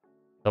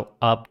 So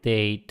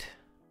update.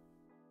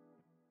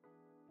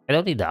 I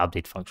don't need the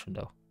update function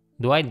though.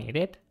 Do I need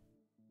it?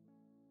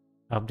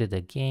 Update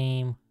the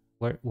game.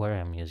 Where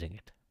I'm using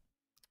it.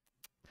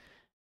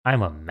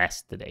 I'm a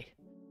mess today.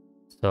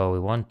 So we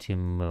want to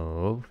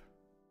move.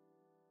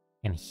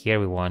 And here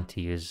we want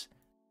to use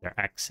their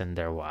X and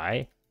their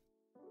Y.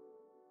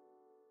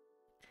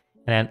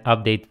 And then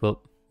update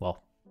will,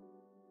 well,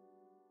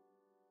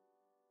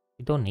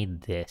 we don't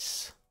need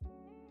this.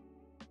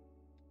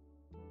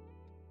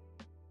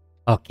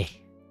 Okay,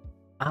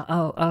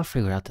 I'll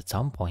figure out at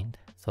some point.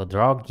 So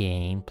draw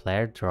game,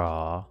 player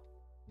draw,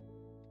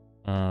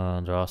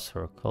 draw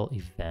circle,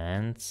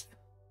 events,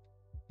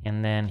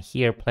 and then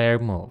here player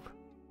move.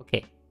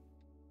 Okay,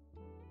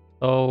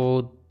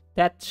 so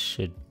that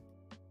should...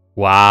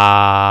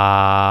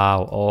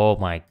 Wow! Oh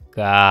my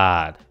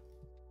god!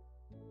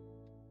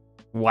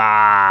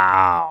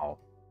 Wow!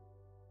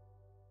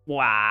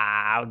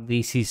 Wow!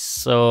 This is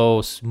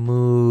so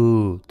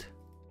smooth.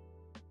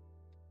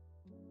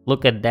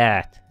 Look at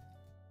that.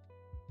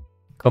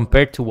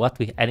 Compared to what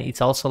we... And it's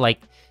also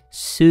like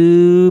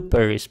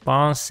super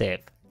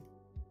responsive.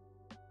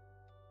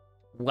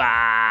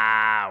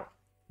 Wow.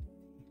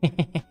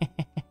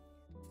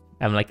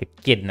 I'm like a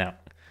kid now.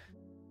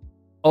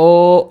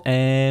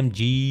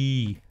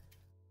 OMG.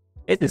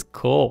 It is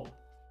cool.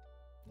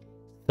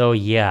 So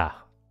yeah.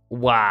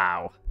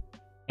 Wow.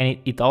 And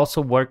it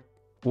also worked.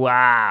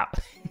 Wow.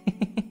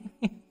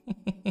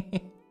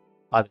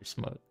 Other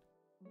smooth.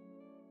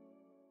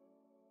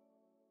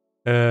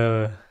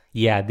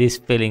 Yeah, this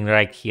feeling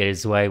right here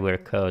is why we're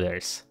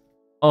coders.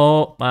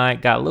 Oh my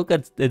god, look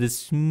at the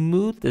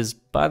smooth as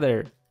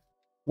butter.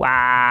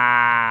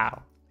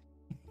 Wow.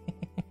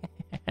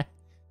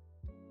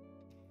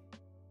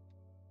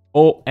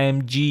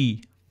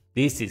 OMG.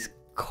 This is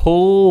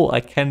cool. I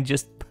can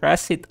just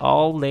press it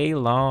all day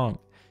long.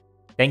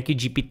 Thank you,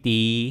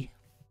 GPT.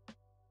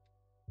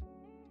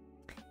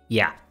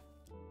 Yeah.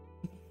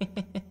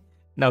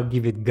 Now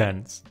give it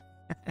guns.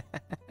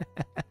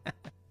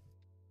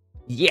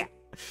 Yeah.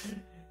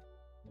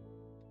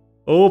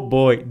 Oh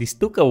boy, this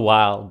took a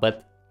while,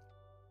 but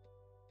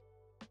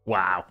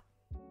wow.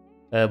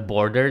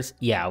 Borders,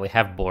 yeah, we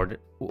have border.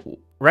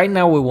 Right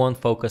now we won't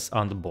focus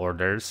on the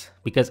borders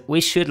because we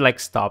should like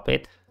stop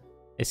it.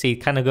 You see, it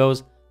kind of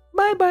goes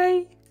bye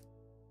bye,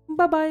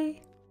 bye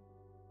bye.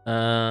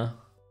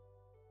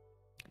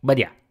 But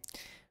yeah,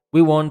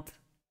 we won't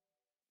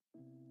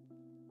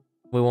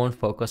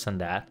focus on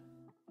that.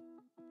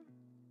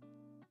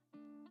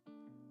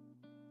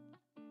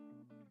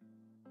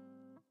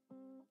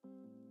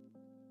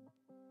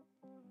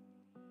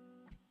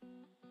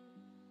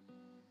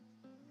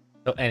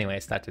 So anyway, I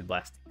started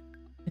blasting.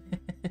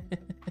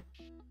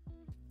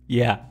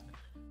 Yeah.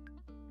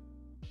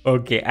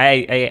 Okay,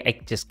 I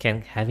just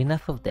can't have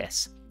enough of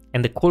this.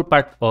 And the cool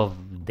part of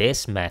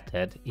this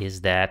method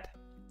is that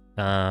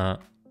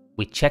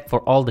we check for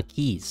all the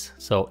keys.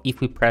 So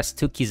if we press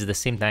 2 keys at the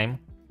same time,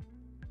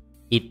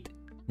 it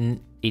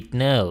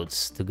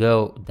knows to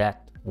go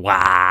that.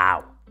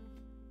 Wow.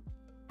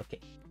 Okay.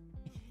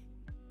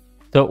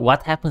 So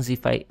what happens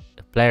if I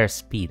player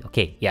speed?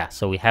 Okay, yeah,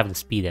 so we have the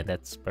speed and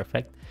that's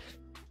perfect.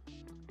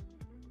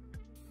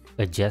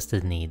 Adjust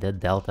as needed,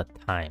 delta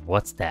time.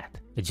 What's that?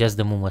 Adjust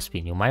the movement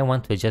speed. You might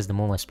want to adjust the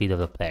movement speed of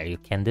the player. You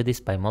can do this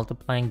by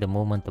multiplying the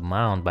movement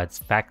amount by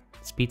its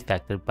speed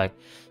factor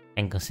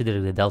and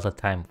considering the delta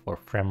time for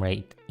frame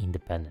rate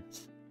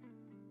independence.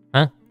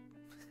 Huh?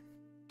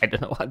 I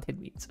don't know what that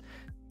means.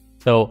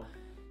 So,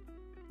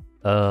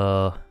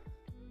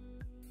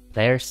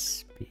 player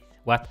speed.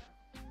 What?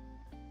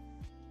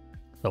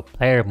 So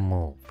player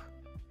move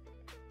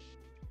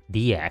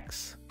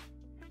dx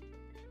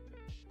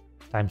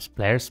times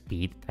player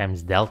speed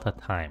times delta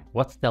time.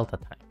 What's delta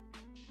time?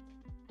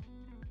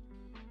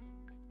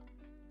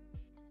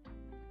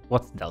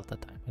 What's delta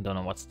time? I don't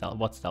know what's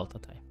delta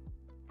time.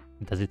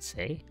 Does it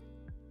say?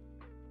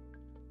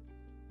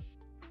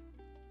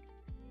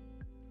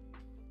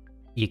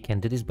 You can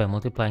do this by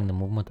multiplying the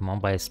movement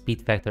amount by a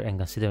speed factor and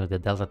considering the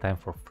delta time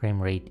for frame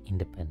rate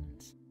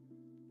independence.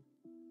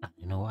 I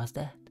don't know what's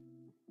that.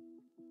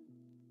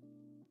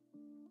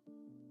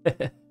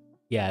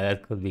 Yeah,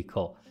 that could be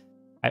cool.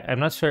 I'm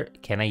not sure.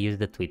 Can I use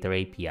the Twitter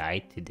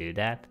API to do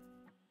that?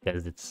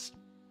 Because it's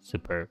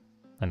super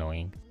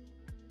annoying.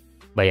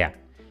 But yeah.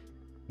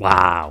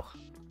 Wow.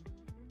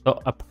 So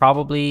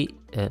probably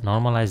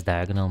normalized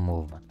diagonal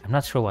movement. I'm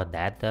not sure what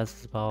that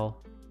does as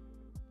well.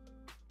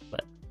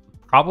 But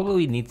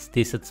probably needs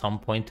this at some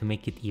point to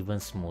make it even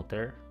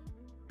smoother.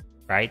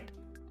 Right?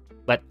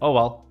 But oh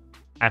well.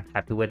 I'm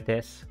happy with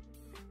this.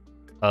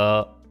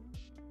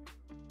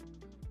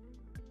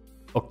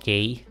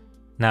 Okay.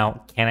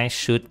 Now, can I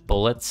shoot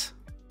bullets?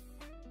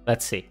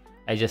 Let's see.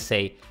 I just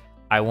say,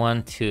 I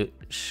want to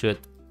shoot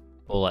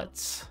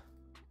bullets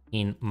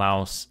in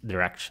mouse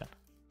direction.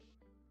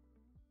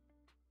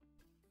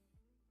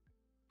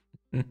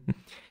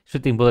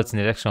 Shooting bullets in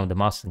the direction of the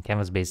mouse and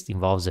canvas base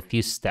involves a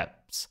few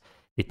steps.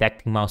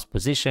 Detecting mouse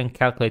position,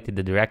 calculating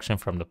the direction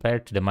from the player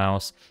to the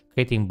mouse,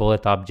 creating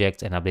bullet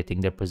objects, and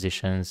updating their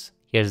positions.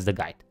 Here's the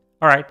guide.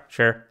 All right,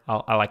 sure.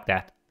 I like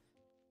that.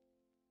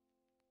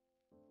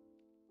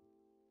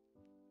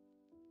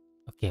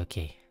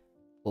 Okay.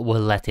 We'll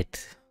let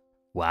it.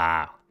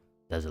 Wow.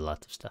 Does a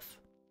lot of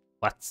stuff.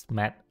 What's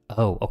Matt?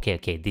 Oh,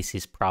 okay. This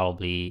is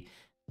probably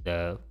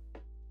the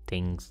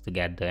things to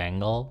get the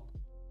angle.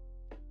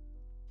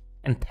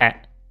 And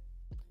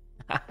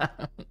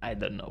I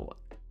don't know what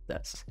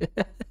that's.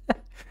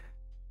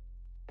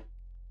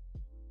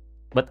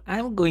 But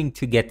I'm going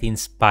to get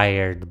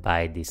inspired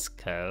by this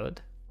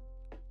code.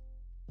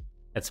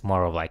 That's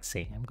more of like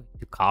saying I'm going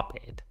to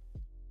copy it.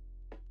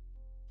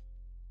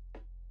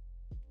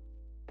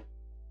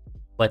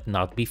 But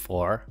not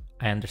before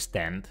I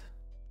understand,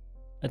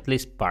 at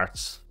least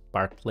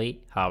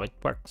partly, how it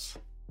works.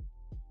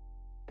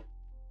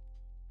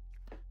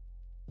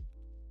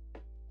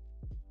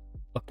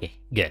 Okay,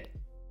 good.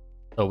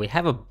 So we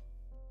have a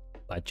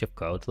bunch of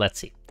code. Let's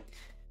see.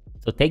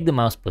 So take the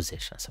mouse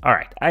positions. All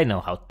right, I know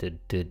how to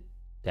do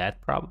that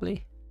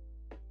probably.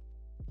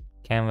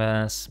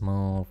 Canvas,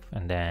 move,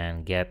 and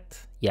then get,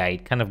 yeah,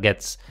 it kind of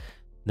gets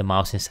the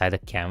mouse inside the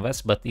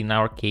canvas, but in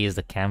our case,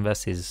 the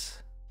canvas is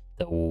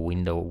the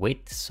window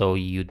width, so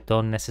you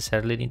don't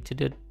necessarily need to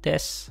do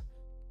this.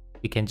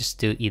 You can just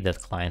do either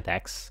client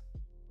X,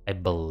 I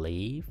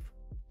believe.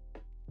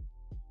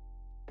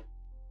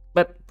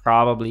 But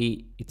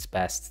probably it's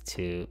best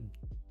to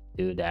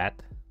do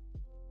that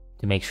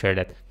to make sure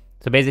that,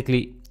 so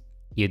basically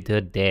you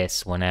do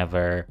this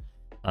whenever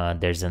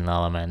there's an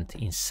element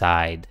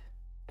inside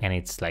and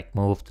it's like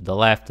move to the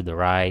left, to the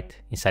right,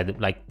 inside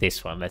like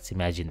this one. Let's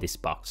imagine this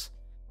box.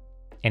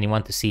 And you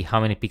want to see how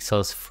many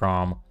pixels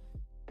from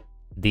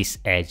this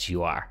edge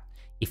you are.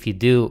 If you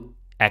do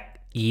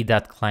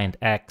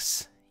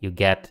e.clientx, you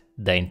get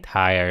the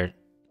entire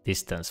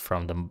distance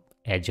from the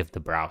edge of the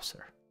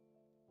browser.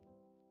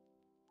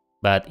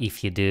 But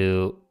if you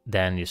do,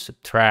 then you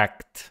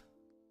subtract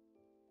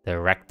the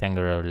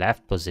rectangular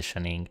left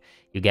positioning,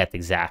 you get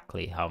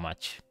exactly how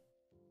much.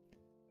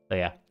 So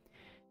yeah.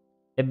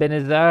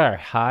 Ebenezer,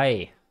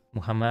 hi.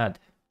 Muhammad,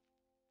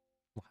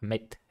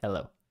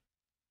 hello.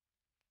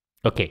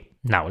 Okay,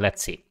 now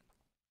let's see.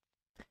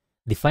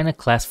 Define a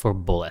class for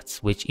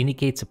bullets, which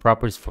indicates the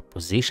properties for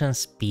position,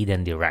 speed,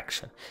 and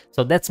direction.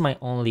 So that's my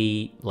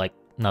only, like,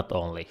 not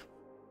only.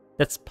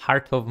 That's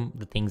part of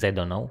the things I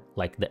don't know,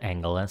 like the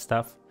angle and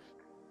stuff.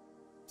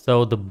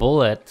 So the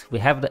bullet, we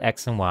have the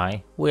X and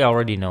Y. We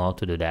already know how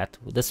to do that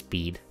with the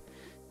speed,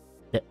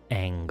 the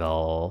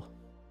angle,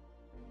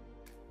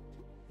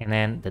 and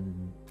then the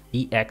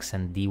dx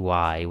and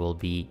dy will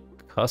be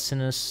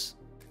cosinus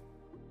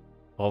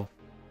of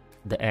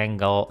the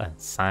angle and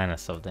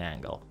sinus of the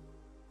angle.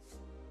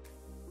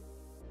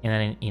 And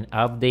then in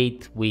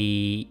update,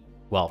 we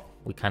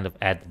kind of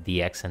add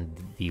the x and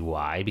the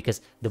y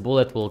because the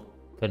bullet will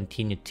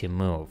continue to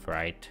move,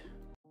 right?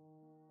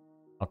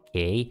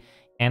 Okay,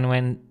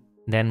 and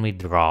then we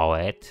draw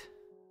it.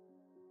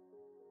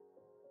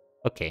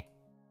 Okay,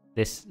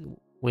 this,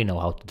 we know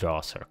how to draw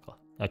a circle.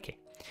 Okay,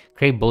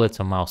 create bullets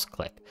on mouse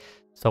click.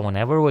 So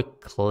whenever we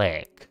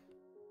click,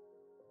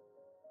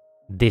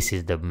 this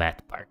is the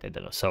math part, I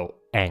don't know. So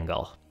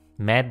angle,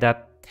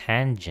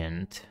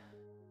 math.tangent,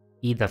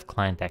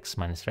 e.client x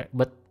minus right.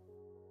 But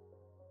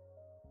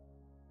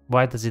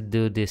why does it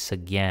do this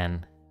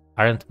again?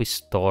 Aren't we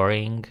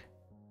storing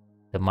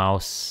the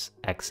mouse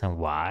x and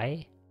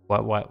y?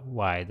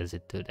 Why does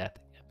it do that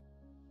again?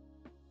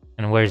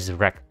 And where's the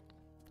rect?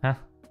 Huh?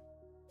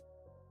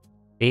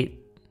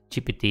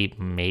 GPT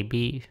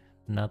maybe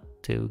not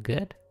too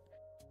good.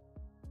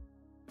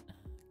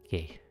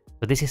 Okay,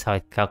 so this is how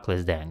it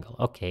calculates the angle.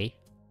 Okay.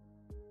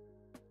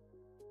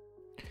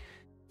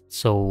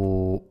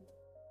 So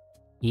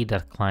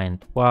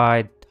e.client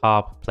y,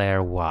 top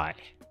player y.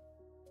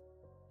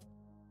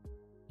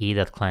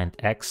 E.client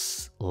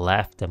x,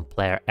 left and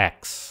player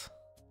x.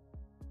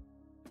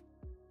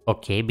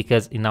 Okay,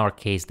 because in our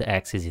case the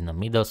x is in the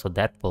middle, so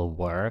that will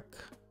work.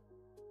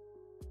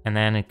 And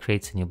then it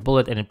creates a new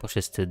bullet and it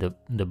pushes to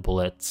the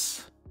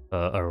bullets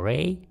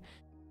array.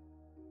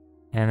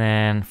 And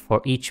then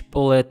for each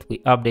bullet we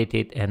update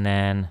it and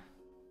then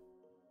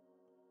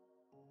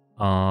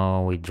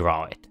we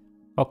draw it.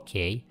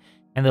 Okay,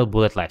 and the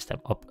bullet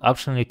lifetime.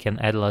 Optionally, you can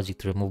add logic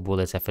to remove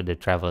bullets after they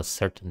travel a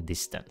certain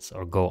distance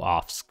or go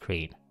off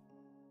screen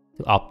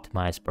to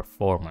optimize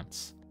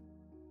performance.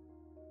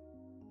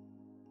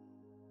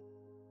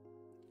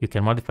 You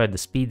can modify the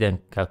speed and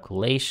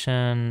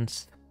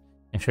calculations.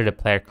 Ensure the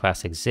player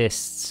class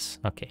exists.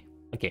 Okay,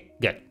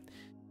 good.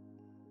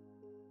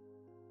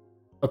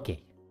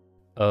 Okay,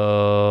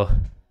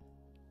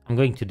 I'm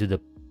going to do the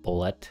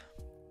bullet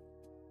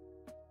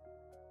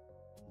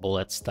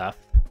stuff.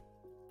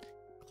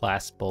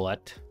 Class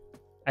bullet.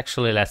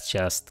 Actually, let's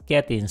just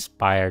get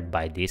inspired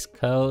by this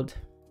code.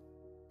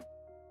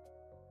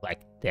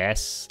 Like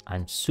this.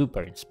 I'm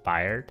super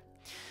inspired.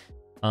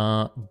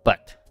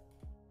 But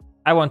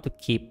I want to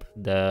keep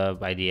the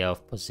idea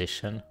of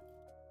position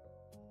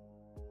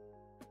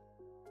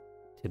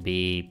to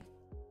be,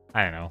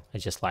 I don't know, I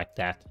just like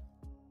that.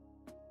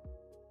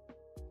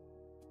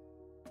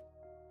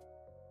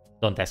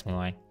 Don't ask me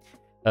why.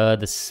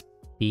 The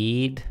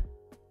speed,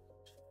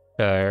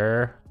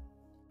 sure.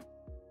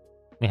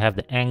 We have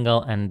the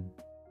angle and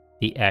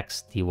the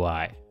x, dy.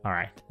 All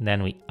right,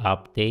 then we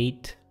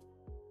update.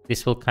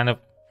 This will kind of,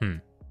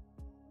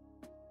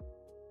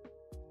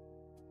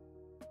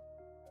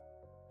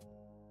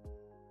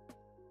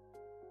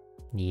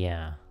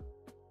 yeah.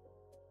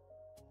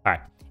 All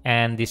right,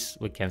 and this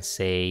we can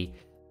say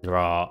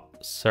draw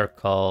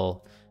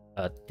circle,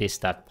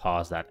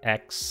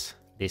 this.pause.x,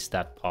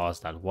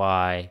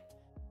 this.pause.y,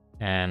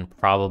 and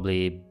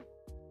probably,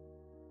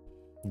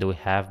 do we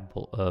have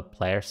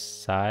player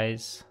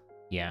size?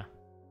 Yeah.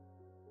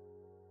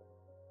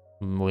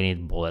 We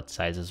need bullet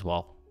size as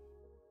well.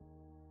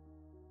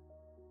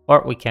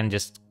 Or we can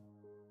just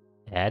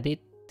add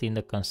it in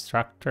the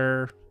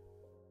constructor.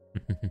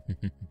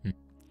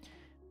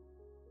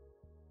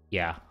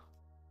 Yeah.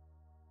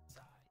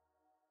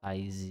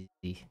 Size.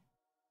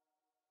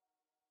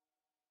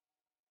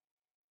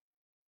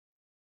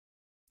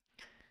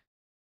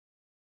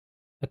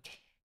 Okay,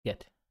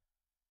 good.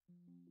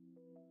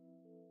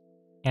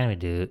 And we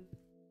do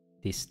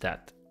this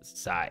dot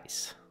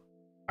size.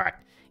 All right,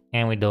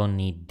 and we don't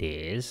need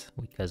this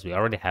because we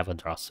already have a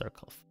draw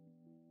circle.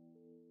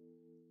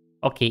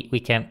 Okay, we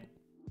can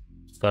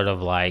sort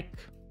of like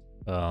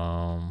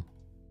have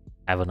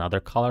another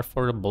color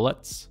for the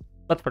bullets,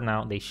 but for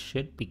now they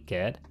should be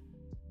good.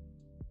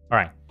 All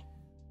right,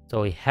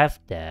 so we have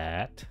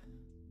that.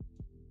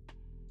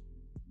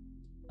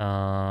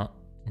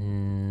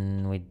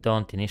 We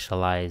don't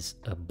initialize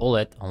a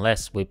bullet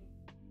unless we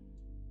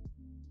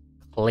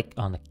click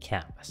on the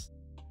canvas.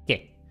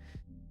 Okay,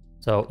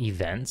 so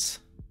events.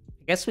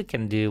 I guess we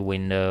can do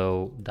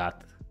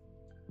window.click.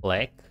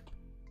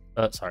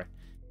 Sorry,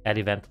 add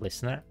event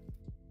listener.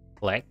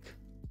 Click.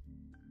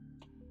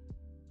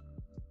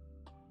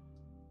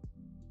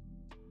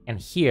 And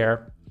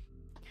here,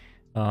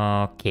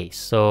 okay,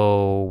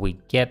 so we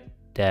get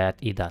that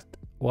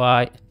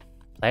e.y,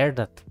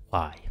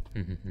 player.y.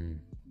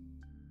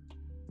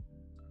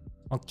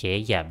 Okay,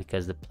 yeah,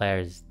 because the player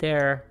is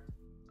there.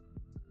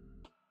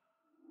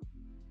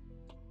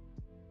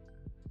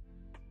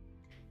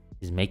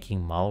 Is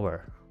making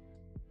malware.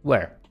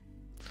 Where?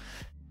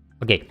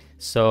 Okay,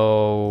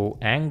 so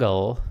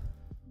angle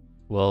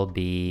will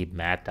be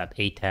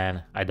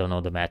math.a10. I don't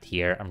know the math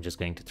here. I'm just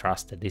going to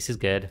trust that this is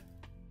good.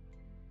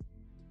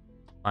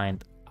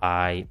 Find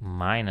I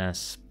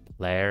minus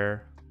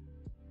player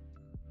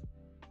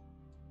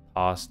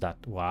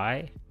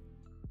pause.y.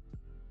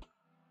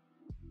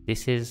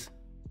 This is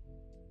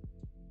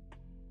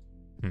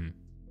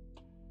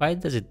why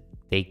does it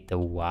take the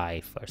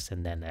y first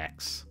and then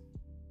x?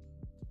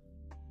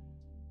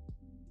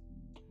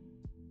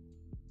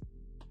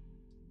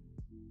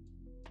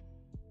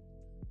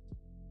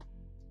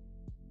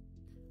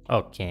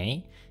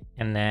 Okay,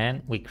 and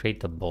then we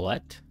create a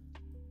bullet,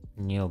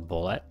 new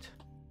bullet,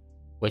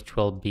 which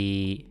will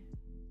be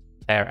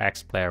player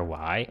X, player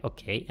Y.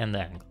 Okay, and the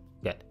angle.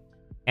 Good.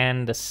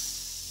 And the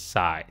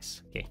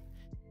size. Okay.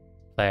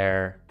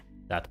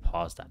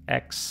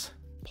 Player.pause.x,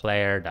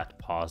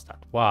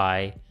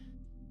 player.pause.y,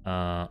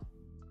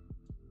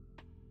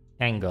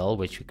 angle,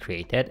 which we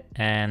created,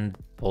 and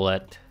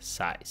bullet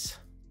size.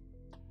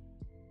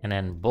 And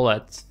then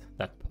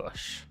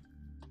bullets.push,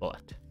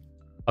 bullet.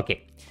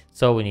 Okay,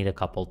 so we need a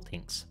couple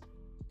things.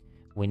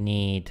 We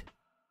need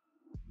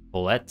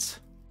bullets,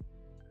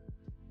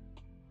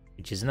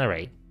 which is an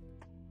array,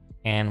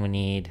 and we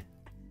need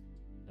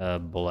a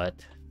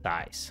bullet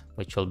size,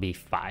 which will be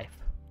 5.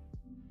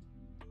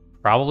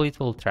 Probably it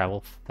will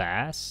travel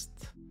fast,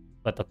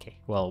 but okay,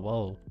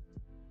 we'll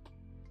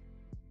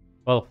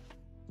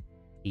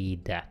see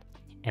that.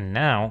 And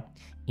now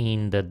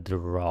in the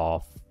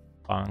draw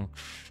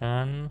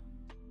function,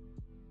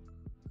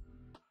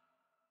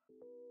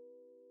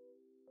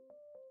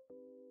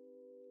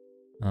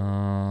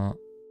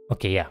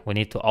 okay, yeah, we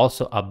need to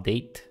also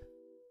update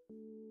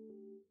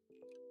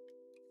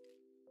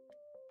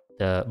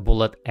the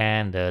bullet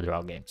and the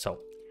draw game. So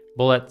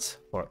bullets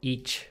for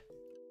each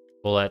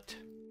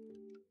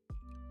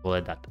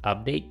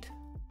bullet.update,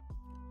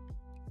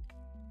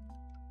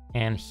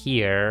 and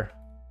here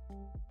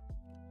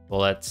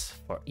bullets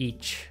for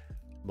each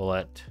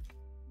bullet.draw.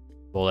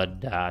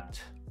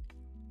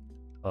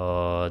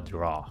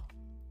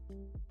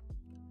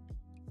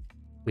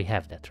 We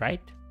have that,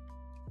 right?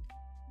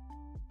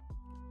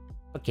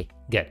 Okay,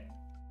 good.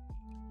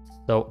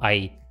 So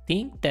I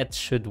think that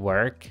should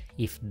work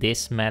if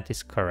this math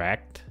is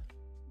correct.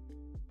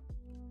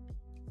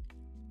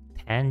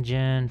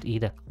 Tangent,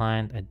 either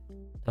client, I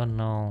don't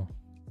know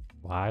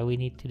why we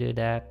need to do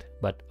that,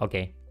 but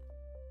okay.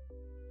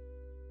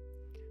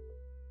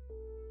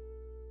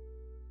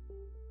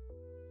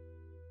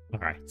 All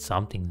right,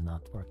 something's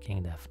not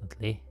working,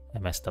 definitely. I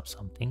messed up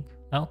something.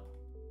 No?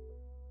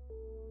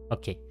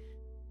 Okay.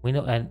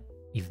 Window and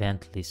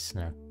event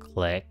listener,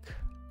 click.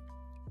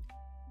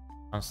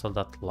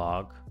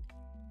 Console.log,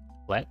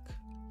 click,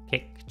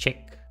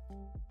 chick.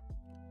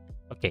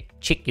 Okay,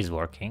 chick is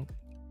working.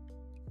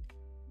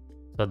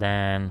 So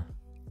then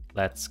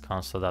let's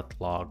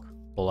console.log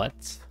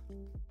bullets.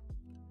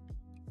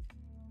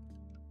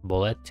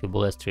 Bullet, 2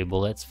 bullets, 3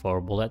 bullets,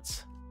 4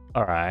 bullets.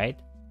 All right.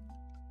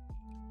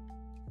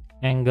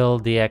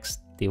 Angle, dx,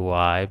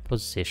 dy,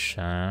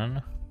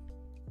 position.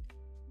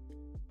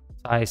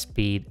 Size,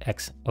 speed,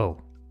 x.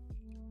 Oh.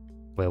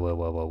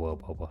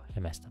 Whoa. I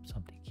messed up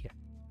something here.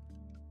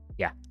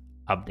 Yeah,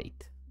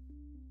 update.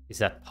 Is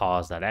that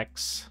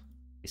pause.x?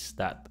 Is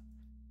that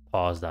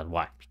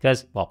pause.y?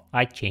 Because, well,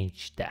 I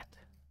changed that.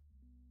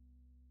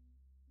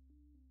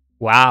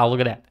 Wow, look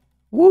at that.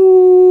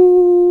 Woo!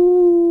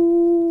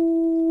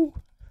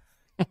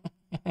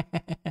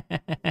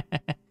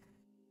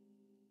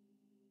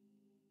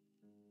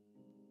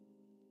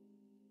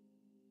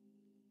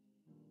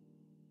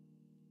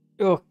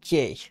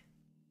 Okay.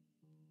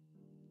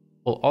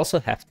 We'll also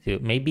have to,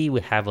 maybe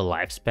we have a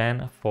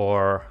lifespan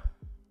for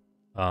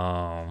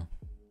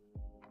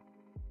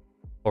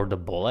the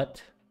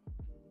bullet.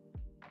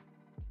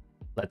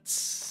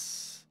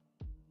 Let's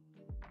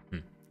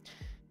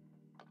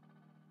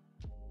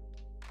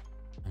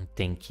I'm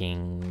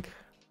thinking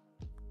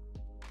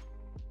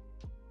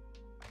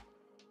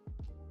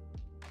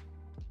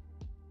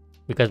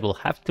because we'll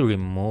have to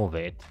remove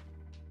it.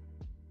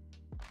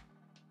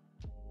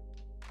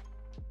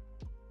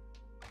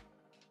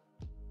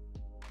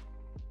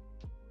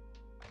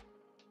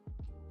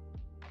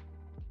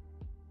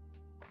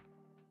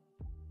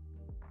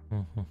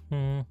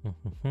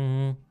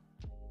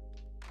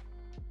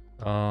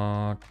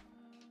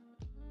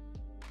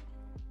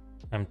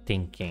 I'm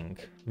thinking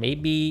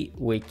maybe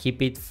we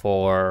keep it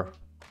for,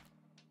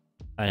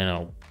 I don't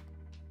know,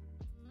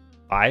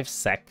 5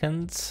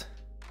 seconds.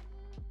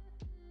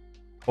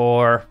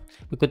 Or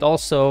we could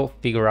also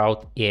figure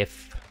out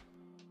if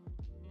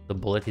the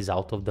bullet is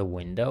out of the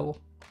window.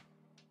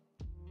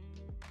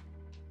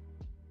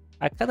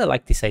 I kind of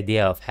like this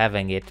idea of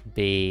having it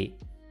be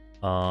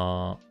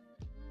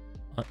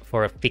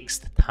for a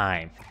fixed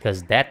time,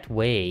 because that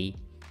way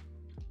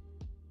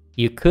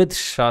you could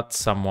shot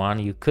someone,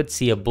 you could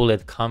see a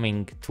bullet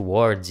coming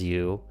towards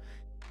you,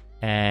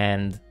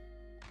 and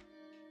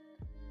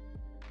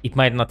it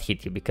might not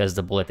hit you because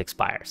the bullet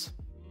expires.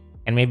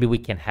 And maybe we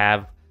can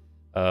have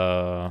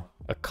a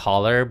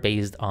color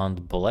based on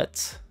the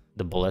bullets,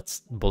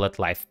 bullet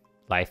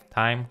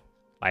lifetime,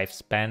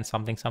 lifespan,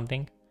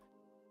 something.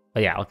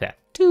 But yeah, look at that.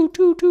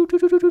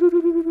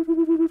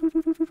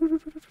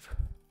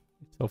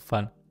 It's so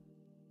fun.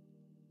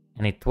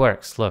 And it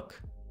works,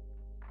 look.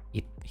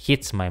 It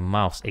hits my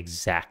mouse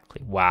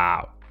exactly.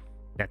 Wow.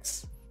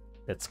 That's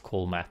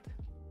cool math.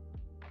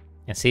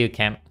 And see, you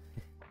can,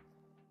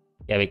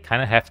 yeah, we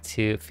kind of have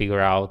to figure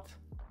out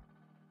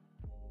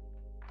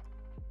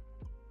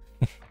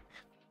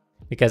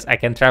because I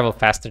can travel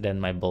faster than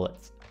my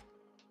bullets.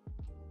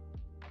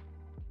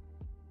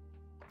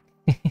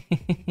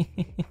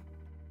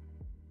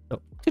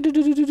 So,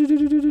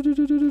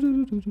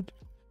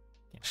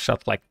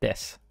 shot like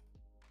this.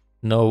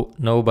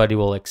 Nobody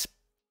will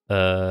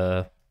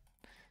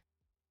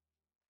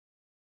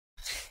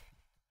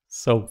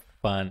so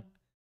fun.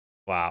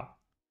 Wow.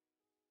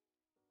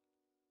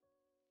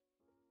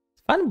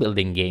 It's fun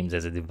building games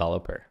as a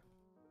developer.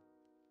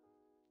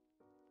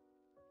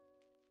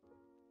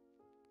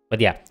 But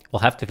yeah,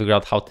 we'll have to figure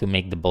out how to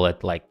make the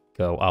bullet like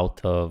go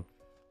out of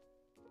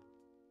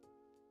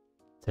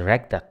the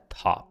rect at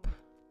top.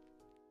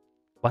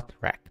 What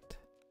rect?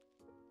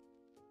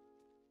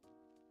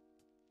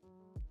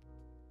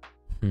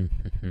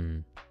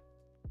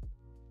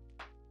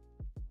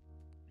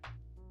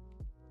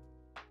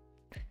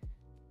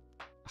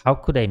 How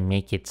could I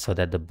make it so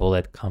that the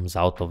bullet comes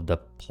out of the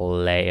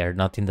player,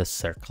 not in the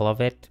circle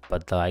of it,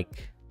 but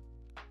like...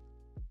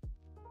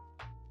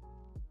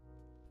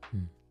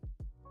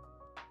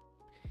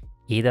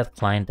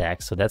 E.client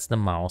X, so that's the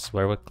mouse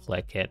where we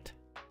click it,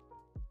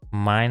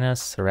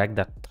 minus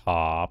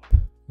rect.top,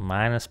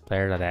 minus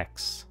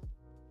player.x.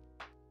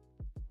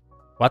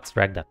 What's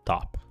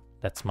rect.top?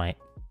 That's my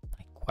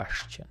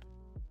question.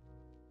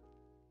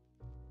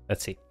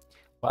 Let's see.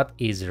 What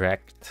is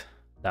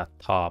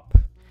rect.top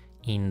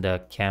in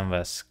the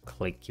canvas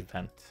click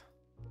event?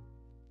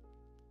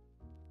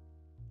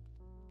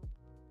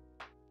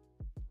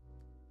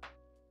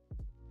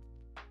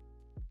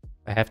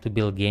 I have to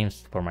build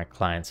games for my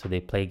clients, so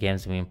they play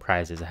games and win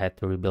prizes. I had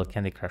to rebuild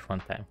Candy Crush one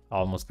time.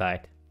 Almost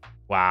died.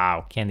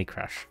 Wow, Candy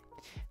Crush.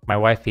 My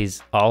wife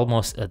is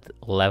almost at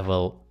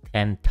level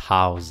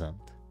 10,000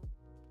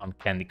 on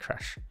Candy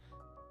Crush.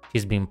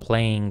 She's been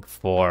playing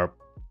for,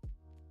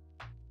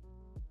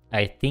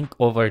 I think,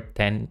 over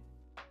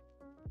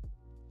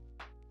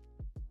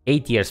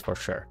 8 years for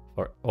sure.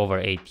 For over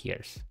 8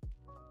 years.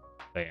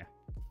 So yeah.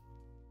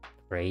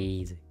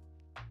 Crazy.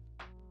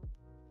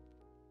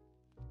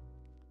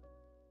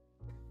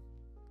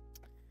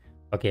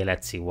 Okay,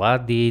 let's see.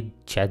 What did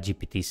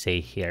ChatGPT say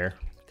here?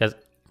 Because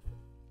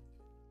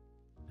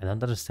I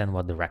don't understand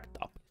what the rect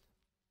top is.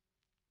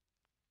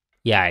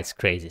 Yeah, it's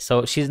crazy.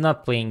 So she's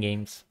not playing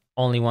games.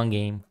 Only one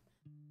game.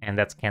 And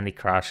that's Candy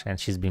Crush. And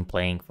she's been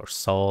playing for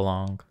so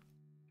long.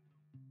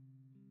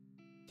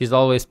 She's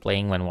always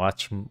playing when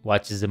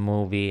watches a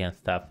movie and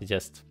stuff. She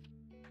just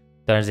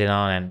turns it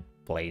on and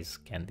plays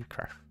Candy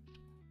Crush.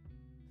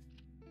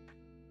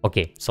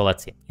 Okay, so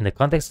let's see. In the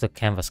context of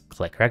canvas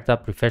click, rect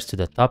up refers to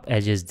the top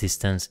edge's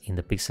distance in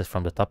the pixels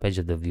from the top edge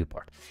of the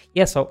viewport.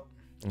 Yeah, so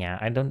yeah,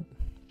 I don't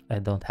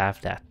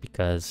have that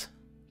because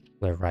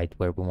we're right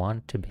where we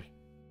want to be.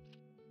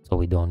 So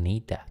we don't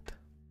need that.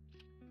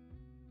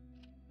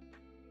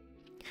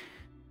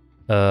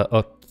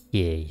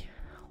 Okay.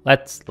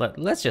 Let's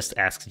just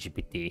ask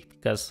GPT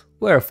because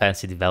we're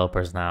fancy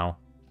developers now.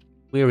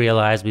 We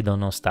realize we don't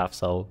know stuff,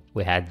 so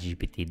we had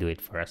GPT do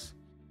it for us.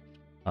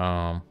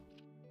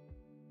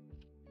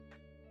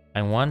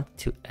 I want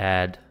to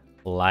add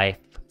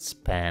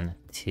lifespan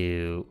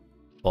to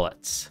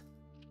bullets.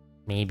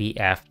 Maybe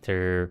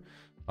after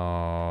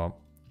a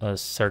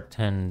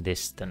certain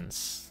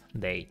distance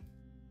they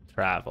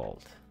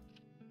traveled.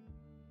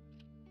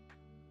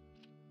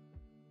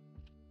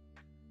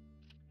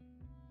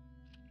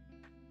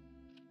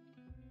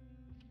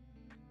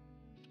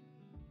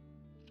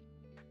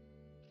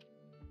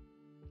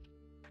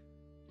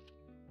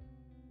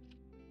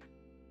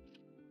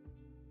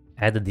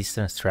 Add a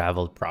distance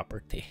traveled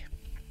property.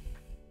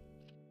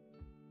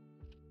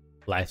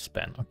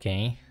 Lifespan,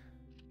 okay.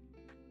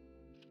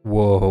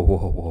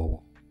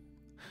 Whoa.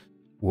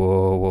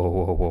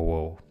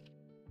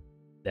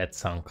 That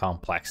sounds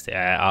complex.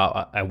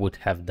 I would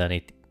have done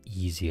it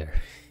easier.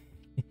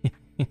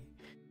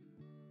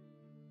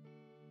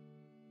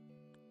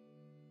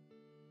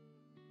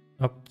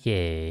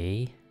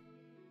 Okay,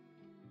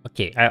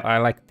 I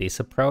like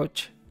this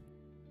approach.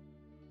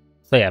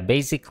 So yeah,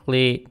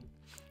 basically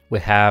we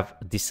have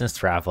distance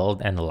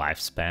traveled and a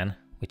lifespan,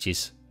 which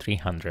is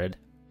 300.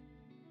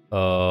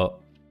 I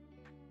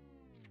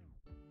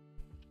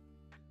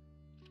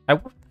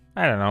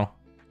don't know.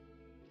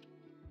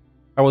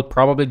 I would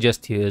probably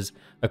just use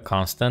a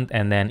constant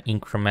and then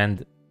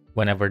increment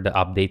whenever the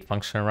update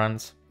function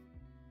runs.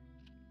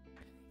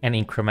 And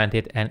increment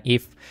it. And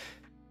if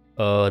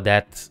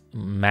that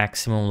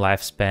maximum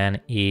lifespan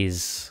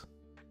is...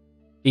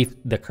 If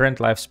the current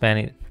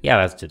lifespan is... Yeah,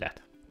 let's do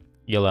that.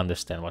 You'll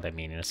understand what I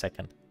mean in a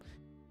second.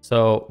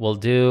 So we'll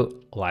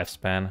do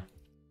lifespan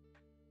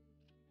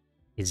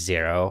is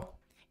 0.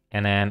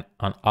 And then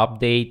on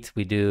update,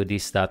 we do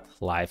this dot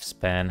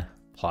lifespan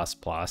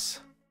plus.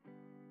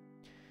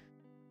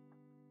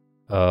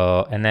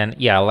 And then,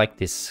 yeah, I like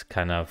this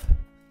kind of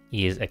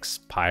is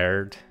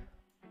expired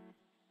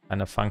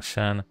kind of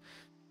function.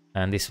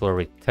 And this will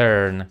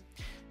return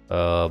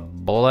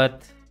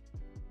bullets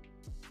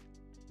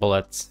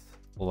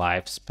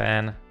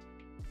lifespan.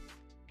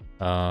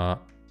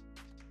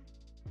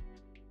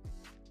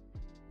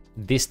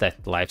 This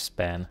that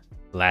lifespan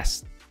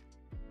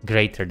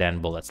greater than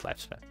bullets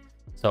lifespan.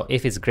 So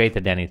if it's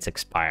greater than it's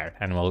expired,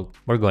 and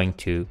we're going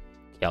to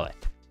kill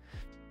it.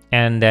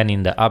 And then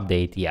in the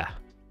update, yeah,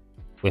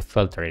 we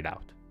filter it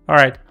out. All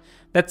right,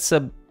 that's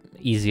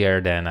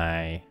easier than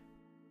I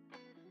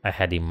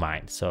had in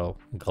mind. So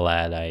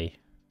glad I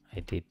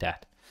did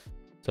that.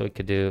 So we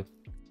could do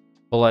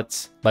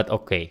bullets, but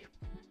okay.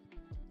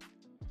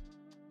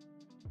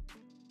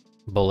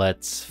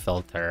 Bullets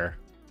filter,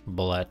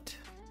 bullet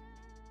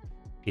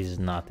is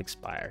not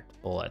expired.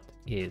 Bullet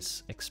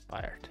is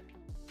expired.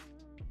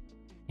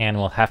 And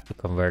we'll have to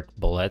convert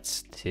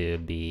bullets to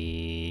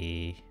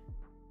be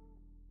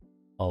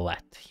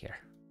bullet here.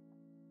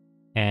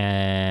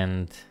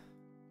 And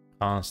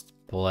const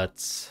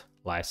bullets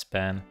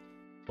lifespan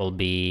will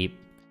be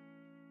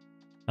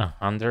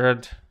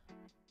 100.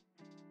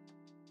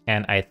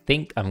 And I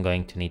think I'm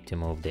going to need to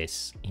move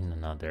this in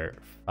another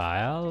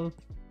file,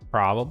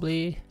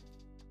 probably.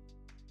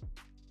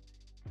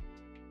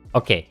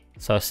 Okay,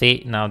 so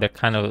see, now they're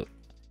kind of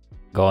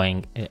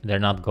going, they're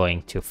not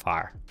going too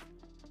far.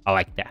 I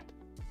like that.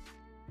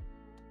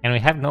 And we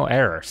have no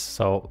errors,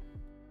 so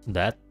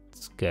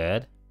that's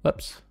good.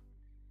 Whoops.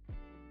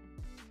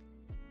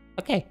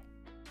 Okay,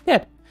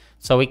 good.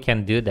 So we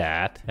can do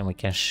that and we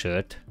can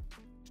shoot.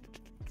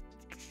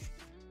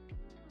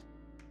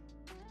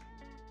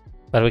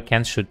 But we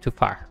can't shoot too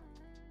far.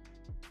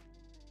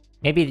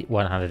 Maybe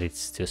 100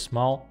 is too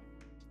small.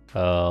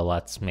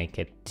 Let's make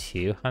it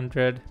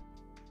 200.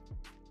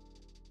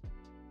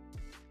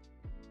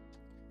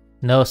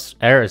 No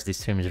errors, this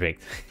stream is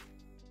rigged.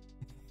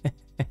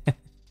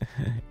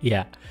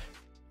 Yeah.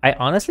 I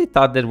honestly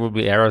thought there would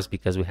be errors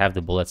because we have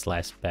the bullets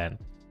lifespan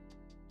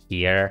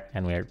here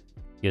and we're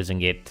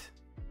using it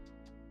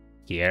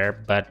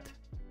here, but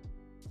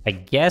I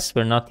guess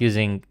we're not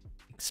using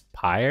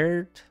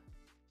expired.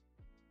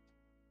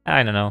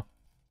 I don't know.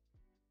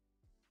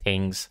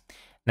 Things.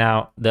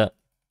 Now,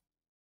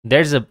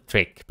 there's a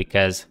trick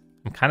because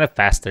I'm kind of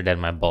faster than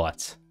my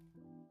bullets.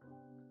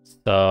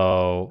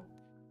 So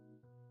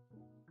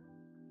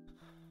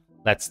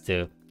let's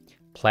do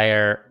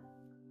player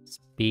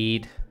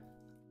speed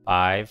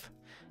 5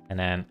 and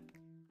then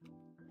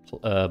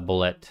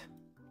bullet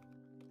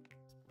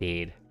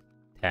speed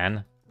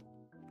 10.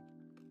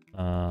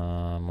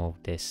 Move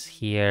this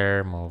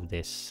here, move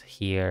this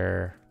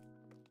here,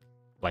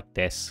 like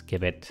this,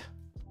 give it.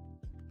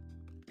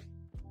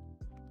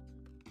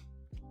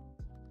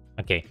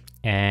 Okay,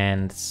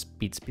 and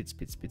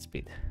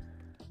speed.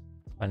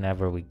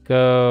 Whenever we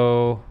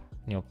go,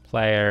 new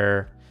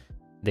player,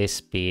 this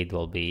speed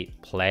will be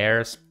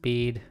player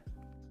speed,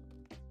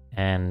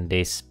 and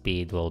this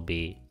speed will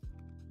be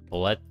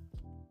bullet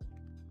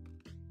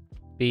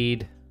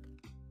speed.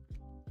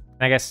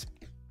 I guess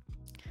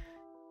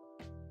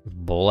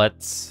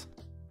bullets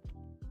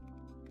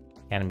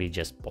can be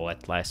just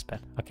bullet lifespan.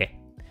 Okay,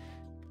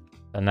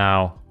 so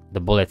now the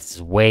bullet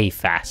is way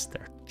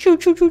faster. Choo,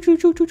 choo, choo, choo,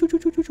 choo, choo, choo,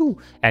 choo, choo, choo.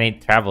 And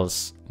it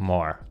travels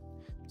more.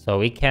 So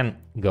we can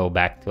go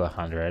back to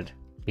 100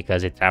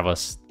 because it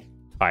travels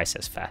twice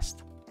as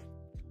fast.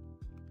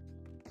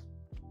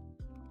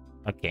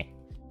 Okay,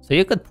 so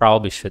you could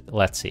probably shoot,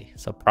 let's see.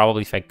 So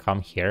probably if I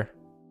come here.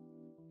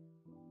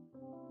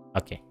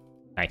 Okay,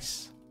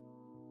 nice.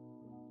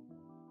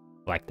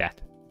 Like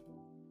that.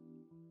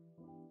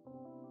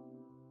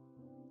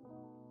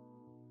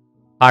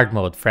 Hard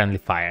mode, friendly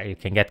fire. You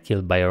can get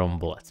killed by your own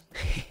bullets.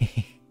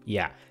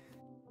 Yeah.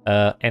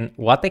 And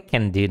what I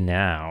can do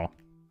now,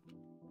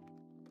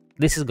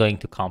 this is going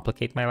to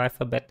complicate my life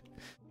a bit,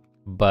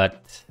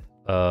 but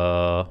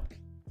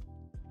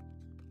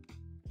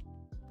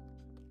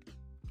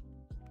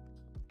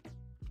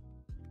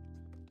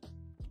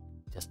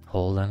just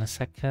hold on a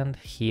second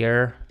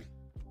here.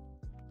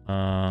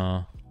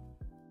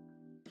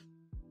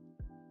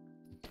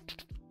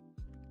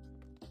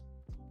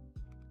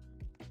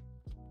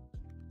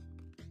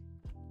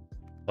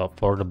 So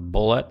for the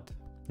bullet,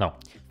 no,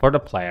 for the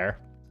player,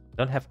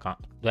 do I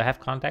have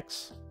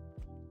context?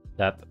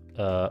 That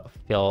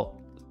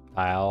fill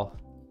style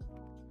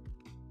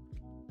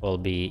will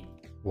be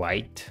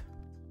white,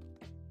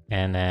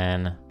 and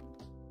then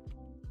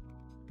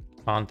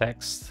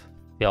context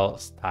fill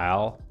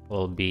style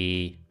will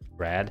be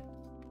red.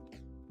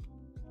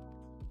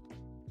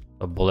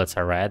 The bullets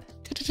are red.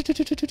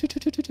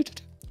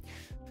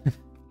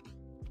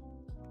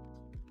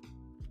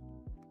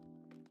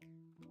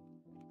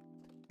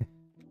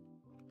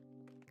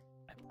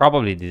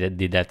 Probably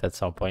did that at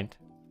some point.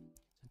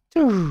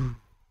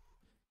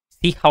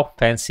 See how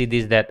fancy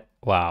this that?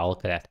 Wow,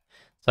 look at that.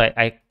 So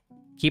I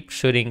keep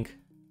shooting.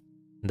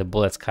 The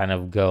bullets kind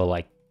of go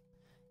like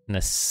in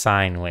a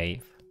sine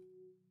wave.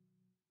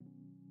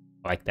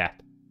 Like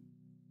that.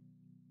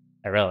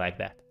 I really like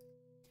that.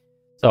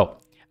 So,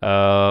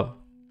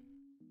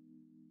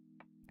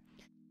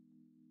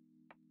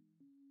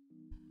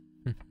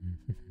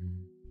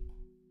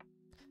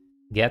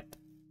 get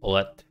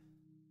bullet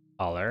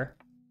color.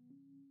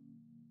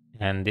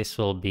 And this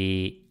will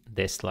be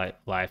this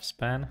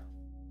lifespan.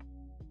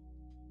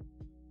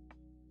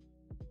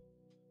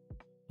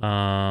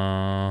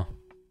 I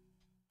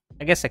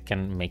guess I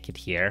can make it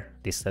here.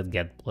 This that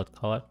get bullet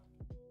color.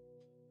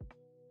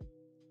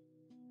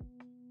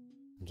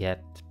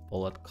 Get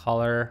bullet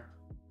color.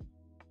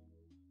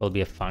 will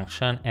be a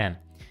function, and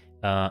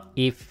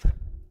if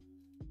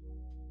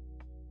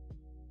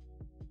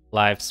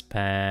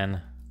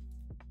lifespan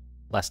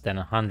less than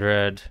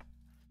 100,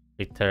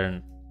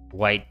 return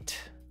white,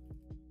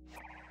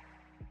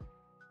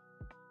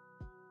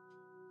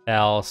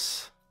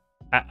 else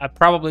I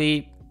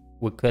probably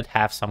we could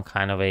have some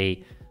kind of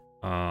a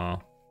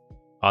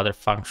other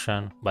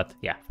function, but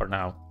yeah, for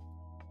now,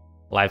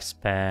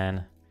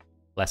 lifespan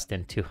less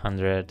than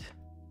 200,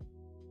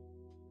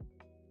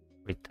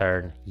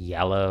 return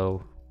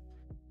yellow,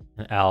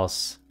 and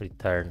else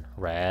return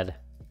red.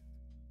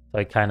 So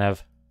I kind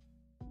of,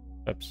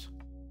 oops.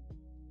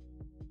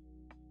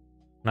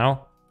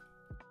 No?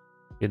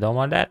 You don't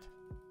want that?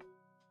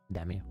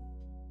 Damn you.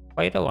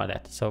 Why you don't want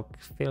that? So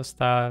fill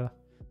style,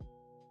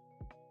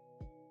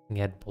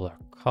 get blur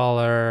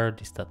color,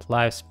 this that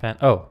lifespan.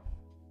 Oh,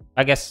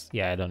 I guess,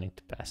 yeah, I don't need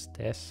to pass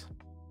this.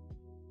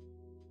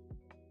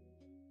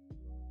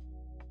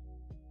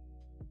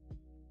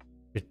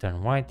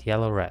 Return white,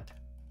 yellow, red.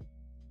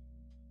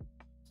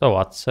 So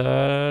what's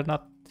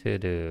not to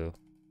do?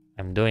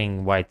 I'm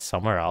doing white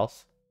somewhere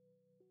else.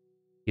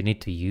 You need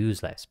to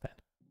use lifespan.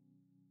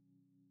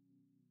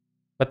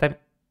 But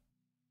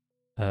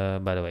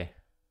I'm, by the way.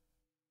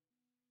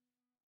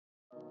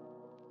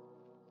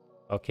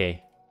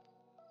 Okay.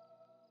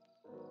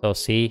 So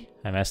see,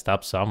 I messed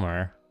up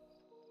somewhere.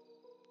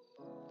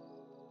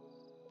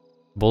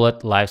 Bullet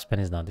lifespan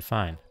is not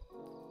defined.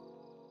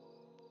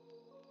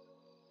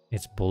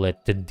 It's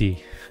bulleted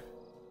D.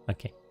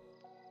 Okay.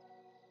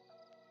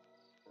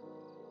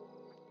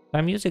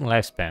 I'm using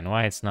lifespan.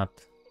 Why it's not?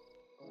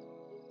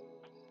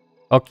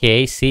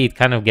 Okay, see, it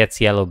kind of gets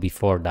yellow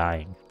before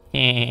dying.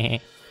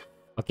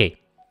 Okay.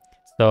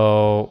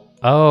 So,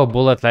 oh,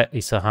 bullet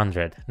is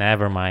 100.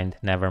 Never mind,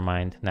 never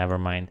mind, never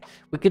mind.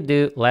 We could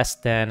do less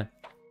than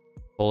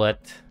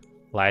bullet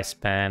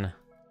lifespan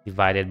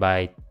divided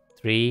by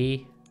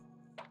 3.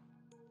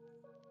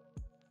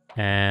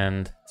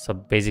 And so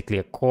basically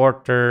a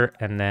quarter,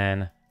 and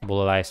then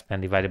bullet lifespan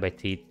divided by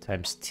 3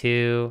 times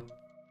 2.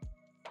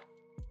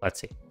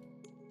 Let's see.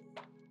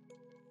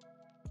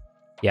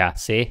 Yeah,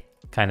 see?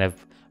 Kind of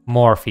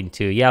morph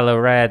into yellow,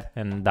 red,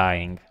 and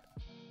dying.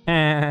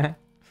 I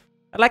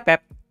like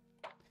that.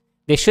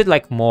 They should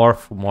like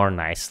morph more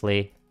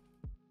nicely.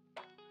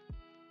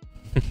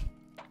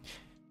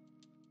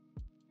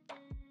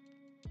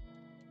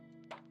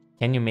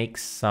 Can you make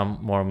some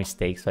more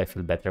mistakes so I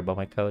feel better about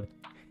my code?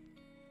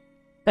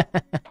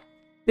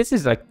 This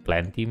is like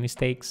plenty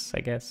mistakes,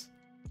 I guess.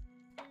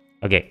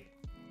 Okay.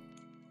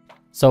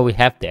 So we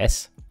have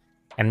this.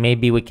 And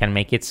maybe we can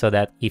make it so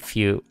that if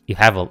you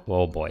have a...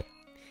 Oh boy.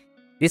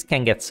 This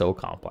can get so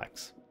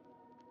complex.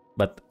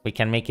 But we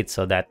can make it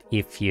so that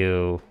if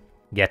you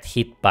get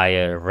hit by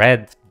a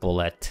red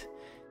bullet,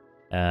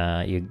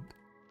 you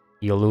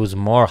lose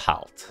more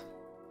health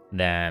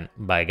than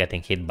by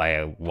getting hit by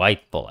a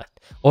white bullet.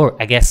 Or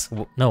I guess,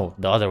 no,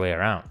 the other way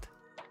around.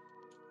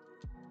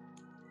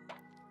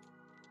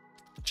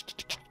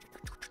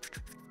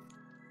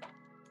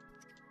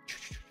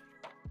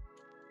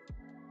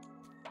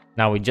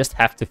 Now we just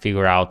have to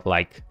figure out,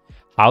 like,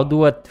 how do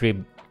we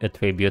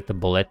attribute the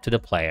bullet to the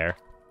player?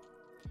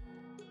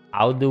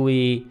 How do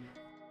we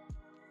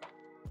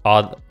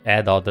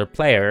add other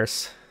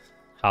players?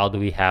 How do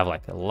we have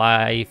like a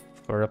life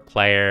for a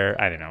player?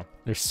 I don't know.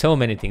 There's so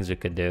many things we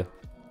could do.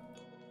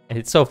 And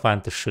it's so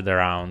fun to shoot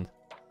around.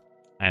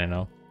 I don't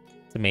know.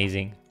 It's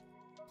amazing.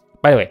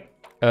 By the way,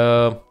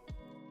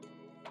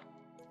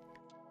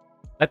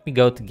 let me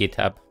go to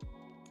GitHub.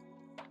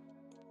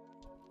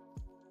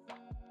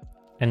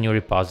 A new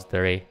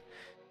repository.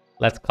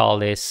 Let's call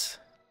this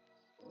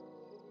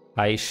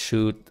I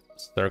shoot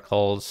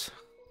circles.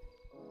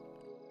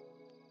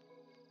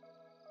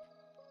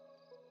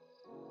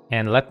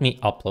 And let me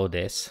upload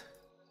this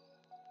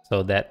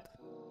so that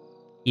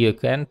you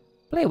can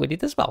play with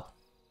it as well.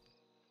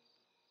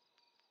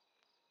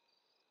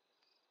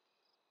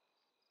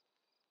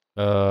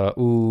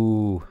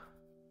 Ooh.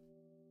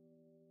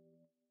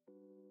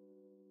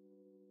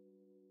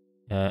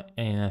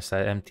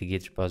 Inside empty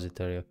Git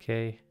repository,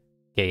 okay.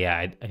 Okay,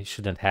 yeah, I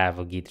shouldn't have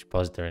a Git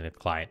repository in the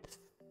client.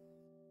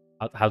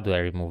 How do I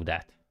remove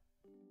that?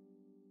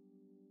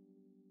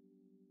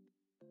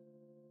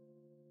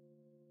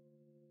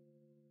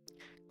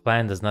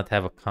 Client does not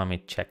have a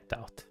commit checked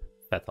out.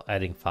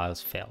 Adding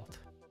files failed.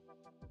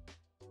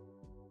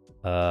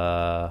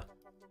 How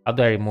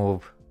do I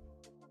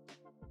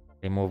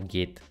remove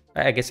Git?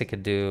 I guess I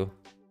could do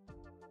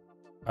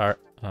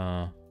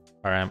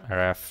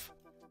rmrf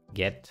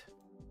get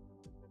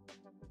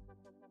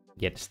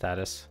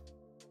status.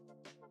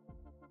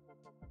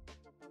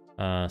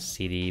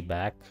 Cd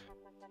back,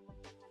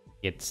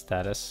 git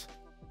status.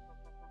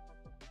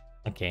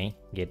 Okay,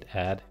 git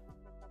add.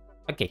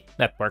 Okay,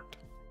 that worked.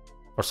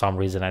 For some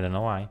reason, I don't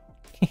know why.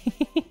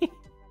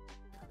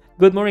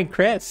 Good morning,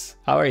 Chris.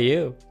 How are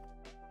you?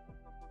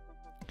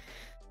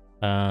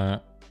 So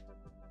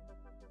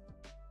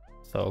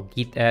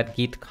git add,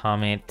 git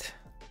commit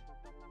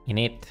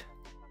init,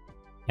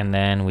 and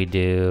then we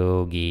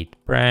do git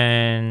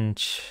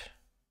branch,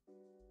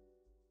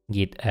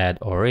 git add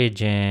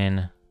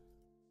origin,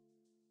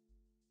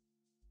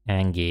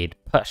 and git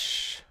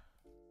push.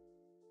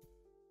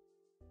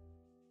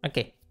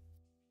 Okay.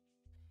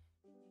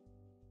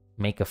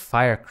 Make a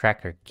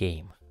firecracker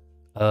game.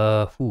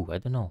 I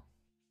don't know.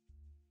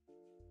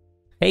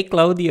 Hey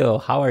Claudio,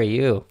 how are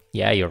you?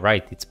 Yeah, you're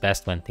right. It's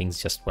best when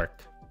things just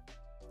work.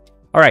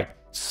 All right,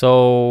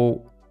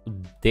 so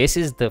this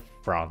is the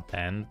front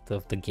end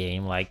of the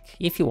game. Like,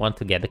 if you want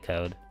to get the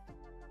code,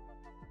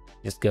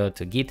 just go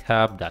to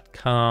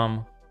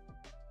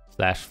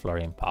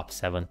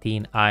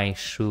github.com/FlorianPop17. I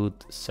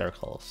shoot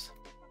circles.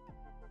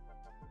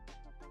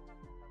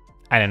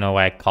 I don't know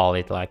why I call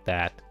it like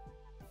that.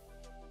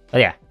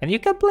 But yeah, and you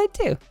can play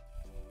too.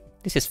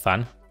 This is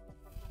fun.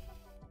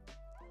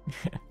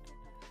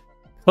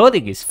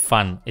 Coding is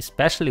fun,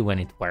 especially when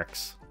it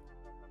works.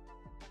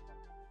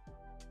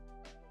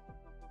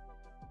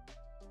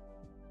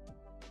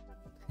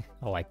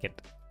 I like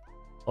it.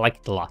 I like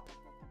it a lot.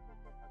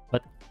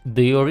 But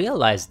do you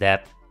realize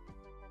that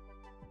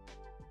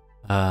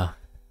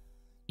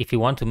if you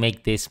want to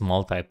make this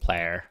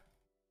multiplayer,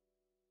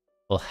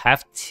 we'll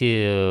have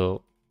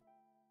to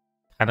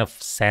kind of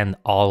send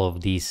all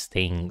of these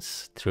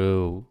things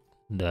through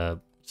the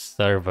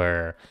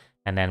server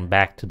and then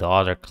back to the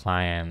other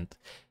client.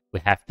 We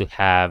have to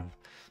have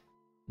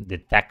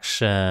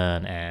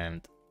detection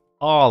and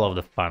all of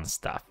the fun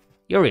stuff.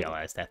 You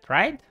realize that,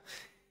 right?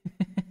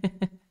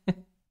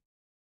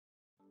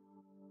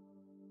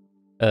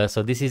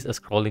 So this is a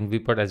scrolling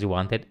viewport as you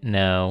wanted?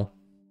 No.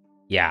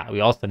 Yeah,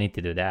 we also need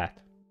to do that.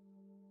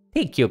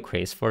 Thank you,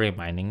 Chris, for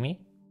reminding me.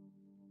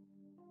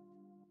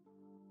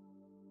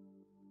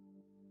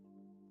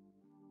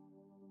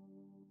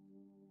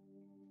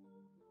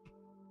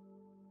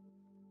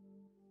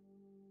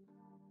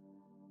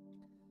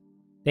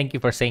 Thank you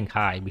for saying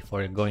hi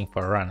before going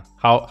for a run.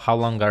 How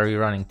long are you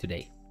running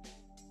today?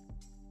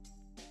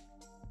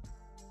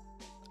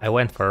 I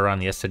went for a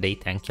run yesterday,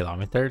 10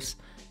 kilometers.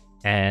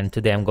 And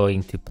today I'm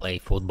going to play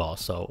football,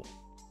 so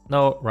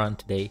no run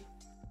today.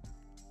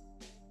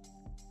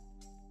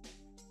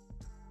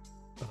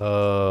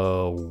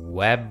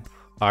 Web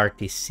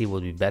RTC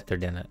would be better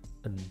than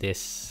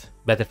this.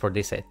 Better for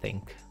this, I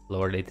think.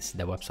 Lower latency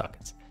than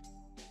WebSockets.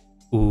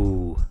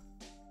 Ooh.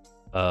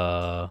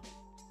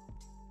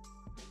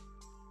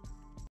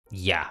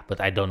 Yeah,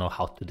 but I don't know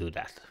how to do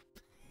that.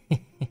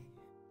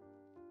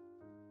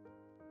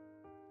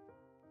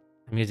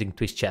 I'm using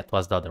Twitch chat.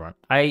 What's the other one?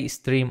 I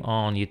stream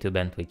on YouTube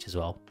and Twitch as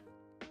well.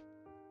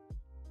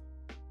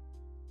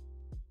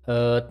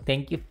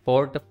 Thank you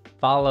for the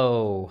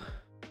follow,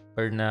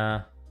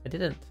 Berna. I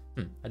didn't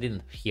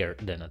hear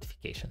the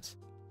notifications.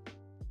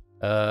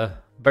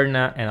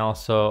 Berna and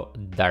also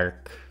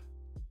Dark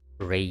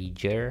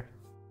Rager.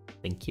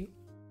 Thank you.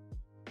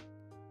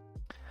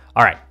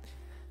 All right.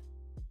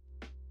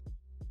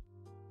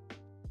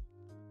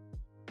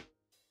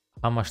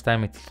 How much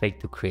time it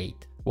take to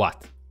create?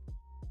 What?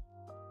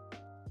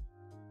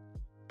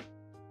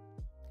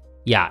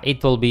 Yeah,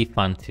 it will be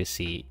fun to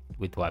see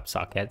with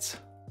WebSockets.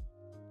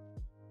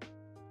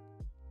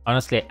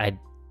 Honestly, I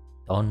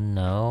don't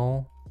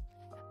know.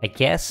 I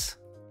guess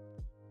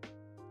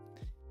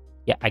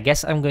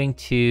I'm going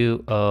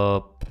to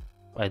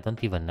I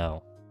don't even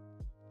know.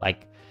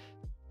 Like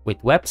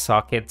with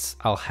WebSockets,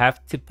 I'll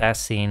have to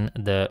pass in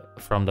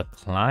from the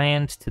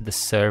client to the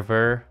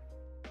server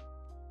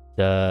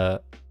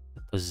the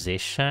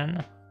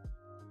position,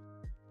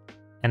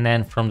 and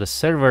then from the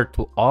server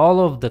to all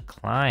of the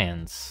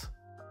clients,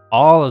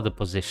 all of the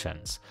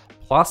positions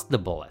plus the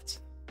bullets.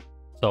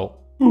 So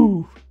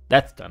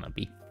that's gonna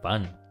be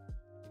fun.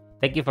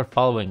 Thank you for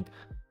following,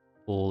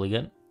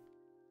 Hooligan.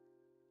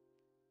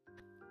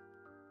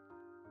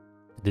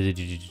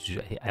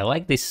 I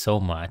like this so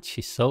much.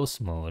 It's so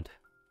smooth.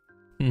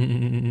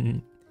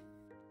 And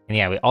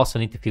yeah, we also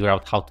need to figure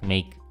out how to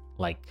make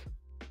like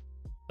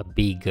a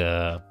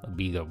bigger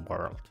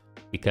world,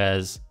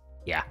 because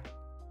yeah,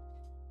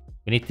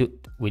 we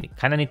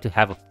kind of need to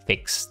have a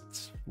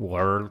fixed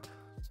world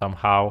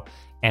somehow,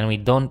 and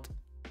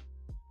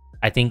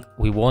I think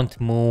we won't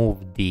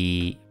move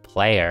the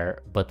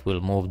player, but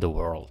we'll move the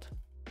world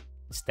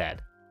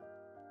instead.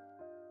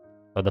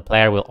 So the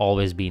player will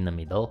always be in the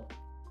middle,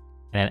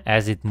 and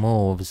as it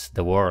moves,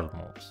 the world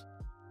moves.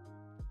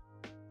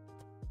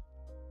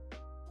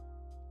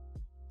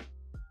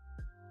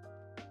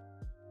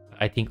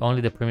 I think only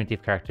the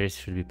primitive characters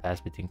should be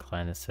passed between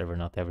client and server,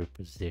 not every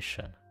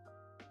position.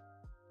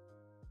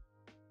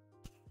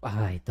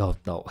 I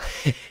don't know.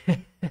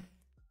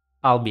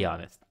 I'll be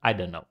honest, I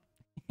don't know.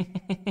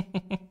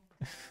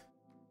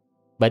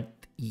 But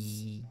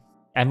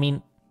I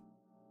mean,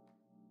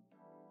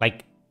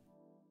 like,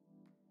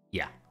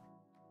 yeah,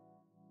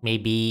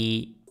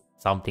 maybe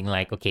something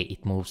like, okay,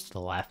 it moves to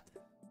the left.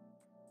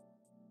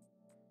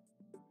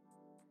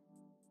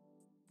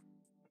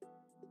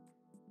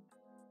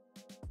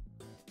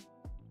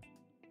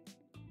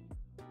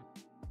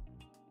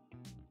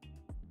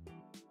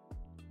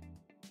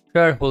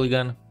 Sure,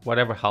 Hooligan,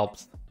 whatever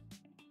helps.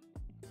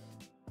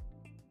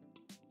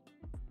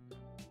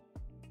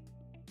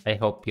 I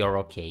hope you're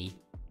okay.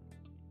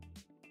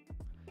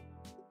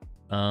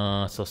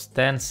 So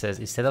Stan says,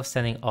 instead of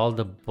sending all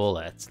the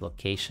bullets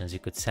locations, you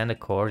could send the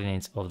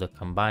coordinates of the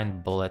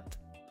combined bullet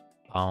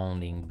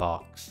bounding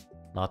box.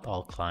 Not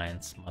all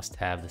clients must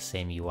have the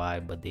same UI,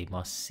 but they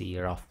must see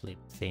roughly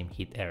the same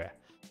hit area.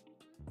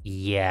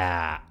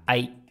 Yeah,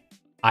 I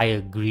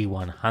agree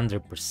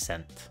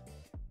 100%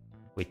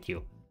 with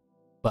you,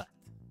 but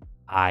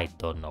I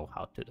don't know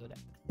how to do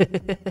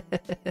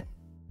that.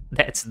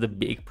 That's the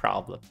big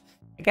problem.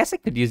 I guess I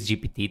could use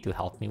GPT to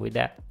help me with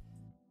that.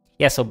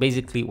 Yeah, so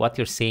basically what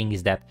you're saying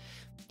is that,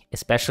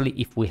 especially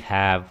if we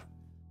have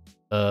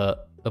a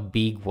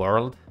big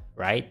world,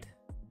 right?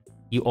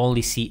 You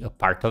only see a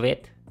part of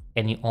it,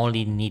 and you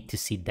only need to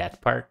see that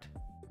part.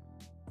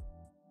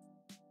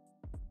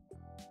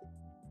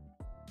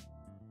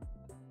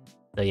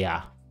 So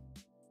yeah,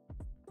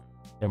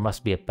 there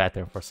must be a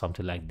pattern for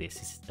something like this.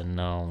 This is a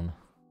known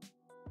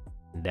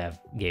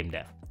game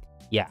dev.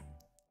 Yeah,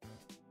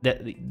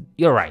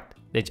 you're right.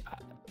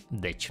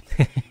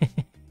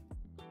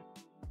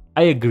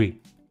 I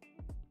agree.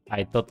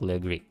 I totally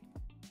agree.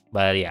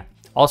 But yeah,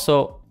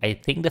 also I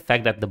think the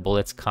fact that the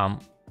bullets come,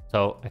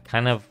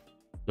 the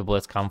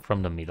bullets come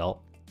from the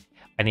middle.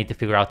 I need to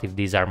figure out if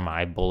these are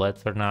my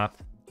bullets or not,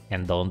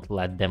 and don't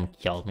let them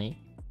kill me.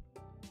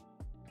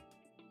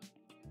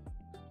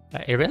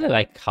 I really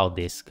like how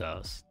this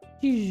goes.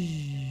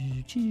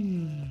 Very,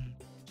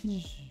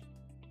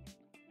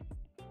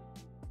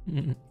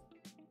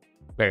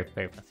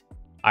 very fast.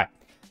 All right,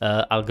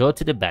 I'll go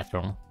to the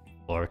bathroom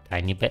for a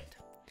tiny bit,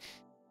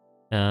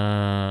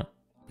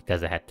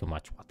 because I had too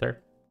much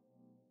water,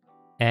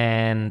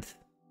 and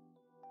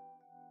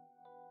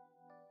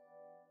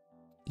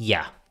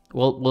yeah,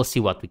 we'll see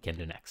what we can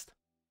do next.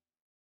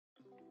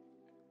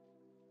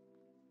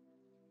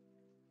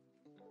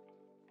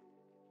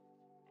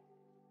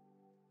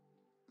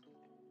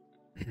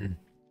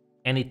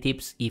 Any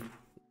tips if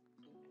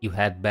you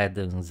had bad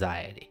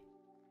anxiety?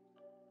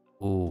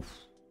 Oof.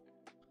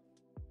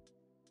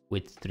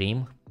 With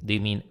stream? Do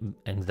you mean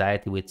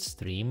anxiety with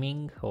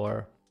streaming,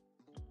 or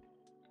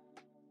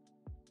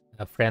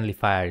a friendly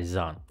fire is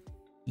on?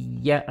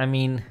 Yeah, I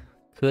mean,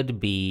 could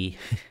be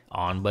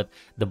on, but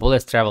the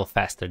bullets travel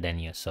faster than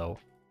you, so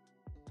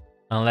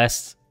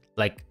unless,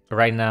 like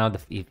right now,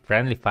 if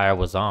friendly fire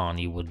was on,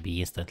 you would be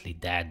instantly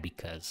dead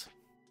because,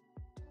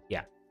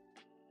 yeah.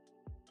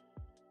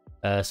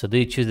 So do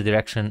you choose the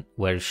direction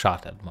where you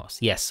shot at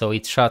most? Yes, so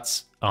it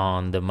shots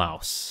on the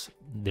mouse,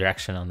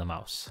 direction on the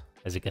mouse.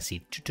 As you can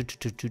see.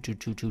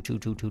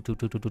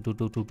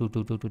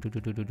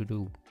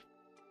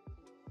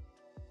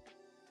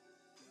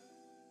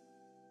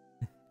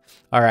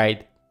 All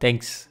right,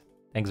 thanks,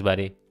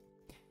 buddy.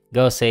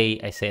 Go say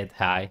I said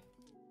hi.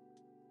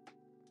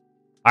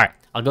 All right,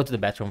 I'll go to the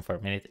bathroom for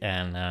a minute,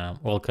 and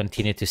we'll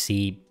continue to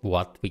see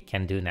what we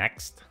can do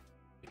next,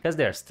 because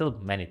there are still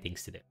many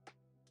things to do.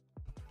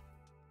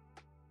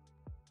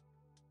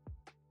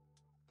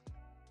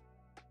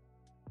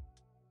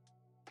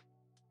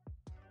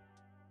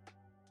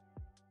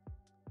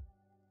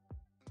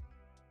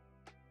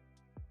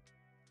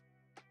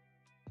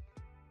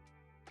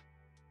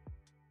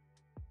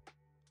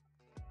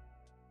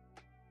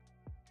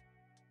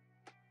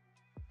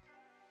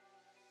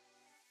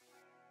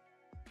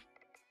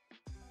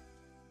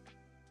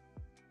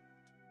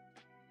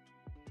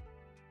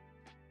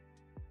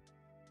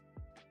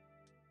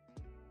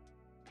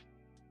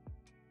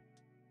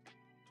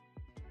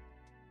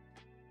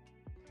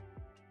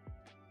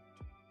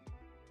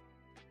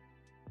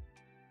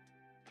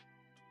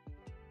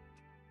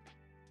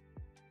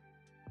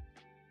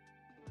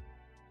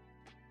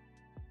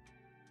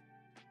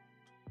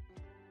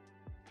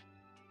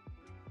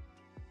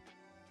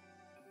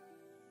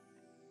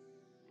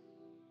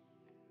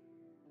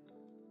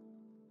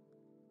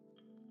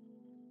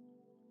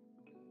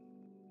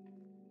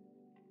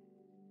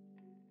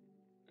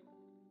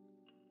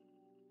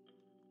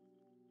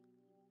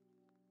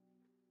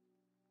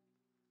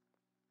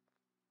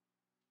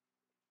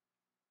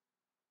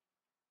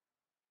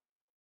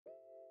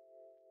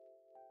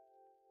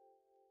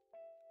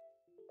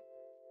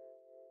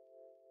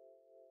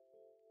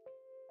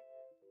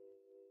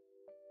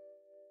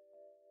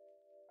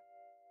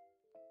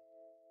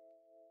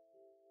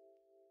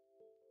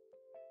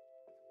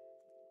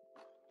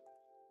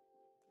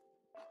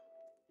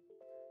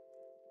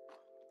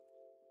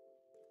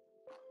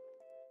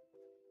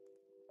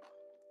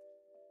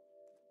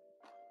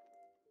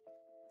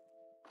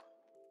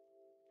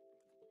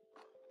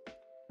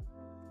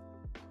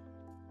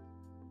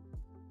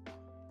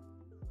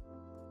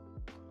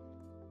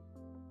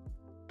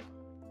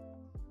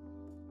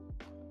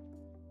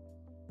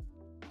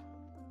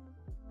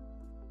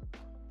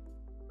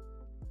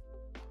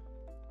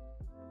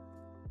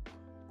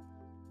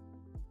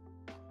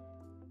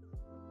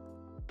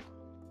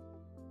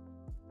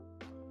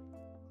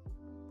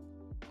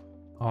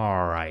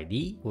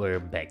 Alrighty, we're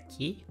back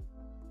here.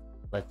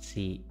 Let's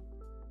see.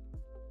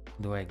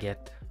 Do I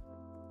get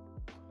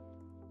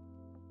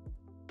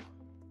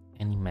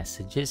any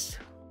messages?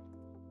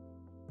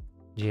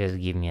 Just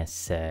give me a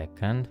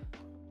second.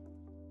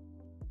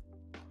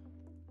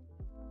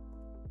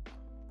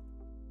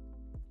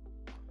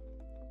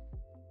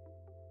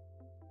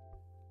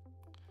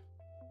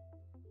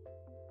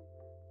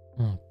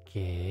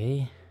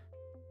 Okay.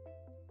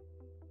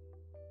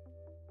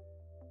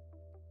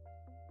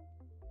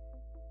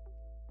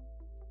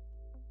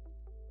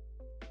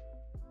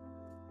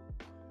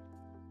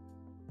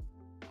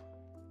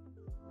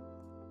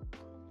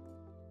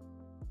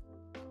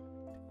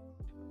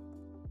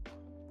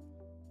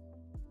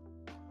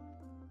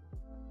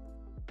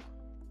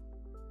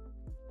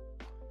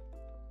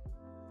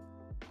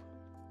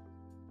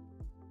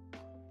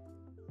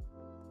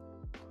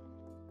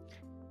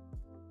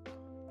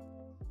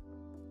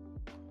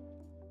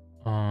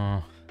 Uh,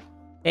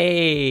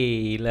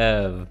 hey,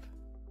 love.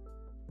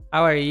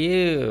 How are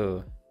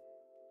you?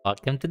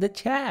 Welcome to the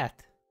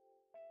chat.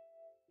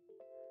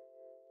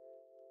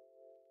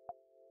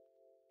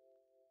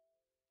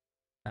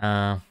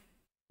 Uh,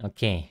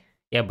 okay.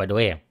 Yeah, by the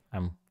way,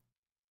 I'm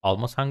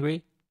almost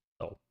hungry,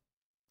 so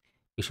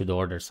you should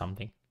order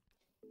something.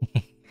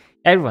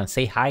 Everyone,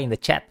 say hi in the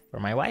chat for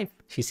my wife.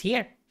 She's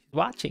here. She's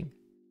watching.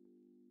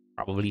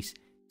 Probably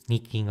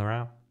sneaking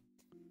around.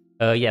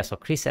 Yeah, so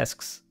Chris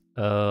asks,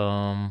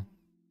 I'm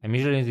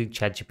usually using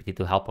ChatGPT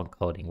to help on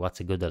coding. What's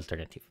a good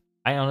alternative?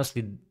 I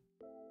honestly,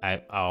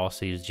 I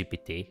also use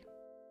GPT.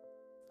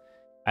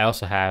 I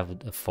also have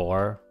the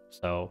 4,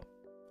 so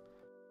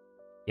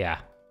yeah.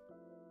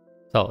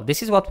 So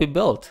this is what we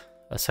built.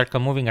 A circle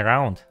moving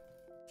around,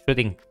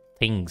 shooting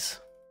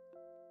things.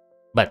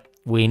 But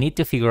we need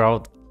to figure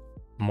out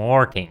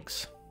more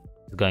things.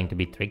 It's going to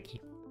be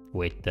tricky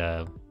with,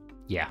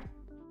 yeah.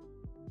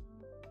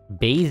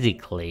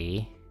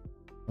 Basically,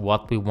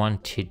 what we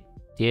want to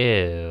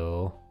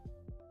do...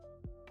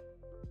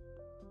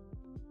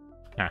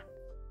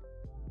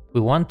 we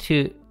want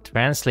to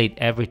translate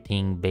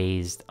everything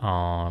based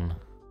on...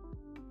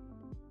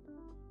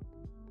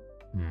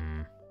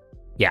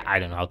 yeah, I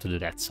don't know how to do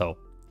that, so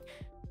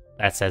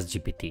that says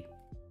GPT.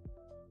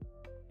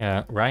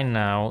 Right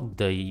now,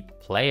 the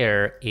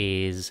player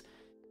is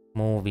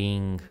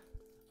moving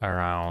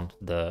around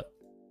the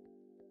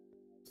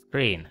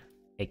screen,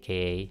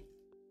 aka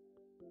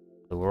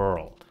the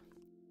world.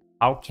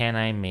 How can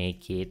I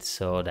make it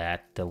so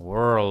that the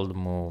world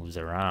moves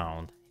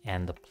around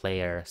and the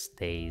player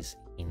stays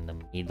in the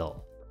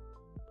middle,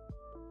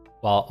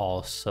 while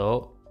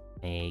also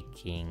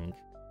making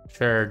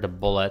sure the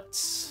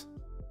bullets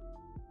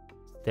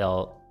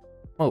still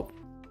move?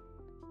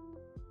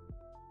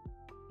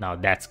 Now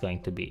that's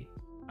going to be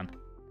fun.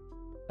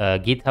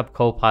 GitHub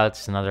Copilot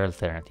is another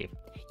alternative.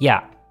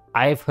 Yeah,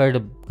 I've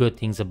heard good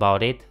things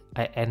about it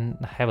and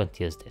haven't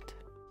used it.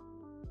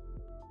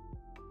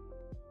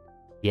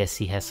 Yes,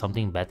 he has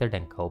something better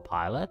than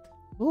Copilot?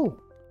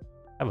 Ooh,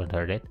 haven't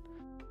heard it.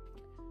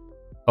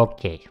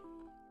 Okay.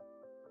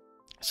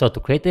 So to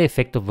create the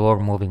effect of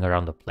world moving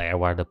around the player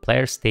while the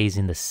player stays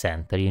in the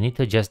center, you need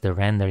to adjust the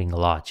rendering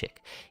logic.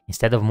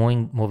 Instead of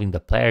moving the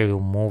player, you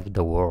move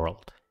the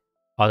world,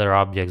 other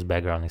objects,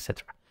 background,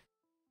 etc.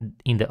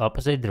 in the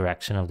opposite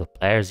direction of the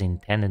player's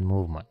intended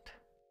movement.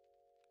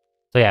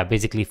 So yeah,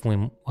 basically if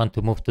we want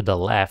to move to the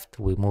left,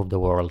 we move the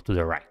world to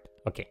the right.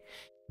 Okay.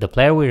 The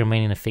player will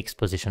remain in a fixed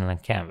position on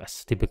the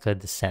canvas, typically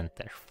at the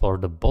center. For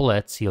the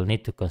bullets, you'll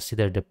need to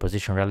consider the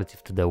position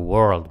relative to the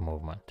world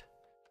movement.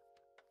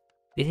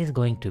 This is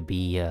going to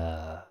be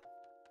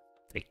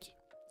tricky.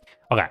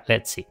 Okay,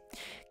 let's see.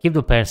 Keep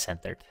the player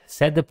centered.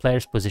 Set the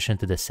player's position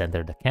to the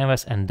center of the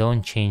canvas and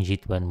don't change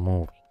it when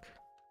moving.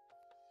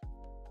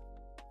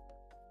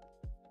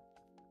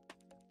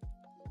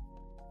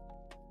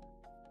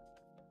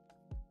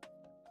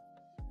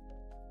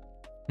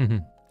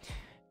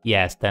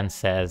 Yes, Dan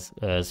says,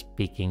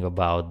 speaking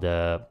about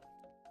the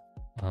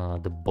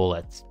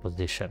bullet's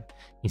position.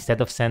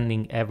 Instead of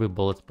sending every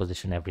bullet's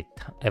position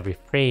every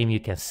frame, you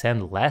can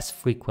send less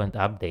frequent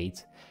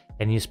updates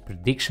and use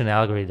prediction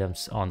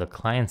algorithms on the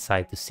client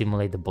side to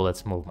simulate the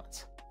bullet's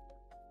movements.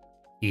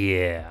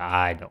 Yeah,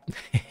 I know.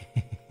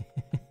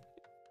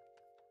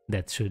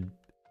 that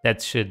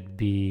should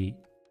be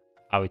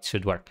how it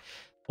should work.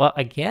 Well,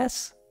 I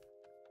guess,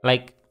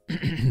 like,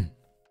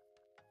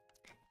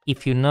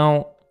 if you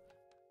know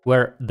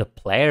where the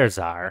players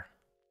are,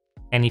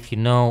 and if you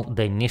know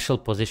the initial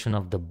position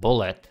of the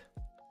bullet,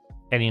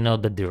 and you know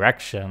the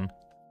direction,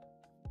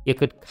 you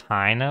could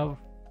kind of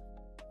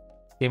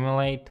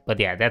simulate. But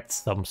yeah,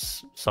 that's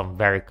some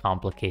very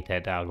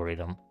complicated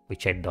algorithm,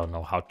 which I don't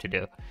know how to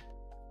do.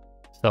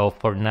 So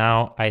for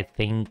now, I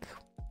think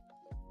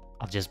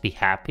I'll just be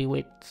happy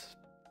with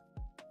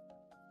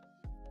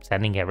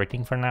sending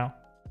everything for now.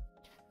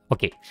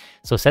 Okay,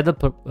 so set the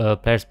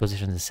player's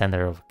position in the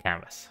center of the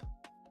canvas.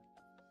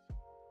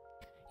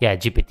 Yeah,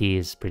 GPT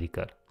is pretty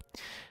good.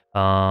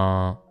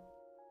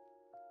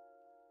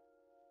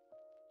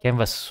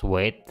 Canvas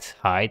width,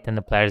 height, and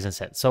the player is in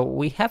center. So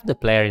we have the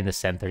player in the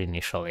center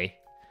initially,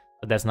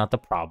 but that's not a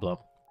problem.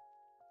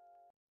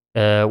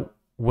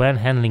 When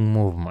handling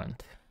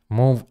movement,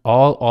 Move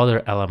all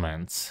other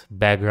elements,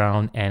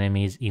 background,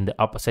 enemies in the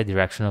opposite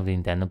direction of the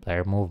intended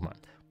player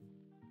movement.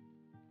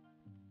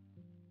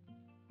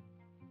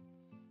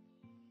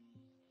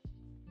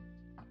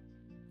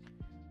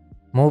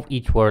 Move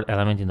each world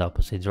element in the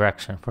opposite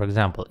direction. For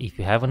example, if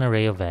you have an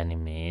array of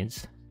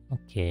enemies,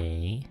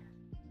 okay,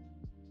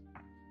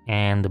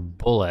 and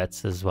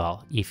bullets as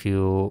well. If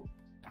you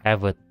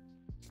have a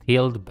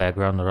tilde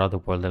background or other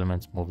world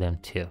elements, move them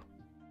too.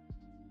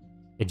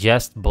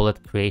 Adjust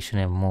bullet creation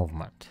and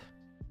movement.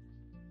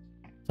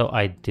 So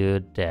I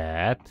do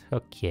that,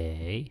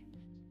 okay.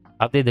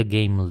 Update the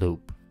game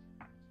loop.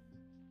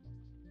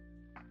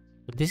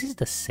 But this is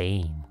the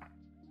same.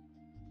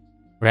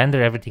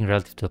 Render everything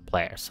relative to the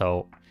player.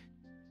 So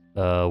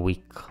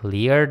we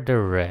clear the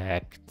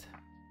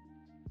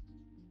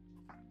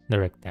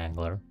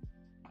rectangular.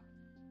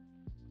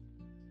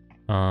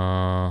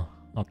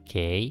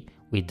 Okay,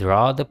 we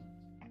draw the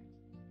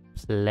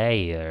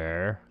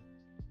player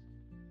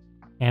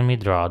and we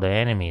draw the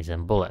enemies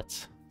and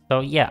bullets.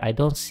 So yeah, I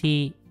don't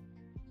see.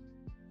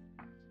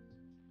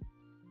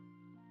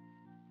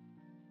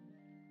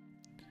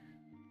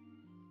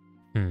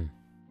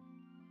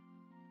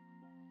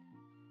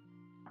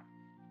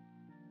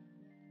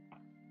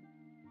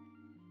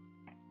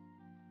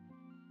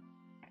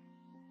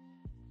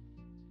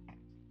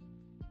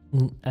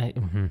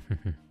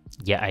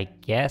 Yeah, I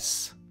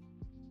guess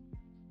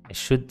I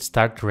should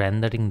start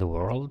rendering the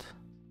world.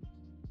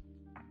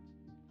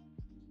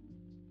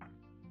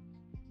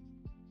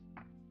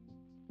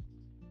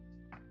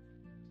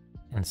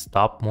 And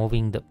stop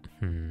moving the...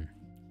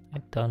 I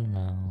don't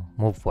know.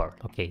 Move world.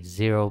 Okay,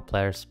 0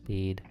 player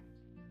speed.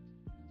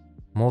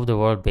 Move the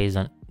world based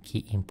on key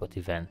input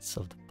events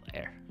of the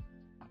player.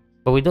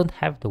 But we don't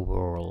have the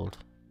world.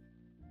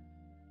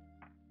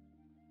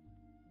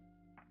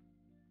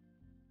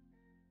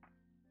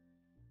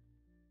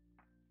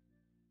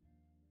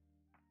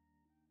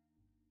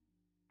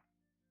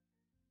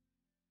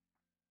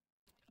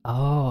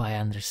 Oh, I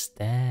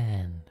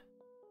understand.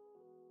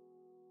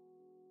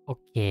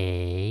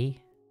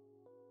 Okay.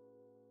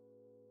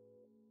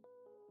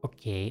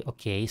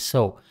 Okay,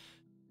 so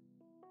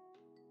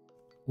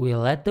we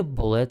let the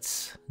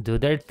bullets do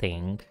their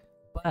thing,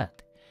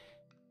 but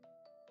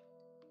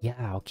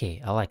yeah, okay,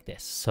 I like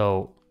this.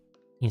 So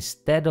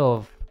instead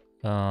of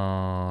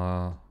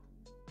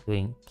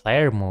doing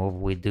player move,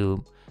 we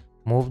do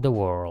move the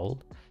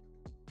world,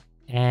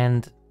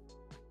 and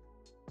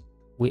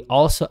we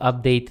also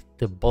update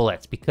the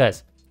bullets,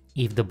 because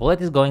if the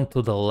bullet is going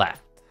to the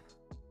left,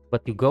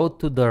 but you go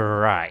to the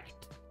right,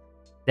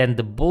 then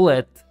the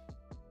bullet,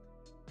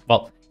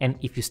 well, and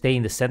if you stay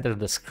in the center of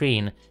the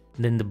screen,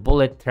 then the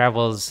bullet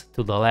travels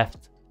to the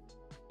left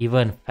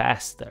even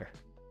faster.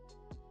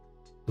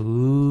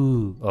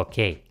 Ooh,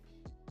 okay.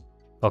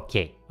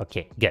 Okay,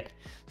 good.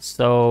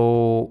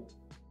 So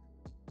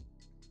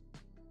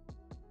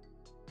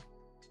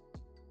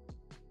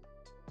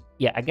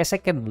yeah, I guess I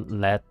can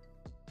let...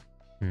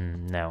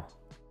 no,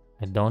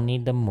 I don't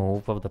need the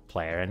move of the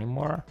player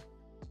anymore.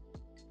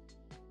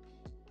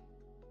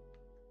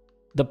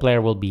 The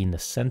player will be in the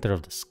center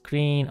of the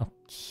screen.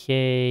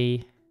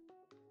 Okay.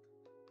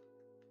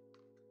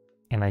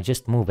 And I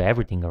just move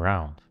everything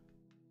around.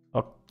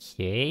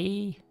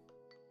 Okay.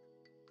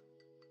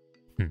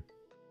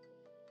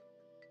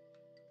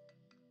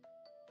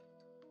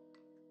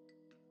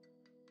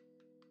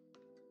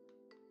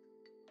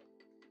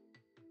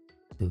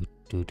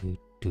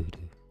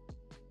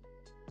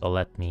 So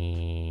let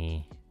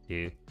me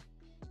do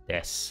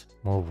this.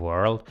 Move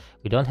world.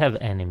 We don't have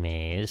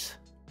enemies,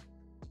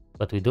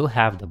 but we do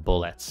have the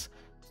bullets.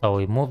 So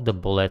we move the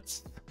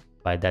bullets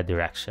by that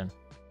direction.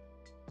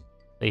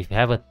 So if you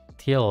have a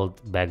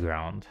tilde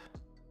background,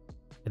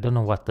 I don't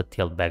know what the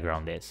tilde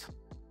background is.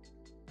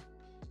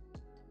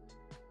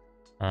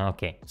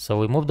 Okay, so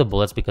we move the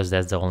bullets because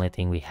that's the only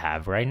thing we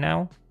have right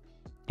now.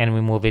 And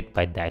we move it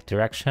by that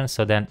direction.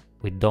 So then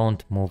we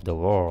don't move the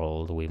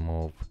world, we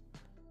move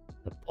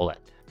the bullet.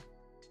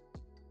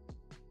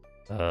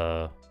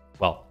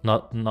 Well,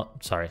 not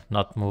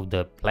move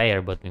the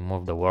player, but we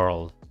move the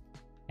world.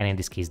 And in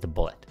this case, the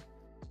bullet.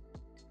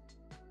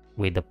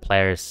 With the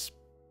player's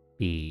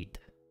speed.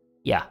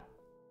 Yeah.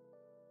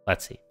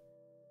 Let's see.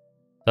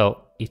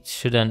 So it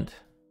shouldn't...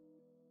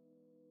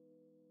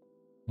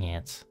 yeah,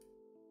 it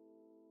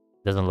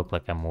doesn't look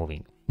like I'm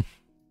moving.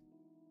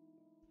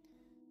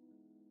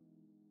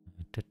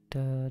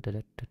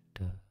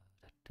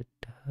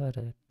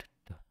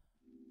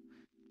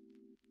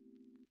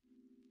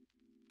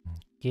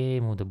 Okay,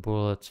 move the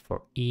bullets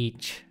for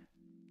each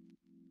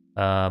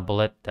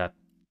bullet that...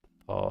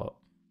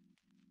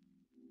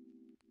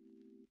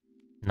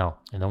 no,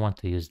 I don't want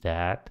to use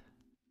that.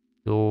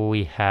 Do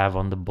we have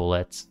on the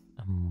bullets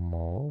a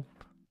move?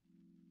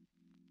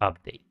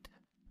 Update.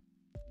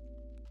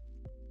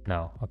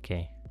 No,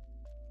 okay.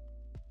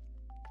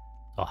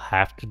 I'll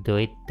have to do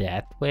it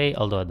that way,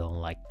 although I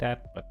don't like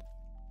that, but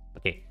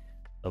okay.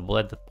 So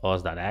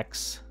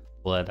bullet.pause.x,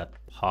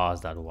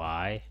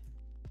 bullet.pause.y.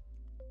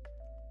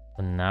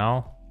 So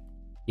now,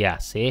 yeah,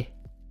 see?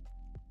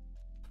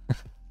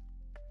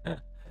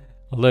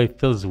 Although it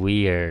feels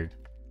weird.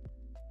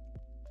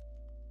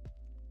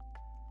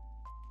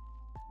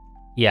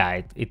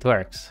 Yeah, it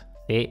works.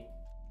 See?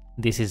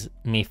 This is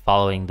me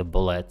following the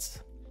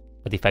bullets.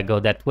 But if I go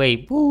that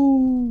way,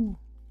 woo!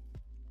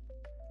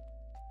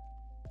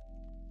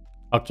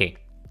 Okay,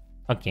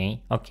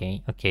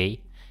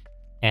 okay.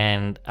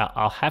 And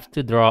I'll have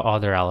to draw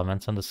other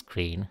elements on the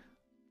screen.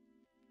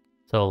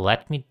 So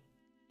let me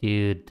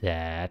do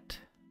that.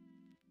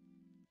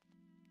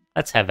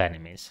 Let's have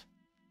enemies.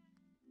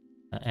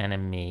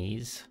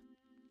 Enemies.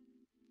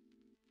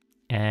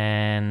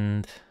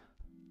 And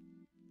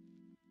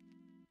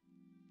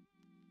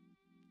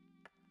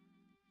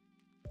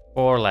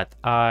for let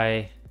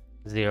I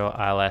 0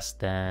 I less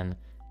than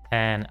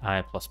 10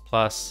 I plus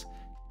plus,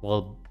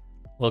 we'll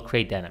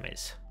create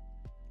enemies.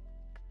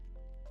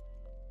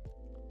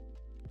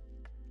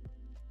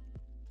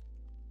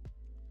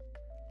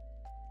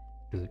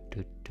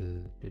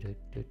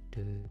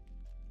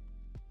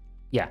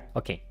 Yeah,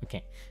 okay.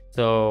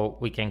 So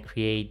we can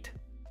create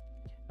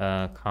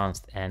a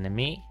const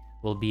enemy.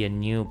 Will be a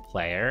new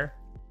player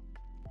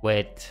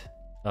with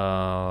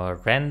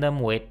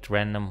random width,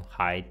 random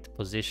height,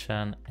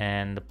 position,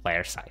 and the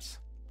player size.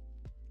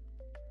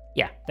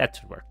 Yeah, that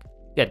should work.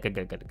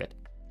 Good.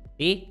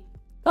 See?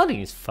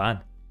 Coding is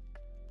fun.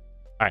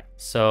 All right,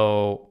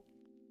 so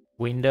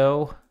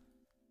window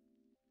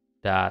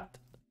dot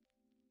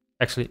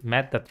actually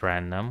met dot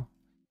random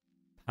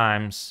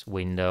times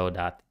window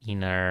dot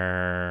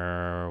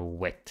inner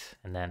width,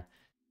 and then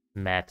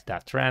met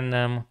dot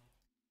random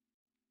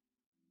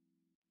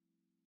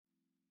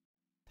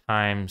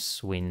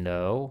times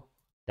window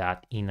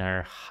dot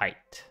inner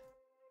height.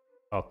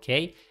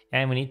 Okay,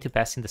 and we need to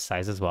pass in the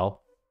size as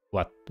well.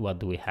 What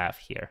do we have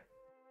here?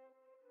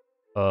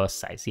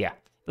 Size, yeah.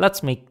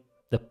 Let's make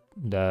the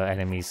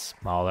enemies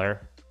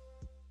smaller.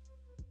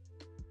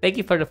 Thank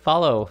you for the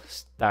follow,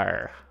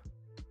 Star.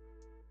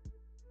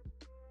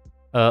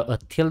 A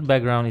tiled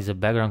background is a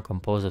background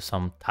composed of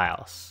some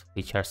tiles,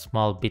 which are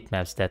small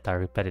bitmaps that are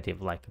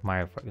repetitive, like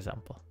Mario, for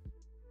example.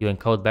 You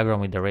encode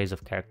background with arrays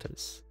of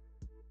characters.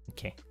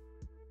 Okay,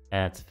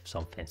 that's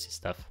some fancy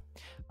stuff.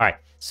 All right,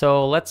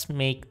 so let's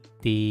make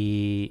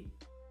the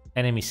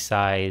enemy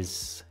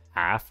size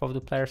half of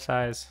the player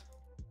size.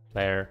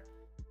 Player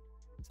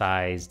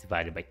size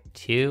divided by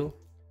 2.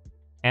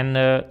 And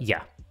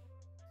yeah,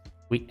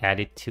 we add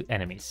it to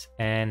enemies.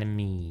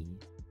 Enemy.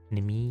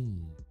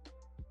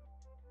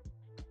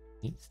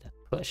 Needs that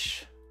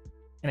push.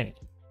 Enemy.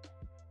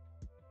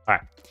 All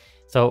right,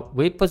 so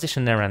we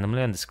position them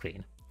randomly on the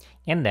screen.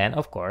 And then,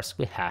 of course,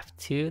 we have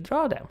to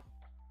draw them.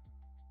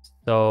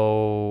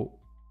 So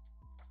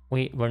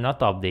we're not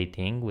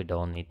updating. We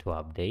don't need to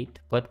update,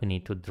 but we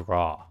need to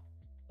draw.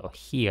 So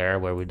here,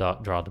 where we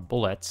draw the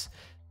bullets,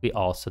 we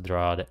also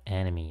draw the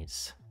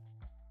enemies.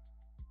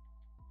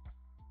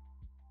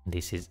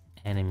 This is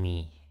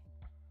enemy.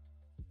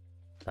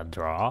 The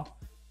draw.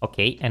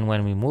 Okay, and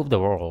when we move the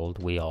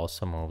world, we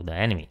also move the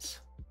enemies.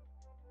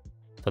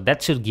 So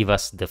that should give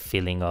us the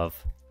feeling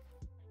of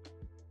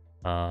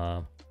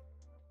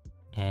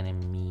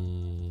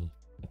enemy.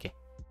 Okay.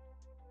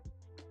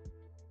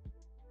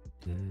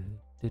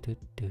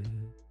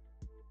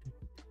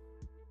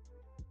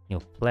 New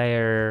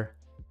player,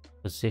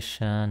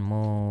 position,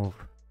 move.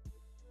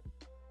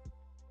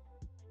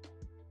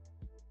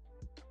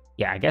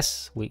 Yeah, I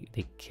guess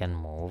they can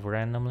move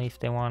randomly if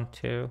they want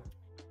to.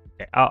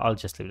 Okay, I'll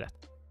just leave that.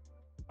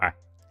 All right,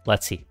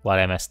 let's see what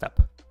I messed up.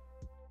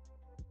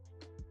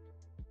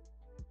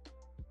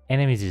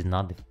 Enemies is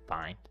not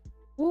defined.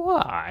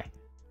 Why?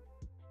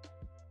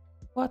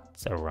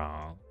 What's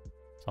wrong?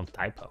 Some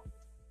typo.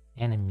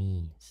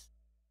 Enemies.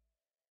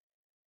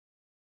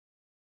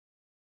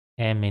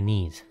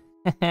 Enemies.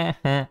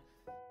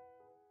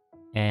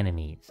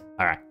 Enemies.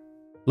 All right,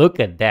 look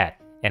at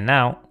that. And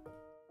now,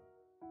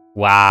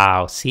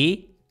 wow,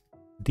 see?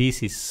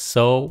 This is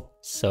so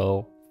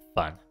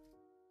fun.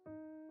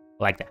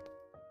 Like that.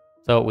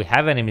 So we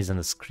have enemies on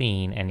the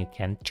screen and you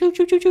can choo.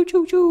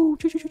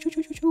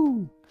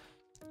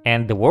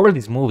 And the world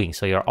is moving,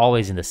 so you're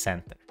always in the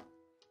center.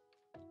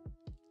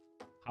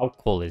 How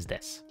cool is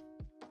this?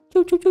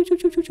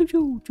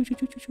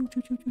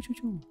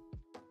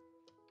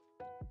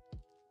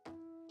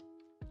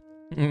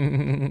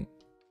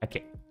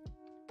 Okay.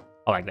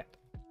 I like that.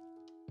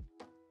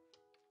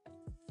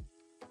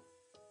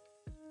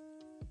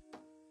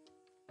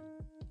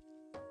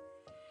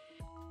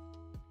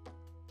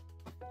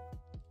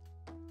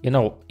 You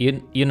know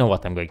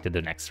what I'm going to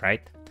do next,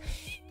 right?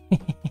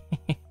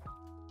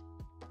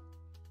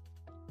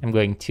 I'm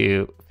going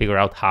to figure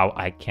out how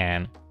I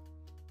can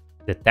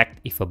detect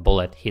if a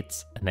bullet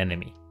hits an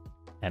enemy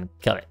and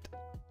kill it.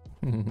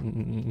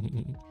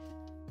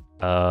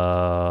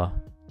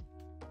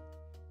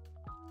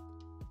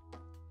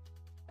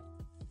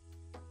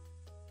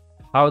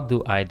 How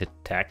do I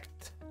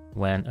detect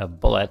when a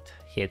bullet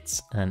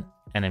hits an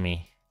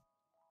enemy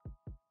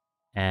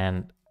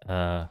and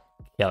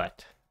kill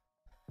it?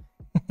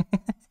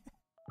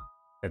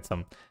 That's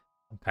some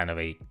kind of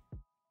a,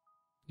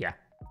 yeah,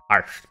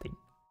 harsh thing.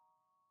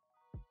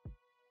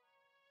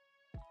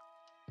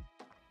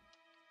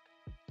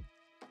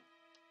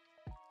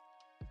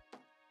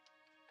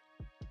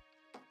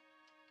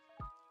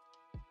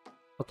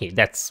 Okay,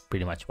 that's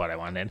pretty much what I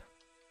wanted.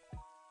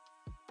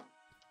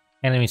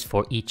 Enemies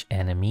for each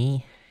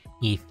enemy.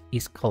 If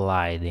is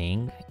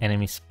colliding,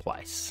 enemy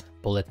splice.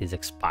 Bullet is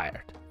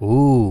expired.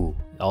 Ooh,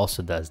 it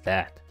also does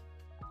that.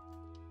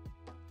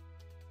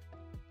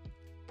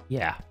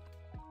 Yeah.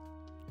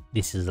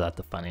 This is a lot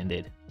of fun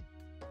indeed.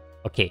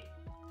 Okay.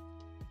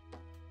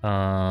 We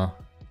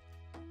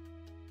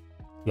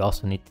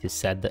also need to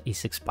set the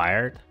is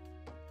expired.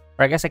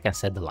 Or I guess I can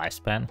set the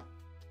lifespan.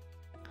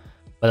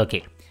 But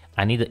okay,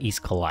 I need the is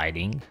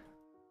colliding.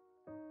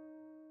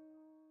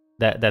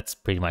 That's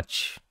pretty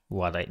much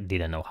what I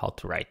didn't know how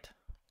to write.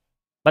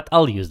 But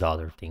I'll use the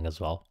other thing as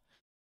well.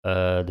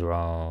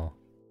 Draw.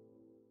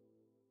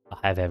 I'll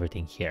have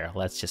everything here.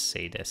 Let's just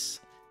say this.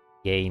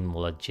 Game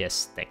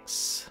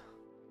logistics.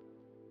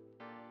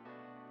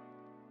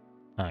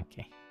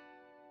 Okay.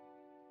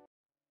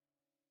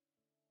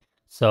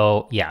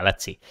 So yeah,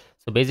 let's see.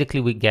 So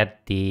basically we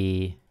get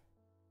the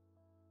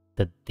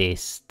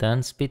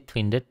distance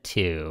between the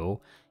two,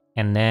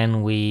 and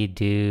then we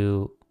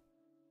do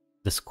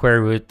the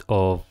square root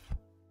of,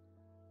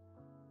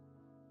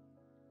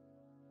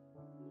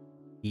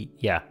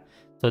 yeah.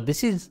 So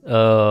this is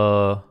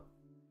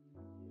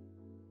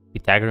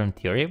Pythagorean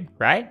theorem,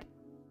 right?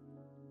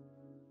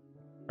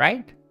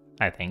 Right?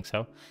 I think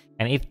so.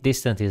 And if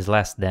distance is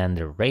less than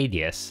the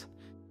radius,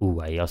 ooh,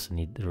 I also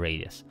need the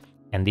radius.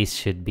 And this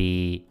should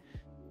be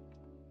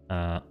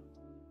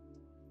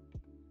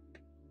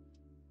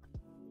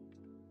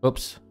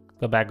oops,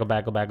 go back.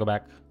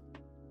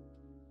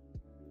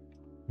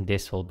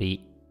 This will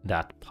be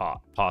that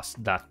pause,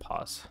 that.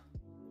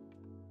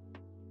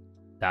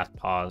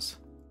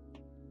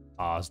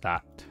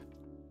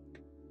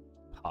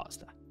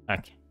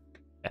 Okay.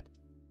 Good.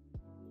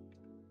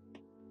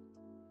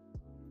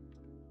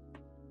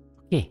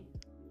 Okay,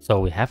 so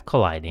we have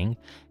colliding.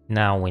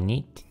 Now we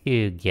need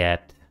to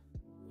get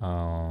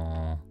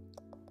so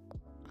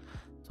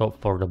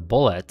for the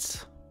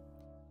bullets,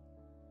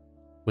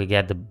 we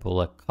get the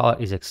bullet color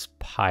is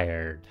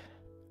expired.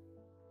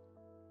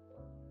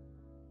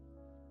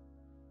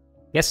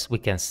 Yes, we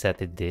can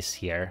set it this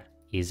here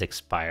is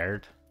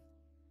expired,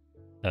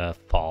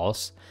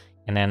 false,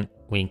 and then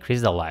we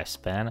increase the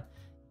lifespan.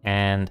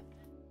 And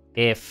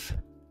if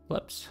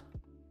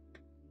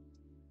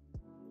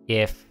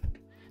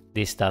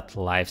this dot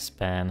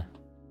lifespan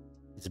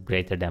is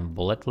greater than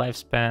bullet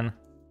lifespan,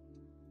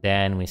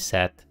 then we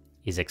set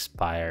is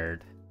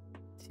expired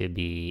to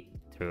be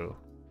true.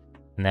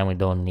 And then we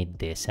don't need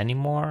this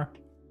anymore.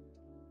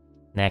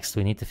 Next,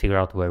 we need to figure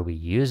out where we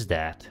use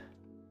that.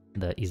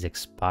 The is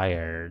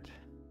expired.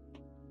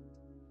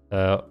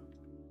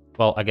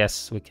 Well, I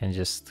guess we can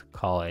just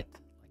call it like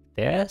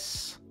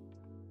this.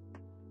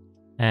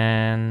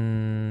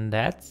 And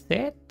that's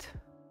it.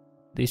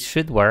 This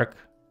should work.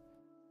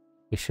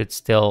 We should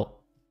still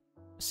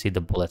see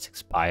the bullets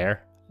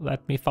expire.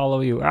 Let me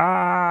follow you.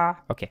 Ah,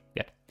 okay,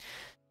 good.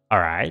 All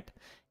right.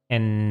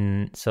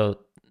 And so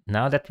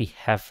now that we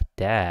have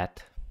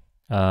that,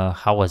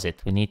 how was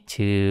it? We need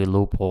to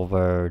loop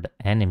over the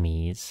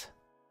enemies.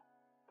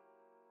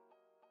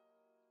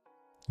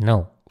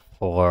 No,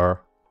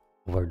 over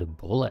the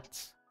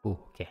bullets. Ooh,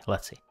 okay,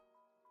 let's see.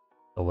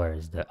 So where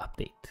is the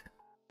update?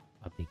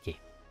 Update game.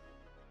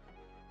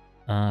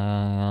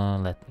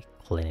 Let me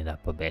clean it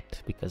up a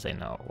bit because I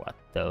know what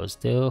those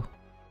do.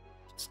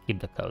 Just keep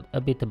the code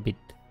a bit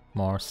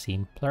more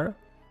simpler.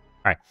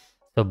 All right,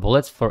 so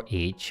bullets for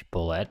each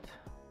bullet.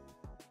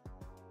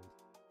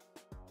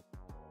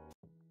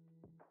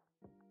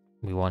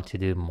 We want to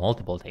do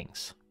multiple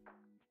things.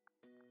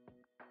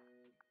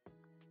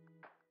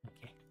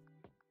 Okay,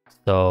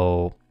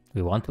 so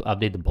we want to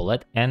update the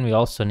bullet, and we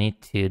also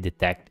need to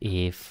detect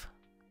if,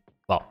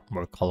 well,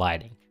 we're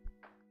colliding.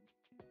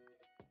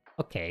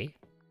 Okay.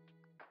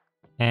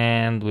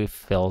 And we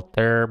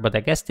filter, but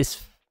I guess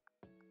this...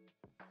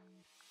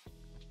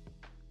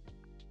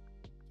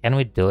 Can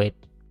we do it?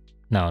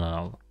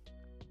 No.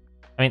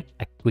 I mean,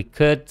 we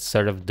could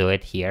sort of do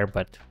it here,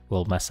 but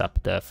we'll mess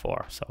up the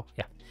 4, so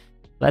yeah.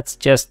 Let's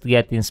just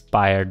get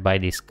inspired by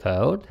this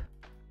code.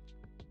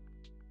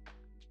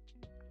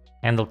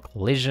 Handle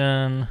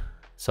collision.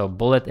 So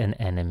bullet and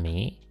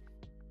enemy.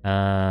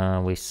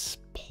 We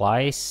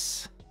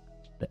splice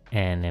the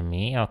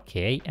enemy,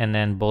 okay, and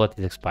then bullet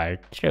is expired,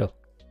 true.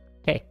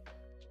 Okay,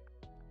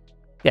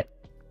 yeah,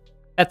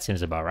 that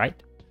seems about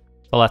right.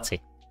 So let's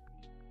see.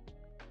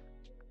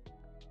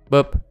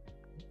 Boop,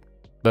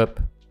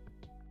 boop.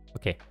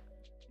 Okay.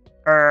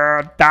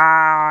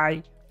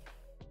 Die.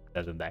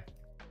 Doesn't die.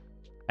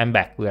 I'm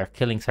back. We are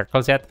killing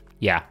circles yet?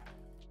 Yeah.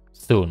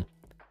 Soon.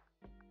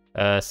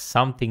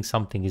 Something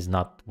is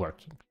not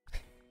working.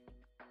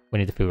 We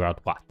need to figure out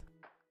what.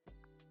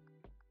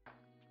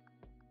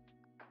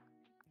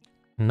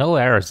 No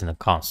errors in the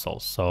console,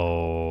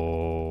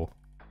 so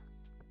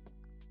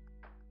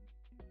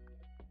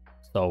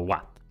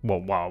what?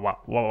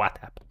 What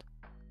happened?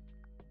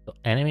 So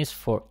enemies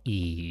for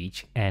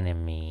each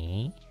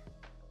enemy.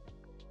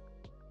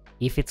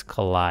 If it's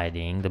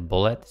colliding, the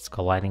bullet is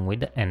colliding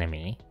with the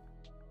enemy.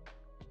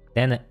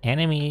 Then the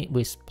enemy,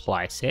 we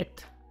splice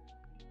it.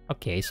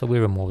 Okay, so we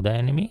remove the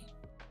enemy.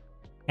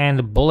 And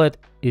the bullet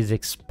is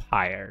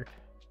expired.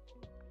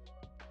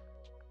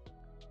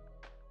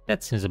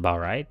 That seems about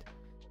right.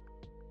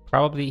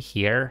 Probably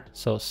here.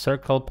 So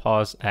circle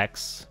pause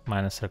X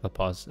minus circle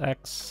pause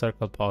X,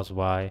 circle pause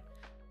Y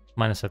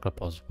minus circle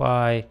pause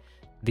Y.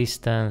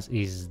 Distance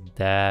is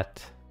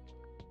that.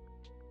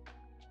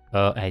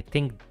 I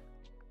think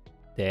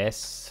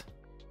this.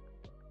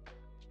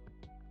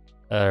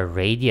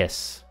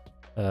 Radius.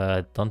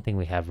 Don't think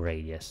we have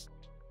radius.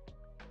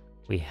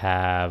 We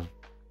have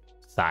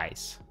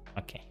size.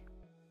 Okay.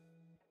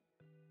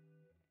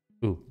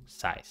 Ooh,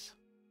 size.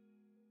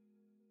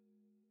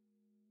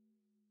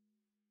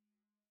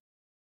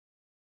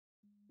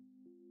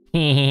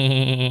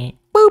 Boop,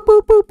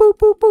 boop, boop, boop,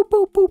 boop, boop,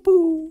 boop, boop,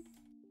 boop.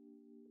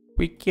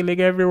 We're killing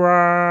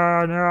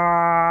everyone.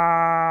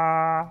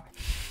 Ah!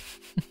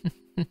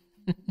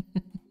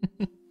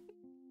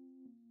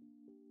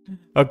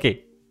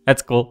 Okay,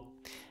 that's cool.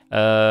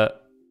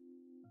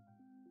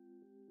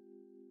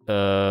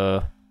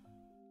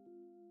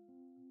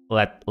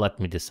 Let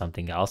me do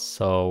something else.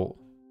 So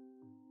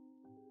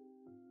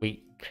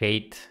we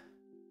create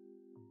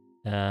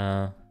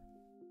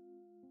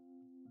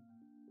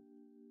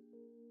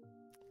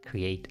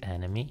create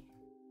enemy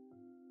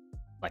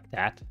like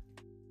that.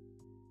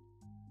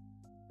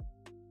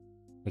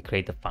 We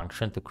create a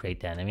function to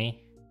create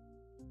enemy,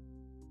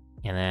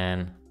 and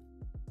then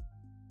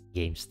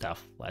game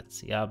stuff. Let's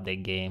see,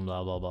 update game,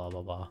 blah blah blah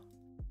blah blah.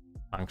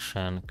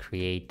 Function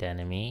create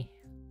enemy.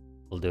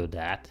 We'll do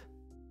that.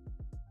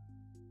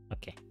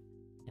 Okay.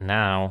 And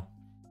now,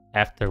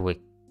 after we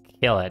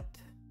kill it,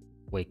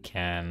 we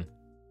can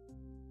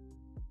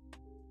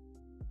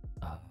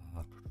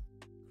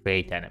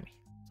create enemy.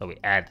 So we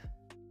add.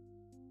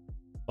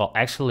 Well,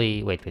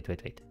 actually, wait.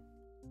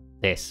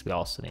 This, we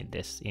also need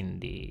this in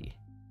the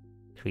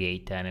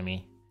create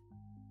enemy,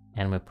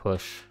 and we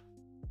push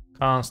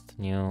const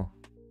new.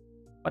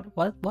 What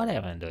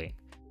am I doing?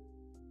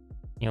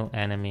 New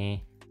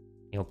enemy,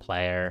 new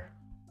player.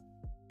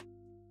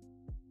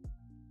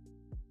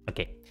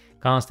 Okay,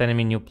 const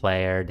enemy new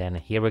player. Then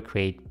here we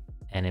create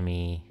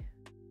enemy,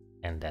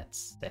 and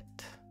that's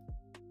it.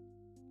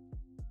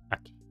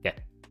 Okay,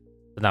 good.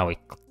 So now we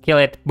kill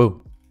it,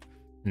 boom,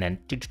 and then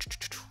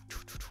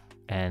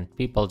and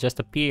people just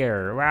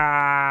appear.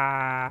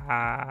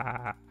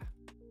 Wah!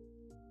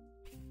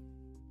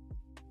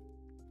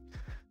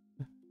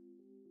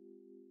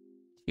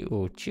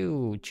 Chew,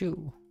 chew,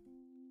 chew.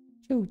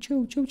 Chew,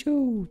 chew, chew,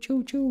 chew,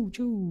 chew, chew,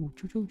 chew,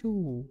 chew, chew,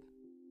 chew.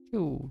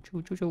 Chew,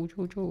 chew, chew, chew,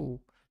 chew, chew.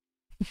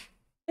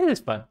 It is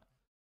fun.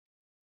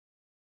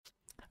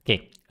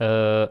 Okay,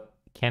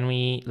 can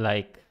we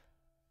like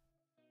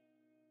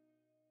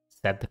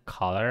set the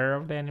color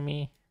of the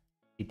enemy?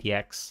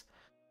 CTX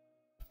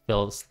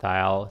fill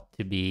style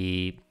to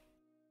be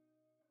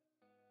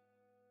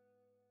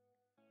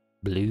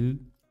blue?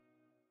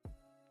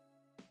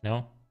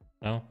 No.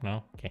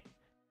 Okay.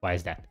 Why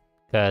is that?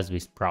 Because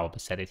we probably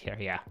set it here.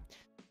 Yeah.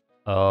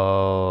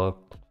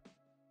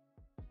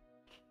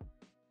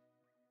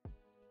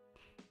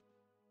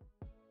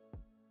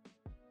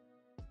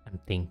 I'm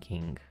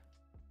thinking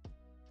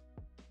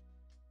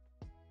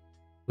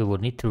we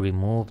would need to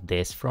remove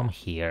this from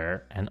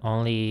here and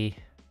only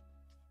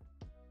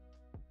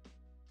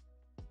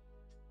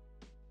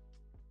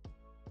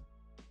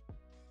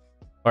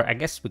or I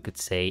guess we could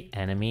say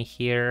enemy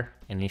here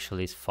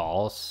initially is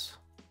false.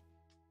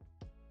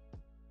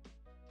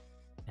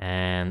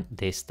 And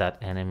this dot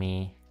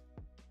enemy,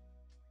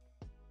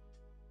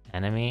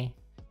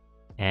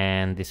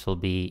 and this will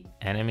be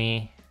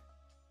enemy,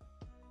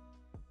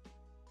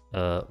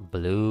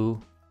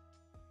 blue,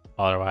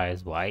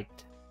 otherwise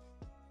white.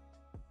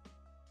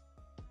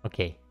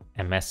 Okay,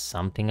 I messed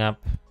something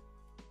up.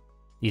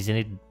 Isn't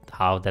it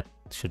how that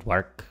should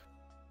work?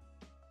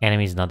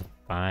 Enemy is not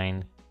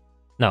defined.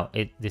 No,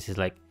 this is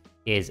like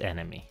is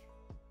enemy.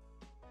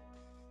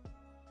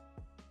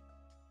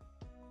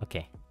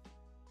 Okay.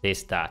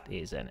 This dot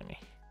is enemy.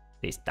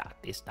 This dot.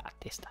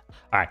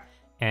 All right.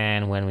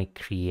 And when we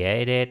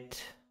create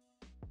it,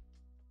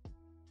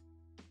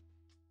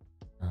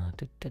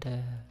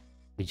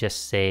 we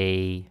just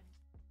say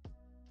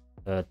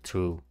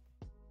true.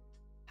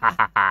 Ha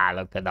ha ha!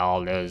 Look at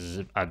all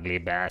those ugly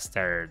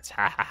bastards.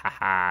 Ha ha ha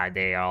ha!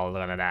 They all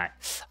gonna die.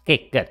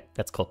 Okay, good.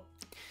 That's cool.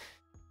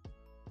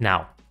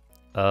 Now,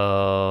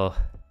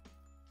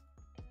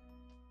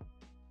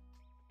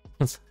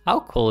 how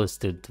cool is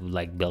to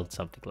like build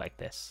something like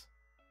this?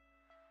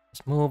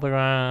 Just move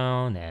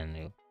around and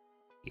you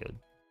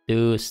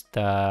do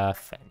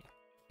stuff and you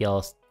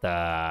kill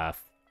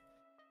stuff.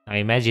 Now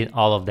imagine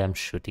all of them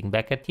shooting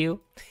back at you.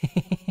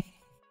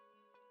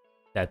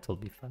 That will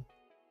be fun.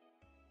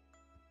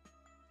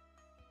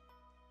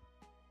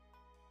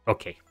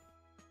 Okay.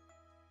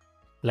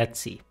 Let's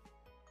see.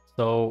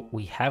 So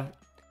we have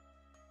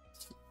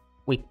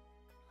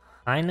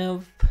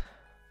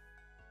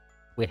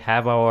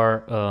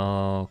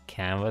our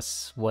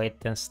canvas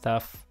weight and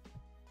stuff.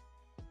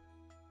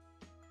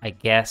 I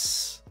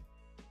guess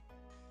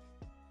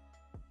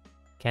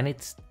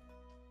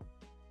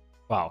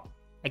Wow,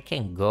 I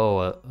can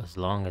go as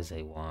long as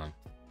I want.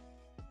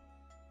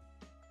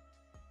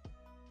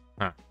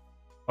 Huh.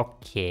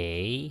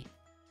 Okay.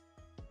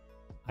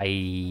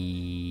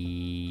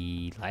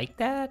 I like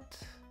that.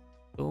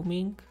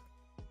 Zooming.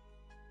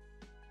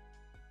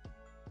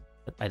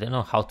 But I don't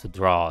know how to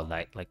draw.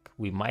 Like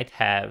we might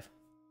have.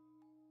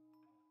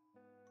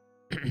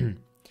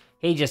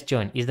 Hey, just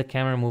joined. Is the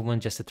camera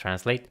movement just to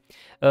translate?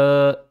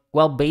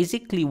 Well,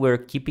 basically we're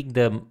keeping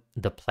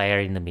the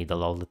player in the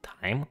middle all the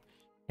time.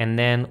 And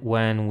then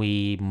when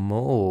we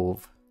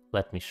move,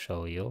 let me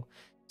show you.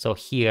 So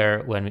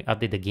here, when we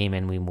update the game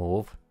and we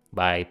move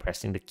by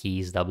pressing the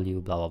keys W,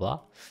 blah,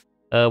 blah,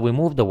 blah, we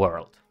move the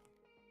world.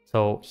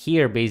 So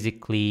here,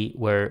 basically,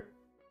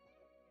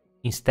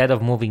 instead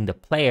of moving the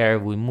player,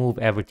 we move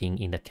everything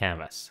in the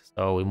canvas.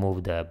 So we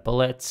move the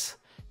bullets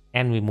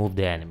and we move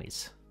the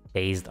enemies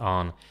based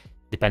on,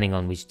 depending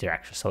on which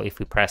direction. So if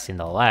we press in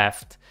the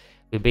left,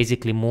 we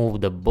basically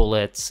move the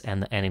bullets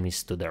and the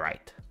enemies to the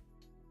right.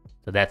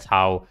 So that's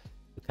how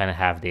you kind of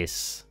have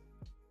this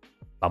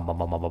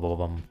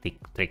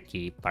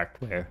tricky part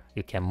where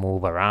you can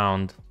move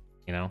around,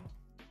 you know?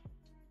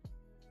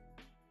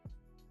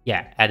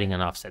 Yeah, adding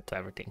an offset to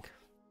everything.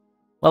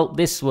 Well,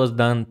 this was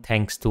done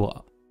thanks to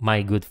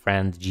my good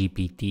friend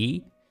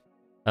GPT.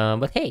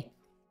 But hey,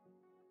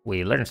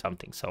 we learned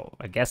something, so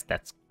I guess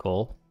that's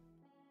cool.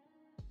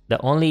 So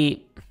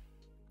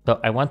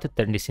I want to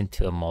turn this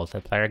into a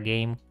multiplayer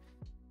game.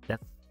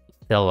 That's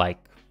still like,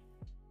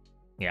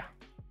 yeah.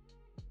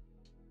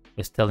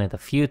 We still need a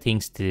few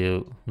things to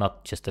do,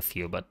 not just a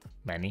few, but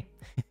many.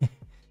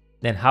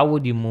 Then how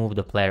would you move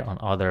the player on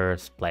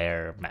others'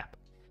 player map?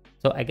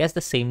 So I guess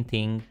the same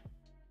thing.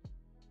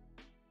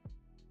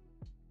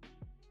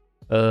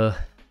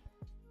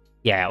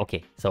 Yeah,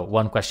 okay. So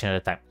one question at a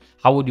time.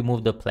 How would you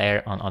move the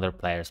player on other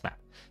players' map?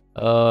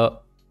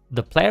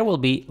 The player will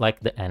be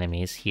like the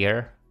enemies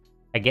here.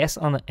 I guess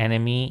on the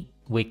enemy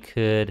we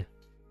could,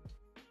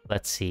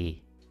 let's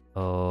see,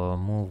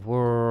 move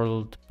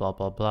world, blah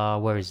blah blah.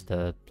 Where is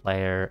the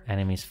player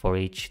enemies for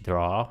each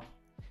draw?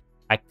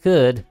 I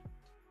could,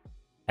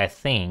 I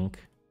think,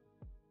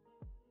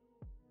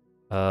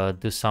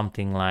 do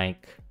something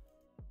like,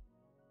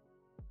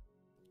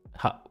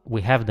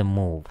 we have the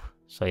move.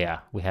 So yeah,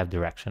 we have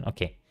direction.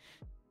 Okay,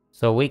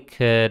 so we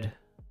could,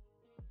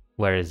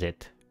 where is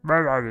it?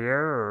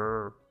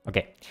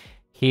 Okay,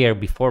 here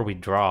before we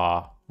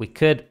draw, we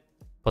could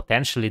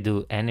potentially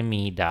do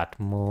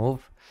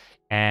enemy.move.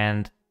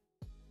 And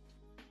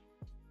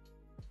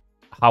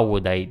how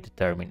would I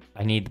determine?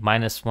 I need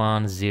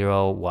 -1,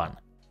 0, 1,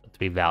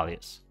 3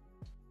 values.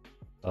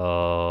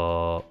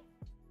 Oh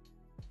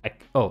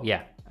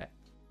yeah,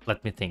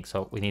 let me think.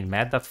 So we need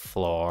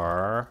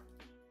mat.floor,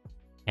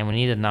 and we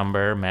need a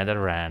number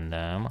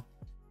mat.random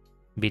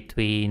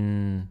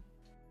between,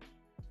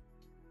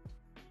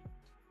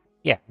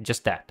 yeah,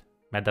 just that.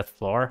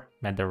 Mat.floor,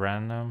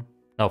 mat.random.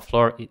 No,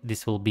 floor,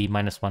 this will be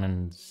 -1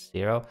 and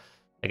 0.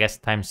 I guess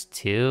times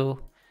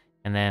 2,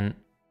 and then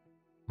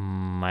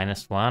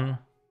 -1.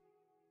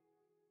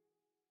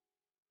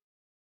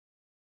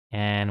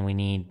 And we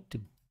need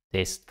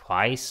this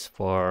twice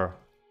for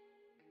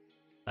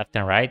left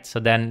and right.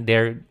 So then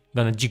they're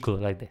gonna jiggle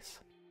like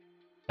this.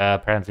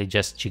 Apparently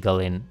just jiggle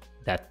in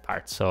that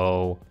part.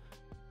 So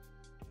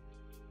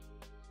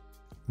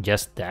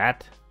just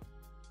that.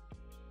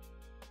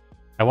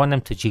 I want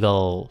them to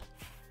jiggle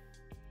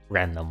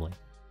randomly.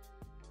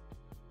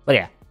 But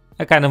yeah,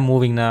 I'm kind of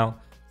moving now.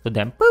 So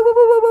then,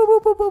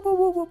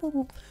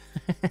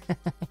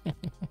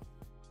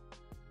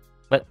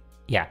 but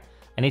yeah,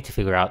 I need to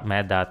figure out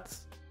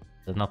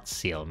not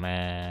seal,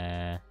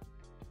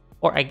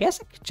 or I guess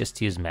I could just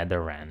use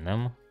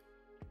mat.random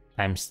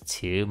times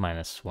 2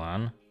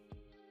 -1,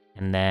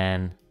 and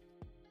then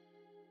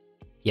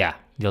yeah,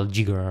 they'll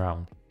jiggle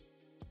around.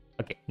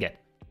 Okay, good.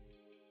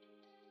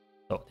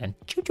 So then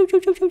choo choo choo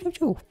choo choo choo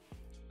choo.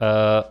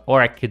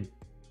 Or I could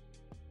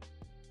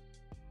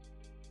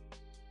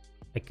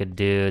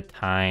do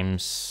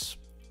times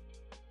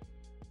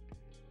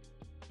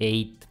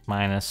 8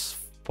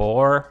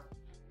 -4,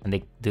 and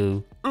they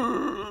do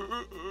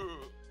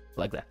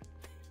like that.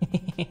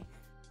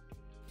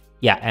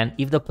 Yeah, and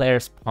if the player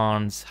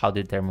spawns, how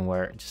to determine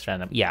where? Just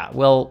random. Yeah,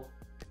 we'll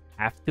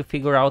have to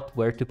figure out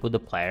where to put the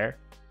player.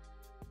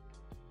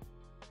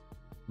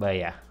 But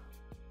yeah,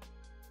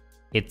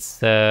 it's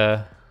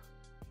they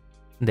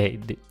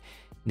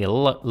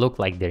look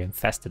like they're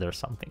infested or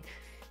something.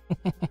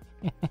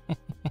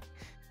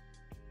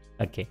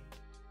 Okay.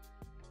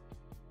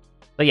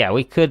 But yeah,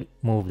 we could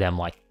move them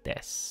like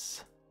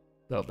this.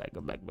 Go back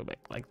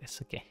like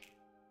this. Okay.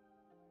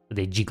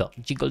 They jiggle.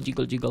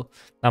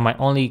 Now my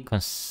only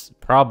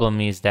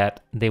problem is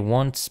that they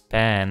won't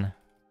span.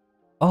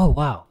 Oh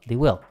wow, they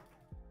will.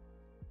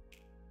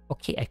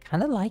 Okay, I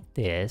kind of like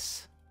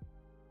this.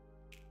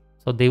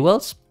 So they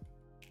will.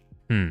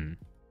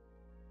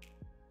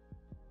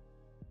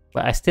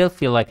 But I still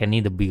feel like I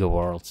need a bigger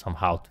world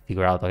somehow to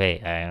figure out.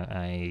 Okay,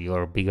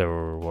 your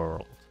bigger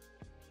world.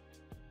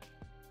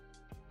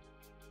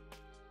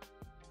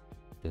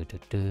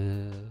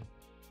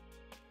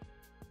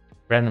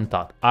 Random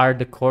thought. Are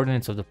the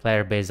coordinates of the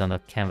player based on the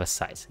canvas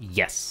size?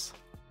 Yes.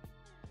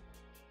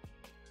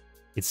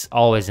 It's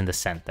always in the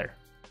center.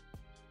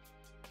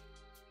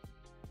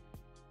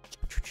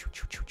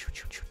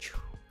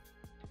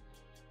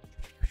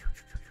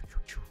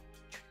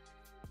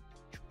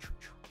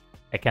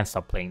 I can't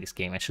stop playing this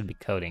game. I should be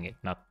coding it,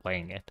 not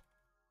playing it.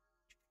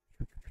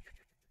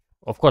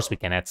 Of course, we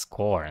can add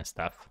score and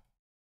stuff.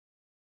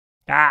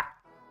 Ah!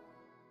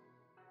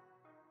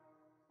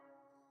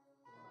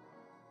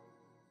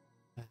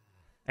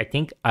 I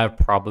think I'll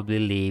probably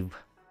leave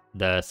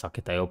the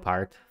Socket.io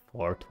part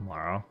for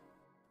tomorrow.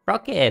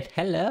 Rocket,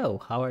 hello,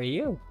 how are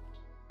you?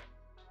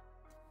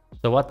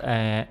 So what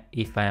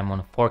if I am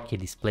on a 4K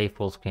display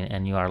full screen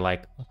and you are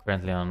like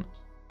currently on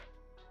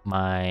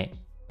my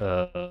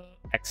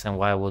X and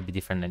Y will be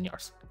different than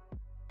yours?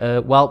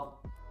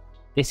 Well,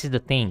 this is the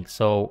thing.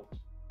 So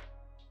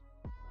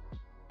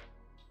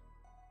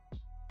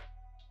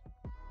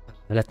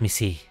let me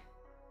see.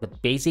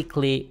 But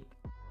basically,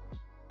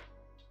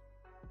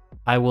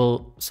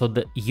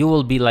 you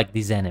will be like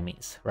these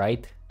enemies,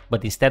 right?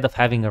 But instead of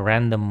having a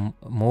random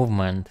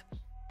movement,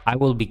 I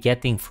will be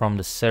getting from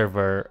the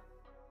server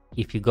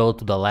if you go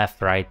to the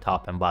left, right,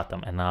 top, and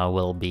bottom, and I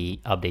will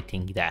be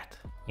updating that,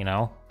 you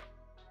know?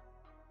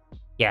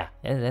 Yeah,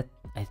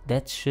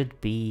 that should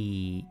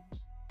be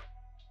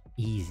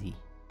easy.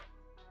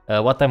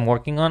 What I'm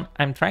working on,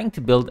 I'm trying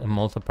to build a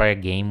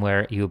multiplayer game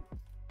where you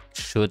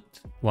shoot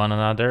one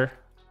another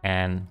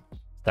and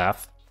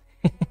stuff.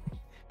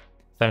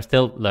 So I'm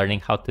still learning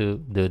how to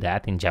do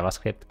that in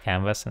JavaScript,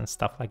 Canvas, and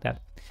stuff like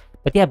that.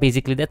 But yeah,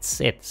 basically that's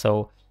it.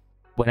 So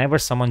whenever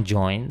someone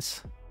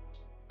joins,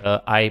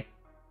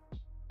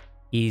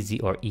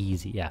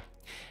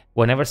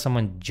 whenever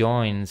someone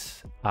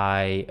joins,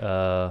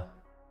 yeah,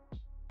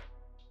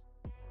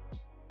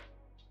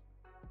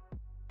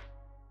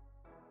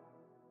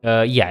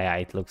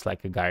 it looks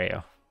like a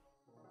Gario.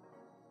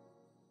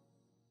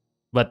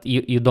 But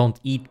you don't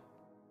eat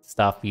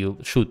stuff, you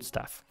shoot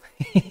stuff.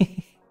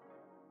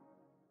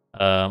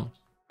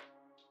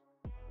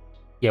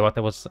 Yeah, what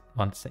I was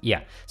want to say.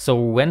 Yeah, so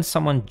when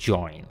someone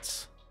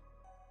joins,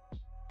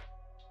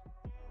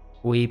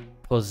 we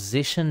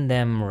position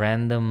them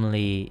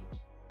randomly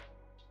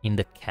in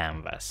the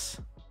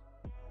canvas.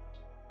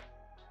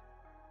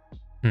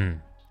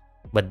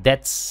 But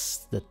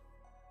that's the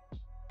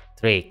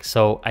trick.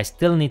 So I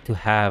still need to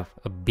have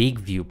a big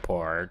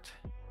viewport,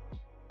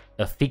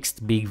 a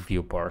fixed big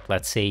viewport,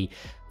 let's say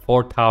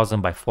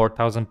 4000 by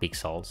 4000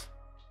 pixels.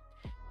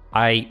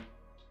 I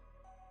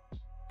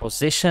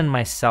position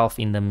myself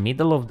in the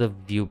middle of the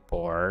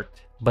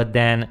viewport, but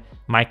then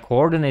my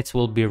coordinates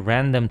will be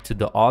random to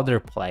the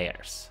other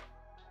players,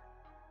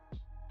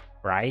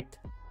 right?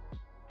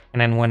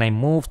 And then when I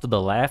move to the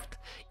left,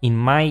 in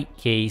my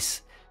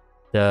case,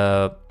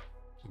 the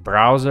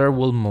browser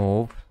will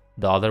move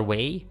the other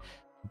way,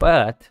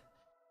 but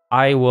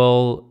I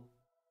will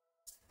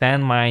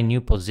send my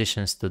new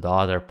positions to the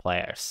other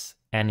players.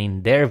 And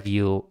in their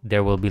view,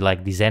 there will be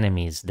like these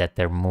enemies that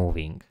they're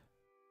moving.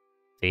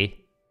 See?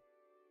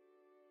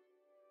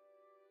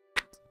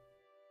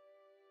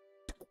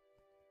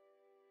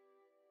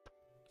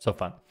 So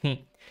fun.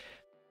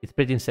 It's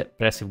pretty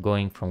impressive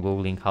going from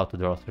Googling how to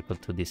draw a circle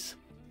to this.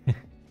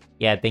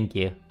 Yeah, thank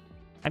you.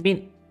 I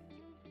mean,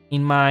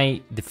 in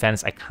my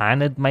defense, I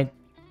kind of might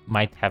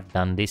have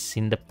done this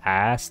in the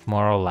past,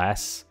 more or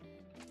less.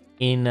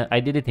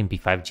 I did it in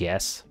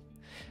P5GS.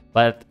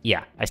 But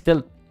yeah,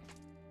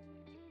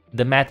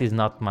 the math is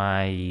not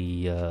my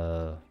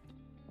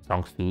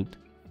strong suit.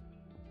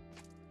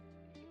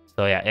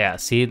 So yeah,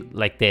 see,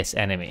 like this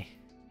enemy.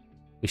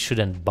 We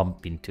shouldn't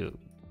bump into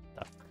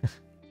stuff.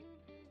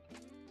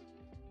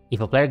 If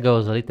a player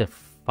goes a little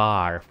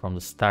far from the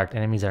start,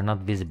 enemies are not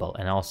visible,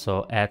 and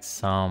also add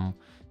some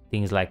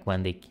things like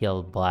when they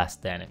kill,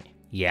 blast the enemy.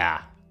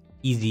 Yeah,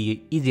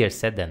 easier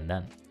said than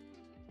done.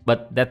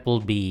 But that will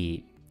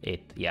be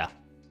it, yeah,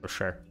 for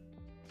sure.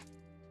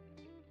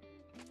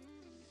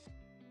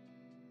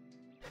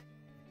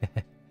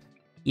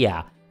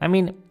 Yeah, I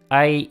mean,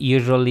 I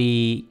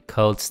usually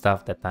code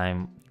stuff that I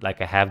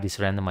have this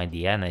random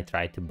idea and I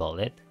try to build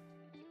it.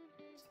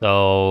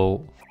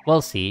 So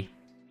we'll see.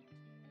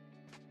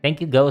 Thank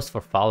you, Ghost,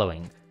 for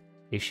following.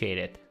 Appreciate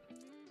it.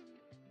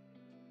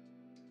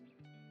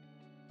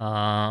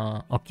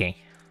 Okay.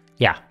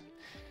 Yeah.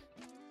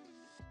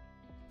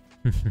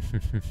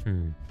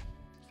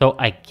 So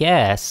I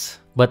guess,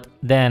 but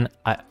then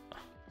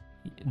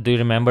do you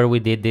remember we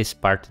did this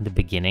part in the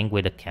beginning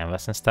with the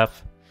canvas and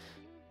stuff?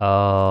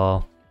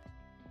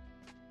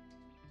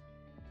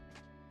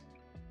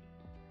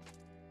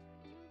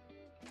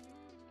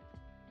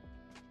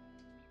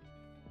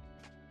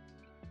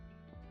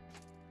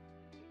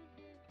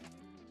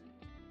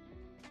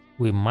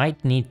 We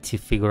might need to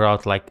figure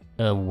out like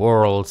a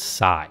world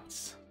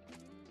size.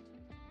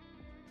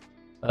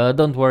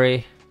 Don't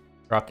worry,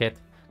 Rocket.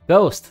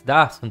 Ghost,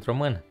 da, sunt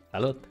român.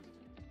 Salut.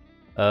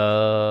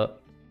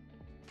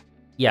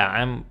 Yeah,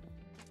 I'm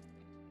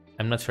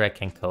not sure I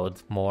can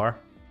code more.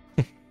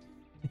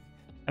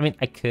 I mean,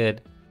 I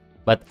could,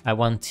 but I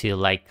want to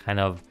like kind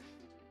of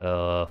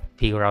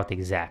figure out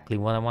exactly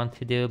what I want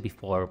to do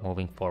before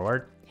moving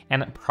forward.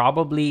 And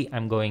probably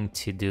I'm going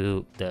to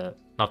do the,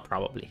 not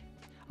probably,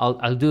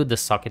 I'll do the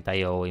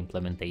Socket.io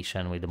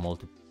implementation with the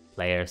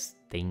multiplayer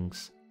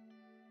things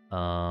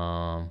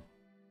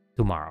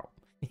tomorrow.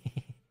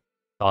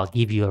 So I'll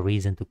give you a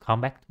reason to come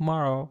back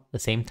tomorrow, the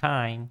same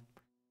time.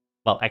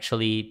 Well,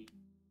 actually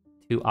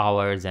 2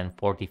 hours and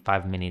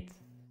 45 minutes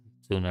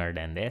sooner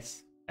than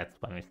this.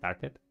 That's when we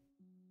started.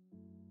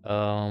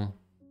 But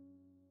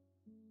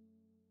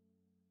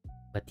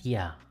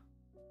yeah,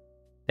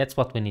 that's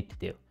what we need to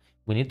do.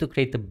 We need to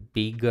create a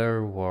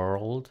bigger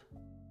world.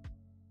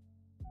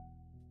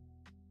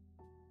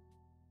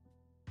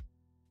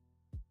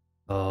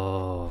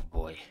 Oh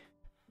boy.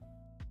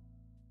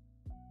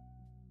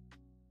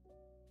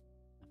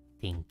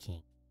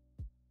 Thinking.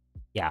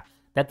 Yeah,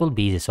 that will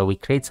be easy. So we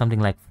create something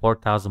like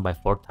 4,000 by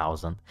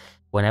 4,000.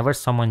 Whenever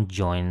someone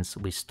joins,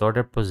 we store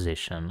their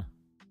position.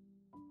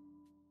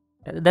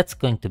 That's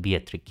going to be a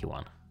tricky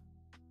one.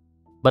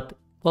 But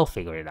we'll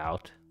figure it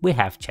out. We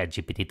have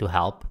ChatGPT to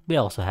help. We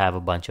also have a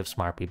bunch of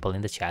smart people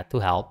in the chat to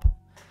help.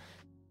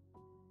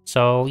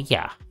 So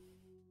yeah.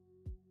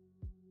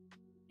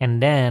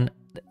 And then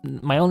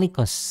my only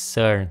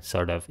concern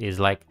sort of is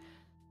like,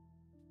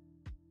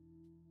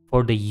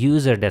 for the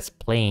user that's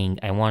playing,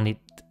 I want it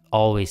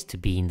always to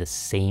be in the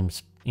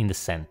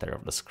center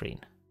of the screen.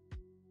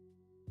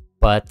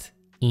 But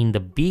in the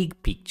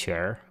big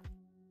picture,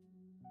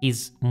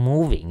 he's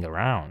moving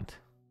around.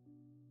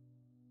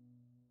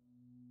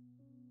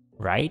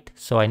 Right?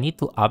 So I need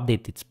to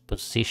update its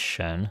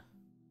position.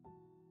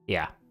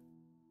 Yeah.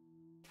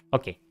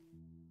 Okay.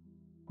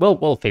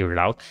 We'll figure it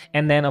out.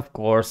 And then of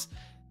course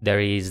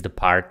there is the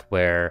part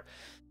where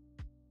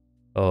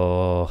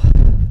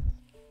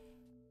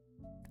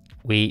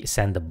we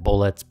send the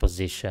bullets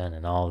position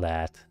and all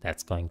that.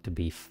 That's going to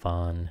be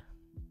fun.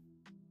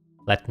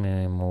 Let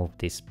me move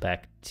this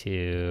back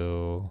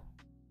to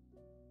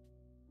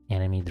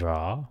enemy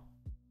draw.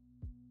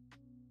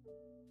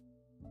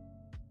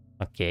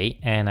 Okay,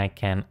 and I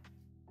can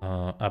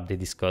update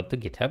this code to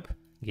GitHub.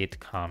 Git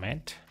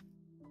comment.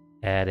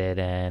 Added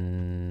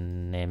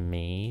enemies.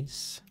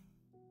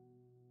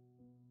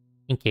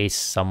 In case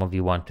some of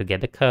you want to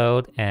get the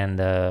code and,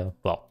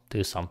 well,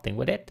 do something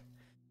with it.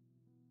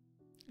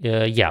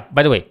 Yeah,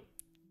 by the way,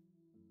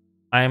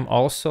 I'm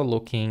also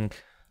looking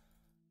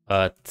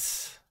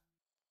at,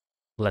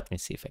 let me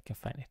see if I can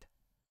find it.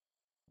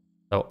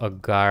 So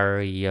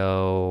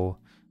Agario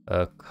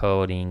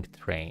coding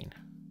train.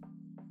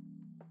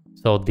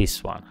 So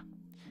this one.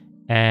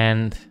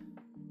 And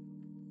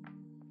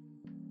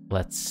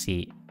let's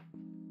see.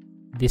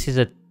 This is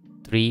a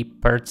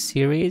 3-part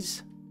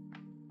series.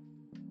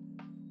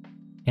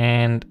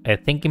 And I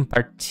think in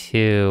part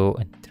 2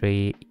 and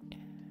 3,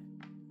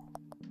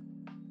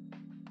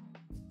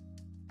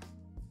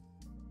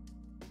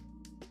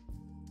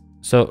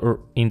 so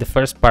in the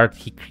first part,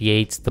 he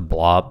creates the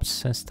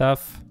blobs and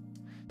stuff.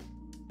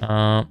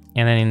 And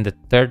then in the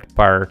 3rd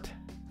part,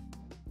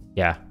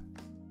 yeah,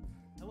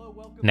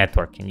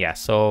 networking. Yeah,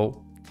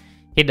 so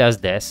he does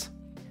this.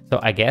 So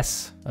I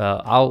guess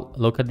I'll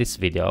look at this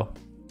video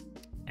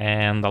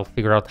and I'll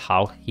figure out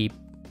how he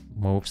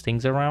moves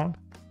things around.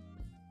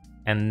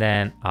 And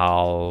then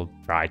I'll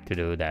try to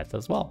do that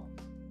as well.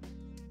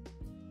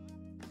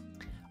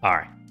 All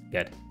right,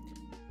 good.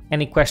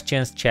 Any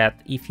questions,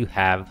 chat? If you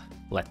have,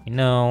 let me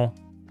know.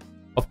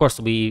 Of course,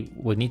 we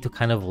need to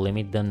kind of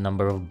limit the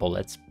number of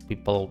bullets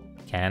people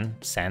can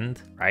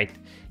send, right?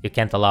 You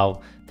can't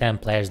allow 10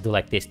 players do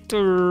like this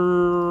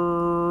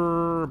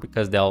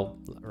because they'll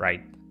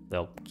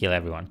kill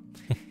everyone.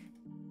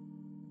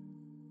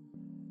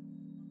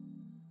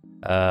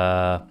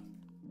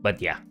 But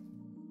yeah,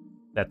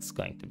 that's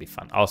going to be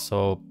fun.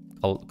 Also,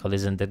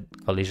 collision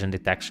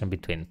detection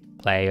between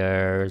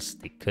players.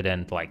 They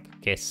couldn't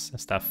like kiss and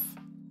stuff.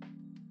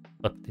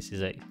 Look, this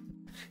is a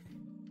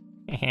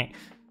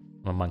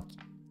a monkey.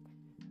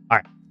 All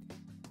right,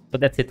 so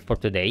that's it for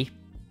today.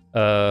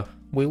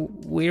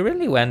 We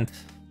really went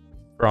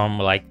from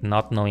like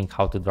not knowing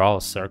how to draw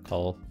a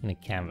circle in a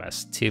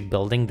canvas to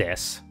building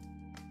this,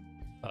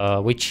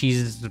 which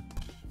is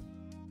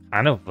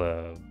kind of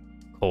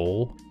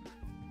cool.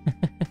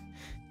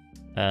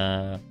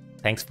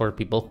 Thanks for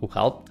people who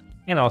helped,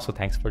 and also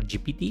thanks for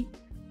GPT.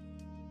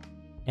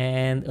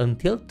 And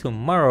until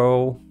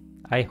tomorrow,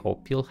 I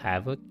hope you'll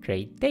have a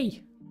great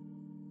day.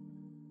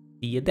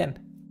 See you then.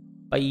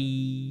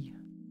 Bye.